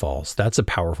Sureblood falls, that's a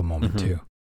powerful moment too.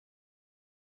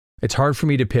 It's hard for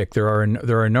me to pick. There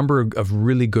are a number of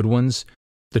really good ones.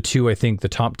 The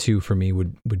top two for me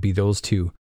would be those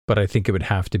two, but I think it would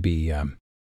have to be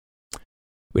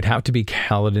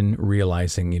Kaladin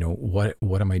realizing,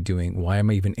 what am I doing? Why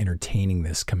am I even entertaining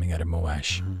this coming out of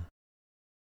Moash?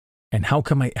 And how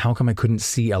come I couldn't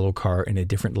see Elhokar in a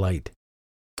different light?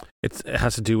 It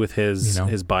has to do with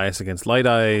his bias against Light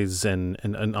Eyes and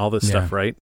all this stuff,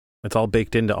 right? It's all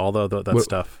baked into all that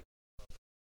stuff.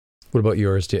 What about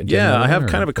yours? I have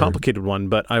kind of a complicated one,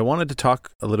 but I wanted to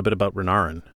talk a little bit about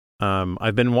Renarin.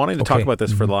 I've been wanting to talk about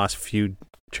this for the last few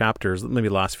chapters, maybe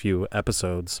the last few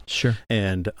episodes. Sure.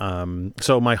 And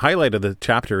so my highlight of the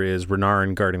chapter is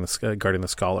Renarin guarding the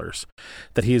scholars,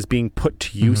 that he is being put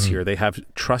to use here. They have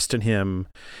trust in him,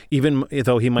 even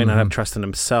though he might not have trust in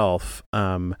himself.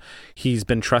 He's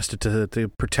been trusted to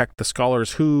protect the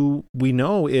scholars, who we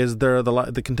know is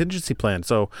the contingency plan.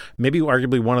 So maybe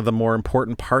arguably one of the more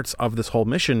important parts of this whole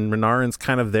mission. Renarin's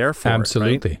kind of there for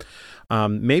absolutely. It, right?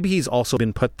 Maybe he's also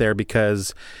been put there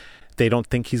because they don't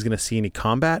think he's going to see any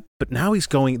combat, but now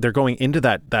they're going into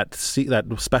that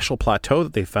special plateau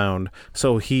that they found.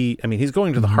 So he's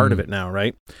going to the heart of it now,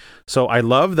 right? So I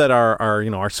love that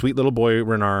our sweet little boy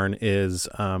Renarin is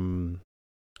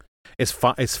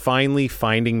finally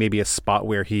finding maybe a spot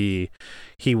where he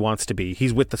wants to be.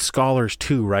 He's with the scholars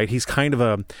too, right? He's kind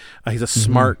of he's a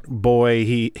smart boy.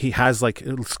 He has like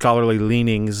scholarly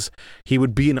leanings. He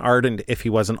would be an ardent if he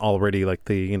wasn't already like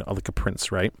like a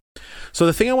prince, right? So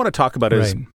the thing I want to talk about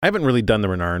is I haven't really done the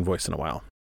Renarin voice in a while,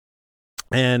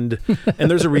 and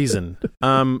there's a reason.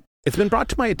 It's been brought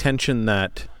to my attention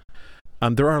that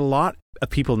there are a lot of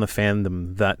people in the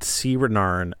fandom that see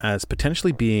Renarin as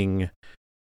potentially being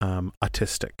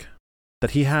autistic,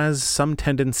 that he has some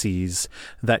tendencies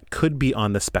that could be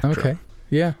on the spectrum. Okay.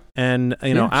 Yeah. And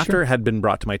after it had been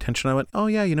brought to my attention, I went, oh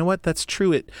yeah, you know what? That's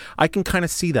true. I can kind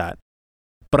of see that.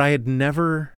 But I had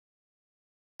never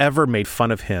ever made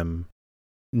fun of him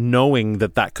knowing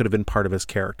that could have been part of his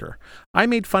character. I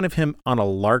made fun of him on a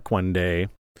lark one day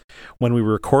when we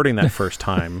were recording that first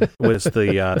time. Was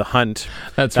the hunt.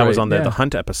 That was on the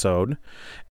hunt episode.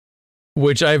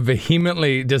 Which I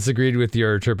vehemently disagreed with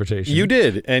your interpretation. You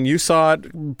did, and you saw it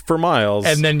for miles.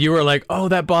 And then you were like, oh,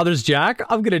 that bothers Jack?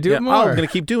 I'm going to do it more. I'm going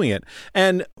to keep doing it.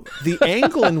 And the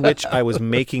angle in which I was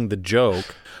making the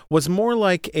joke was more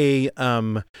like a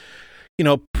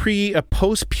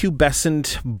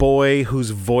post-pubescent boy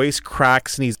whose voice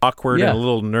cracks and he's awkward and a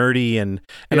little nerdy. And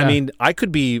I mean, I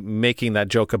could be making that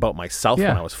joke about myself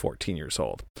when I was 14 years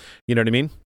old. You know what I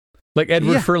mean? Like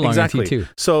Edward Furlong exactly. in T2.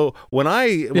 So when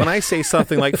I say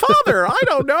something like, Father, I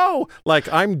don't know, like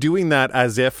I'm doing that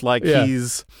as if like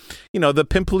he's, the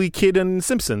pimply kid in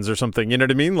Simpsons or something. You know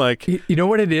what I mean? Like, you know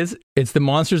what it is? It's the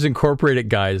Monsters Incorporated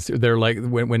guys. They're like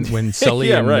when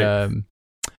Sully and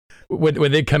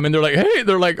when they come in, they're like, hey,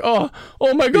 they're like, oh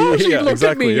my gosh, he looked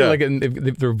at me. Like, and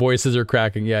their voices are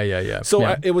cracking. Yeah.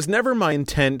 So it was never my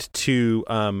intent to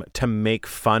make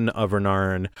fun of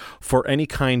Renarin for any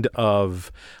kind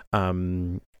of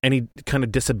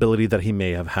disability that he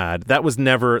may have had. That was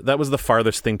the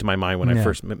farthest thing to my mind when I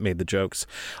first made the jokes.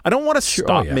 I don't want to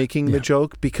stop making the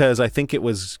joke because I think it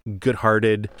was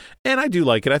good-hearted and I do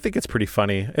like it. I think it's pretty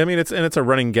funny. I mean, it's a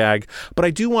running gag, but I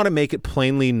do want to make it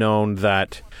plainly known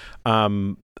that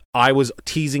I was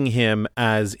teasing him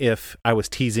as if I was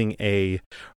teasing a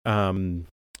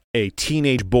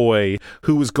teenage boy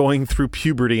who was going through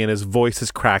puberty and his voice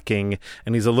is cracking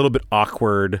and he's a little bit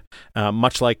awkward,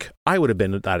 much like I would have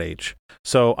been at that age.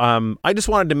 So I just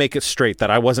wanted to make it straight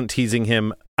that I wasn't teasing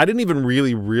him. I didn't even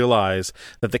really realize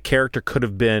that the character could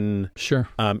have been Sure.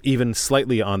 even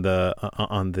slightly on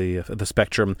the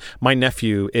spectrum. My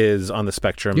nephew is on the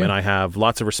spectrum, Yeah. and I have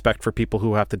lots of respect for people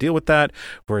who have to deal with that,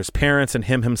 for his parents and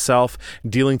him himself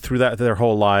dealing through that their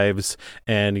whole lives.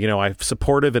 And I'm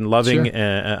supportive and loving. Sure.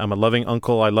 I'm a loving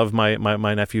uncle. I love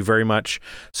my nephew very much.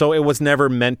 So it was never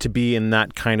meant to be in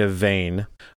that kind of vein.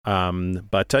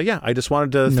 But I just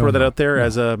wanted to throw that out there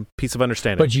as a piece of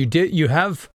understanding. But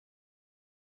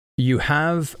you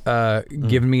have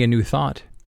given me a new thought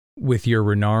with your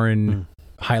Renarin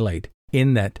highlight,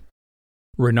 in that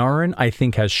Renarin, I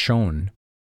think, has shown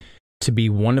to be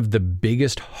one of the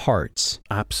biggest hearts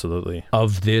Absolutely.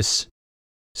 of this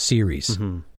series,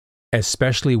 Mm-hmm.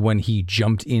 especially when he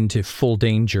jumped into full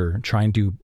danger trying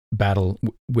to battle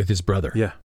with his brother.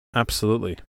 Yeah,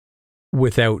 absolutely.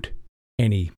 Without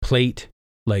any plate,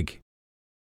 like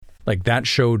that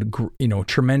showed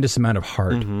tremendous amount of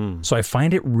heart. Mm-hmm. So I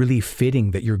find it really fitting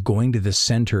that you're going to the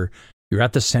center. You're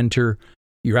at the center.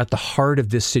 You're at the heart of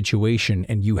this situation,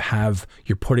 and you're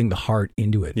putting the heart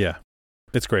into it. Yeah,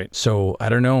 it's great. So I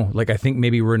don't know. I think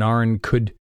maybe Renarin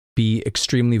could be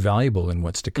extremely valuable in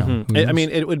what's to come. Mm-hmm. I mean,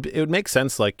 it would make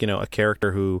sense, a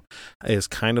character who is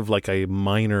kind of like a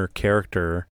minor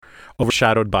character,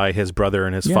 overshadowed by his brother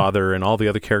and his father and all the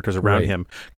other characters around him,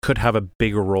 could have a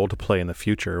bigger role to play in the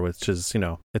future, which is,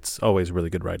 it's always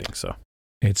really good writing. So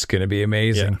it's going to be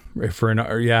amazing. If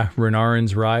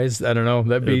Renarin's rise, I don't know,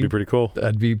 that'd be pretty cool.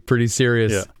 That'd be pretty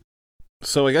serious. Yeah.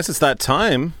 So I guess it's that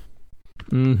time.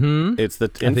 Mm-hmm. It's the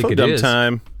info dump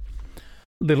time.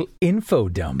 Little info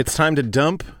dump. It's time to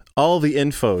dump all the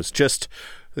infos. Just,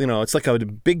 it's like a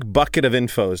big bucket of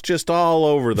infos just all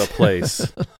over the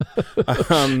place.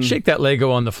 Shake that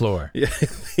Lego on the floor. Yeah,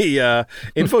 the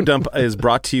info dump is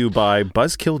brought to you by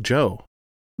Buzzkill Joe.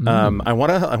 I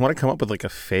want to come up with a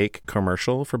fake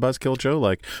commercial for Buzzkill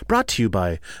Joe, brought to you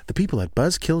by the people at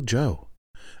Buzzkill Joe.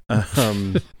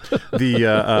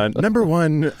 The number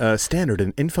one standard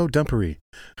in info dumpery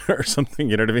or something,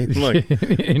 you know what I mean?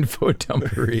 Info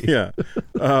dumpery. Yeah.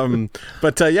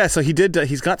 So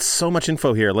he's got so much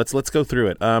info here. Let's go through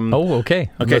it.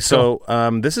 Okay. Okay, so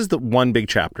this is the one big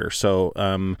chapter. So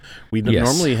we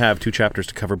normally have 2 chapters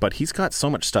to cover, but he's got so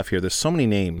much stuff here. There's so many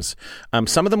names.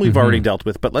 Some of them we've already dealt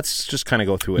with, but let's just kind of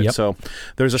go through it. Yep. So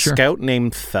there's a scout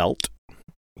named Felt.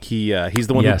 He's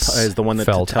the one who is the one that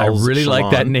Felt. tells I really Shallan.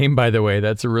 like that name, by the way.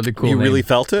 That's a really cool name. You really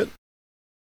felt it?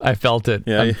 I felt it.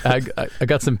 Yeah. I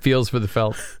got some feels for the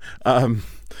felt. I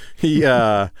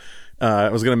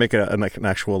was gonna make an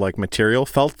actual material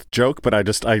felt joke, but I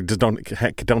just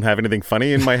don't have anything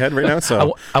funny in my head right now.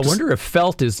 So I wonder if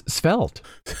felt is svelte.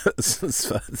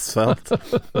 Svelte.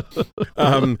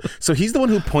 So he's the one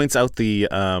who points out the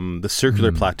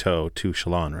circular plateau to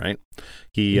Shallan, right?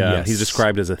 He's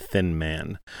described as a thin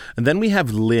man, and then we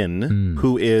have Lynn,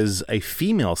 who is a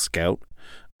female scout.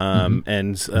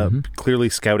 Clearly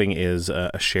scouting is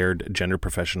a shared gender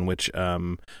profession, which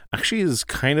actually is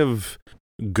kind of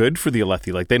good for the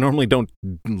Alethi. They normally don't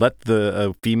let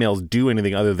the females do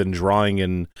anything other than drawing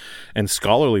and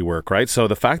scholarly work, right? So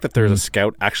the fact that there's a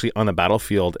scout actually on the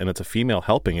battlefield and it's a female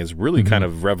helping is really kind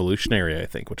of revolutionary, I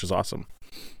think, which is awesome.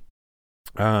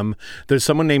 There's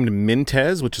someone named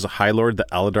Mintez, which is a High Lord that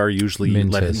Aladar usually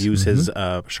let him use his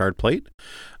shard plate.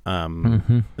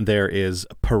 There is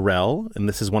Perel, and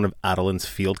this is one of Adolin's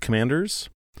field commanders.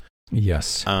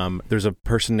 Yes. There's a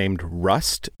person named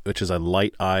Rust, which is a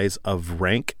light eyes of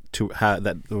rank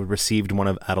that received one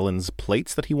of Adolin's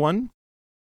plates that he won.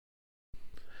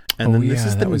 And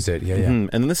that was it. Yeah, yeah. And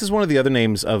then this is one of the other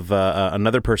names of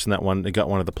another person that got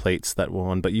one of the plates that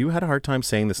won. But you had a hard time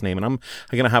saying this name, and I'm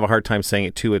going to have a hard time saying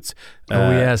it too. It's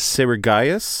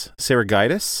Serigaitis.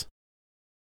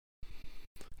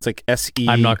 It's like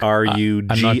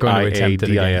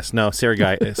Serugiadis. No,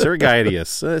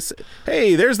 Serigaitis.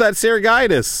 Hey, there's that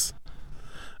Serigaitis.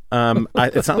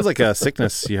 It sounds like a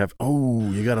sickness you have. Oh,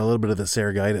 you got a little bit of the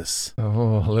Serigaitis.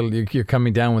 Oh, a little. You're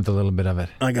coming down with a little bit of it.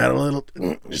 I got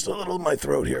just a little in my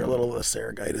throat here, a little of the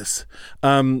Serigaitis.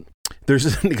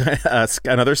 There's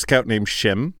another scout named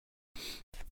Shim.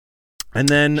 And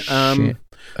then,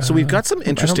 so we've got some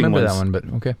interesting ones. I don't remember that one, but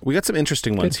okay. We got some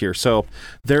interesting ones here. So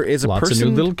there is Lots of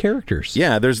new little characters.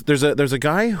 Yeah, there's a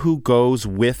guy who goes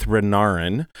with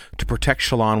Renarin to protect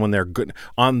Shallan when they're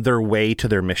on their way to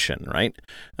their mission, right?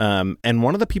 And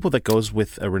one of the people that goes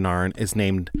with Renarin is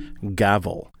named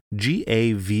Gaval,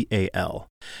 Gaval,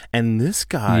 and this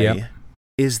guy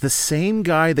is the same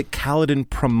guy that Kaladin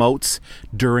promotes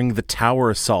during the tower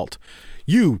assault.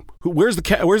 Where's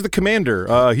the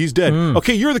commander? He's dead.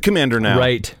 Okay, you're the commander now.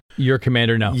 Right. You're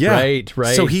commander now. Yeah.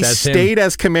 Right. So he That's him. stayed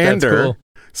as commander. That's cool.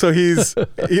 So he's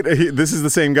this is the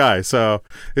same guy. So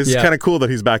it's kind of cool that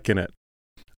he's back in it.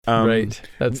 Right.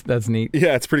 That's neat.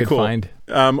 Yeah, it's pretty Good cool. find.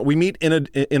 We meet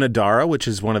Inadara, which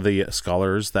is one of the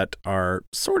scholars that are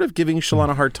sort of giving Shallan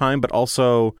a hard time, but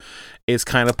also is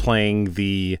kind of playing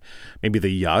maybe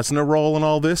the Yasna role in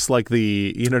all this. Like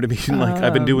you know what I mean? Like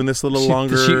I've been doing this a little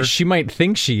longer. She might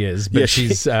think she is, but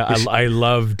she's. I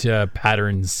loved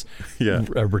Pattern's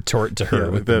retort to her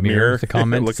with the mirror. The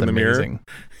comments. Look in the mirror.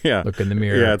 Yeah. Look in the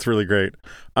mirror. Yeah, it's really great.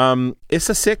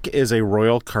 Issa Sik is a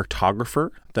royal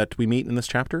cartographer that we meet in this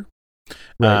chapter.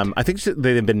 Right. I think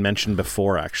they've been mentioned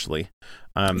before, actually.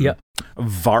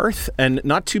 Varth, and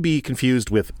not to be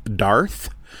confused with Darth.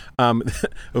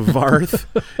 Varth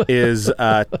is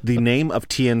the name of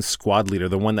Tien's squad leader,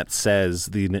 the one that says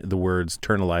the words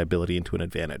 "turn a liability into an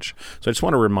advantage." So I just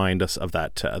want to remind us of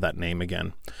that name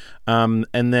again. And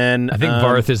then I think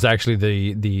Varth is actually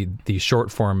the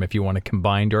short form. If you want to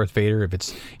combine Darth Vader,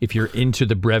 if you're into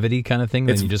the brevity kind of thing,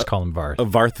 then you just call him Varth.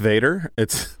 Varth Vader.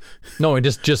 It's no,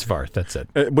 just Varth. That's it.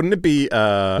 Wouldn't it be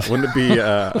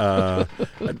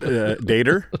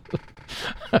Dater?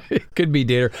 It could be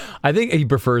Dater. I think he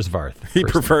prefers Varth. He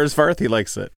prefers Varth. He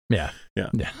likes it. Yeah.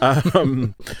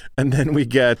 And then we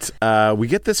get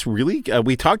this really.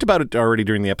 We talked about it already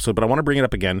during the episode, but I want to bring it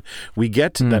up again. We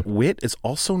get that Wit is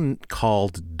also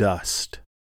called Dust.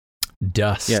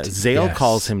 Dust. Yeah, Zale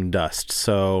calls him Dust.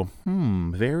 So,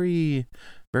 very,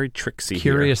 very tricksy.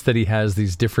 Curious that he has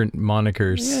these different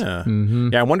monikers. Yeah.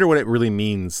 Mm-hmm. Yeah. I wonder what it really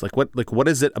means. What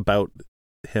is it about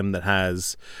him that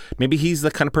has, maybe he's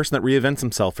the kind of person that reinvents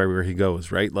himself everywhere he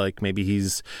goes, right? Like maybe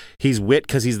he's Wit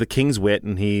because he's the king's wit,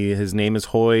 and his name is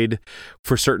Hoyd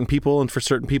for certain people, and for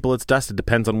certain people it's Dust. It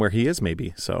depends on where he is,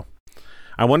 maybe. So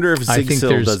I wonder if Zigsil does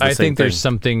the same thing. I think there's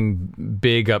something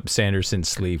big up Sanderson's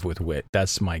sleeve with Wit.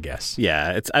 That's my guess.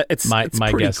 Yeah, it's my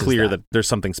pretty guess clear is that there's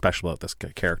something special about this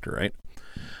character, right?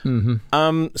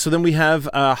 Mm-hmm. So then we have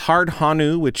Hard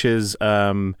Hanu, which is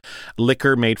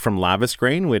liquor made from lavis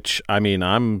grain, which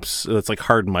it's like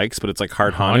hard mics, but it's like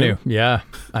Hard Hanu. Yeah,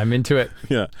 I'm into it.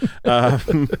 Yeah.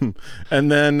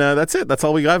 And then that's it. That's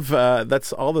all we have.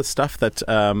 That's all the stuff that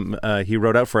he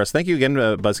wrote out for us. Thank you again,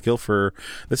 Buzzkill, for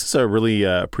this is a really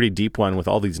pretty deep one with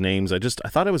all these names. I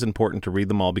thought it was important to read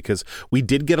them all because we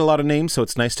did get a lot of names, so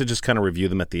it's nice to just kind of review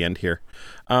them at the end here.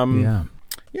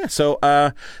 Yeah, so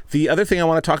the other thing I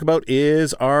want to talk about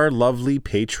is our lovely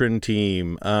patron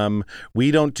team. We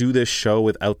don't do this show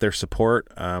without their support.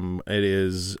 It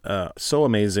is so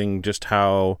amazing just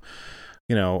how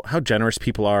generous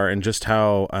people are and just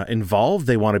how involved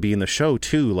they want to be in the show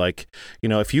too. Like,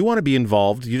 if you want to be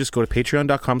involved, you just go to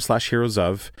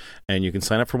patreon.com/heroesof and you can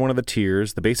sign up for one of the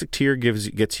tiers. The basic tier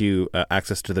gets you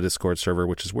access to the Discord server,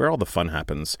 which is where all the fun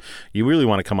happens. You really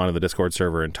want to come onto the Discord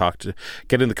server and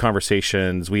get into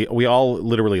conversations. We all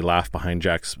literally laugh behind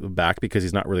Jack's back because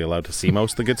he's not really allowed to see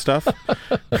most of the good stuff.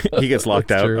 He gets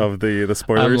locked out of the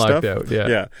spoiler stuff. I'm locked out,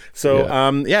 yeah.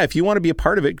 So, if you want to be a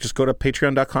part of it, just go to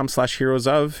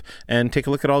patreon.com/heroesof and take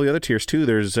a look at all the other tiers too.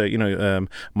 There's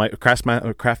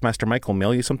Craftmaster Mike will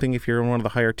mail you something if you're in one of the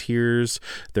higher tiers.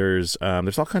 There's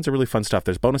all kinds of really fun stuff.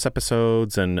 There's bonus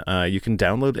episodes, and you can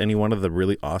download any one of the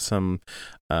really awesome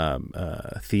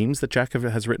themes that Jack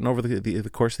has written over the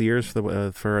course of the years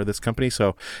for this company.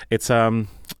 So it's I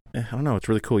don't know. It's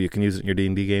really cool. You can use it in your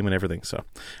D&D game and everything. So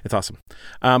it's awesome.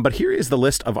 But here is the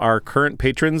list of our current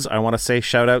patrons. I want to say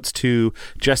shout outs to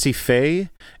Jesse Fay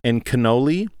and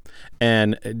Cannoli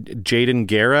and Jaden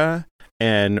Guerra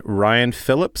and Ryan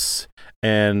Phillips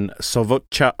and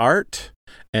Sovotcha Art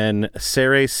and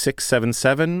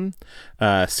Sarah677,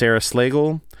 Sarah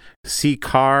Slagle, C.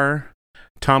 Carr,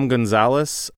 Tom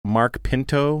Gonzalez, Mark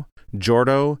Pinto,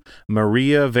 Jordo,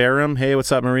 Maria Verum. Hey,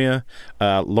 what's up, Maria?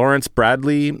 Lawrence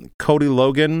Bradley, Cody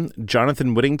Logan,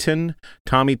 Jonathan Whittington,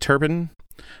 Tommy Turpin,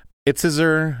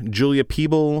 Itzizer, Julia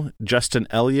Peeble, Justin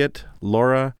Elliott,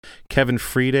 Laura, Kevin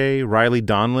Friede, Riley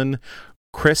Donlin,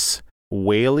 Chris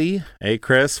Whaley. Hey,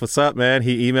 Chris, what's up, man?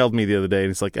 He emailed me the other day and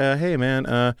he's like, hey,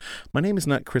 man, my name is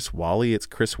not Chris Wally, it's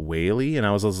Chris Whaley. And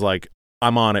I was like,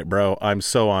 I'm on it, bro. I'm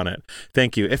so on it.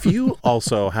 Thank you. If you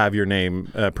also have your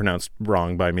name pronounced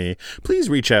wrong by me, please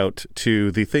reach out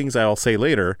to the things I'll say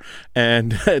later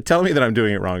and tell me that I'm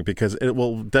doing it wrong, because it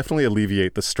will definitely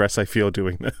alleviate the stress I feel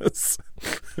doing this.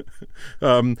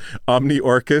 Omni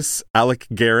Orcus, Alec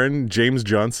Guerin, James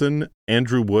Johnson,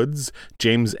 Andrew Woods,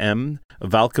 James M.,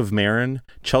 Valkov Marin,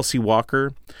 Chelsea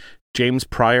Walker, James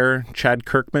Pryor, Chad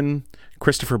Kirkman,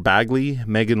 Christopher Bagley,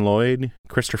 Megan Lloyd,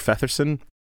 Christopher Fetherson,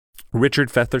 Richard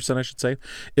Fetherson, I should say,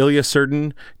 Ilya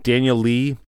Surden, Daniel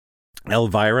Lee,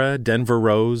 Elvira, Denver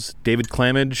Rose, David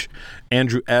Clamage,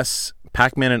 Andrew S.,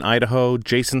 Pac-Man in Idaho,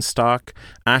 Jason Stock,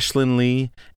 Ashlyn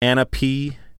Lee, Anna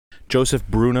P., Joseph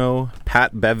Bruno,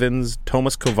 Pat Bevins,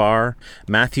 Thomas Kovar,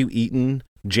 Matthew Eaton,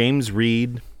 James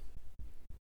Reed,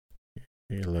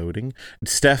 loading,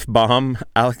 Steph Baum,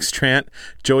 Alex Trant,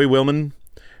 Joey Willman,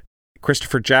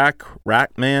 Christopher Jack,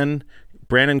 Ratman,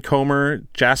 Brandon Comer,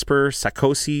 Jasper,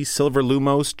 Sakosi, Silver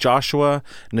Lumos, Joshua,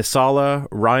 Nisala,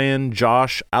 Ryan,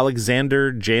 Josh,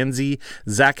 Alexander, Janzi,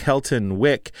 Zach Helton,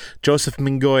 Wick, Joseph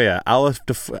Mingoya, Alex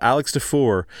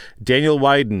DeFour, Daniel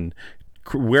Wyden,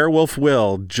 Werewolf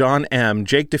Will, John M.,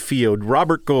 Jake DeFeo,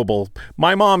 Robert Goebel,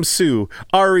 My Mom Sue,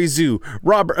 Ari Zoo,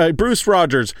 Bruce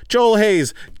Rogers, Joel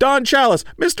Hayes, Don Chalice,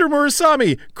 Mr.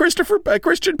 Murasami,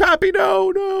 Christian Pappy,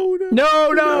 no,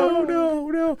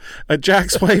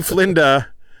 Jack's wife Linda,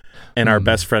 and our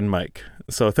best friend Mike.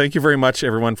 So thank you very much,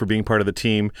 everyone, for being part of the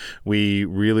team. We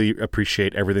really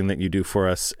appreciate everything that you do for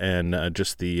us, and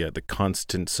just the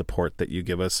constant support that you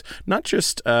give us, not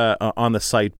just on the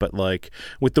site, but like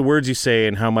with the words you say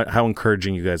and how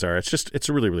encouraging you guys are. It's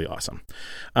really, really awesome.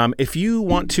 If you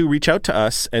want to reach out to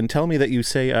us and tell me that you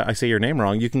say I say your name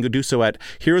wrong, you can go do so at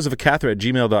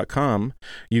heroesofakathra@gmail.com.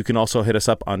 You can also hit us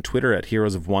up on Twitter at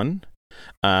heroesofone.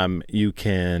 You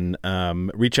can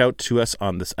reach out to us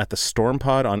on this at the Storm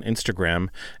Pod on Instagram,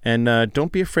 and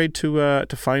don't be afraid to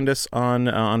find us on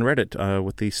Reddit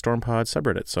with the Storm Pod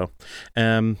subreddit. So,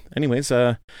 anyways,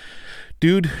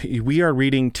 dude, we are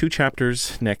reading 2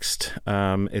 chapters next.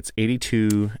 It's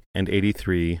 82 and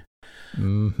 83.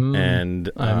 Mm-hmm. And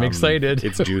I'm excited.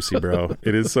 It's juicy, bro.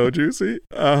 It is so juicy.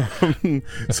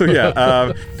 So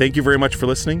yeah, thank you very much for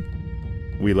listening.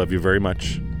 We love you very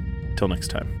much. Till next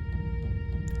time.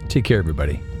 Take care,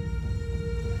 everybody.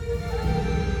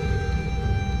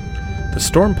 The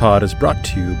Storm Pod is brought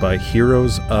to you by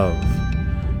Heroes of.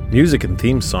 Music and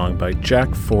theme song by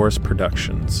Jack Forrest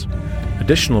Productions.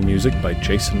 Additional music by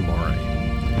Jason Morey.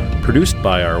 Produced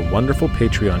by our wonderful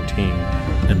Patreon team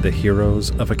and the Heroes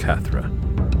of Akathra.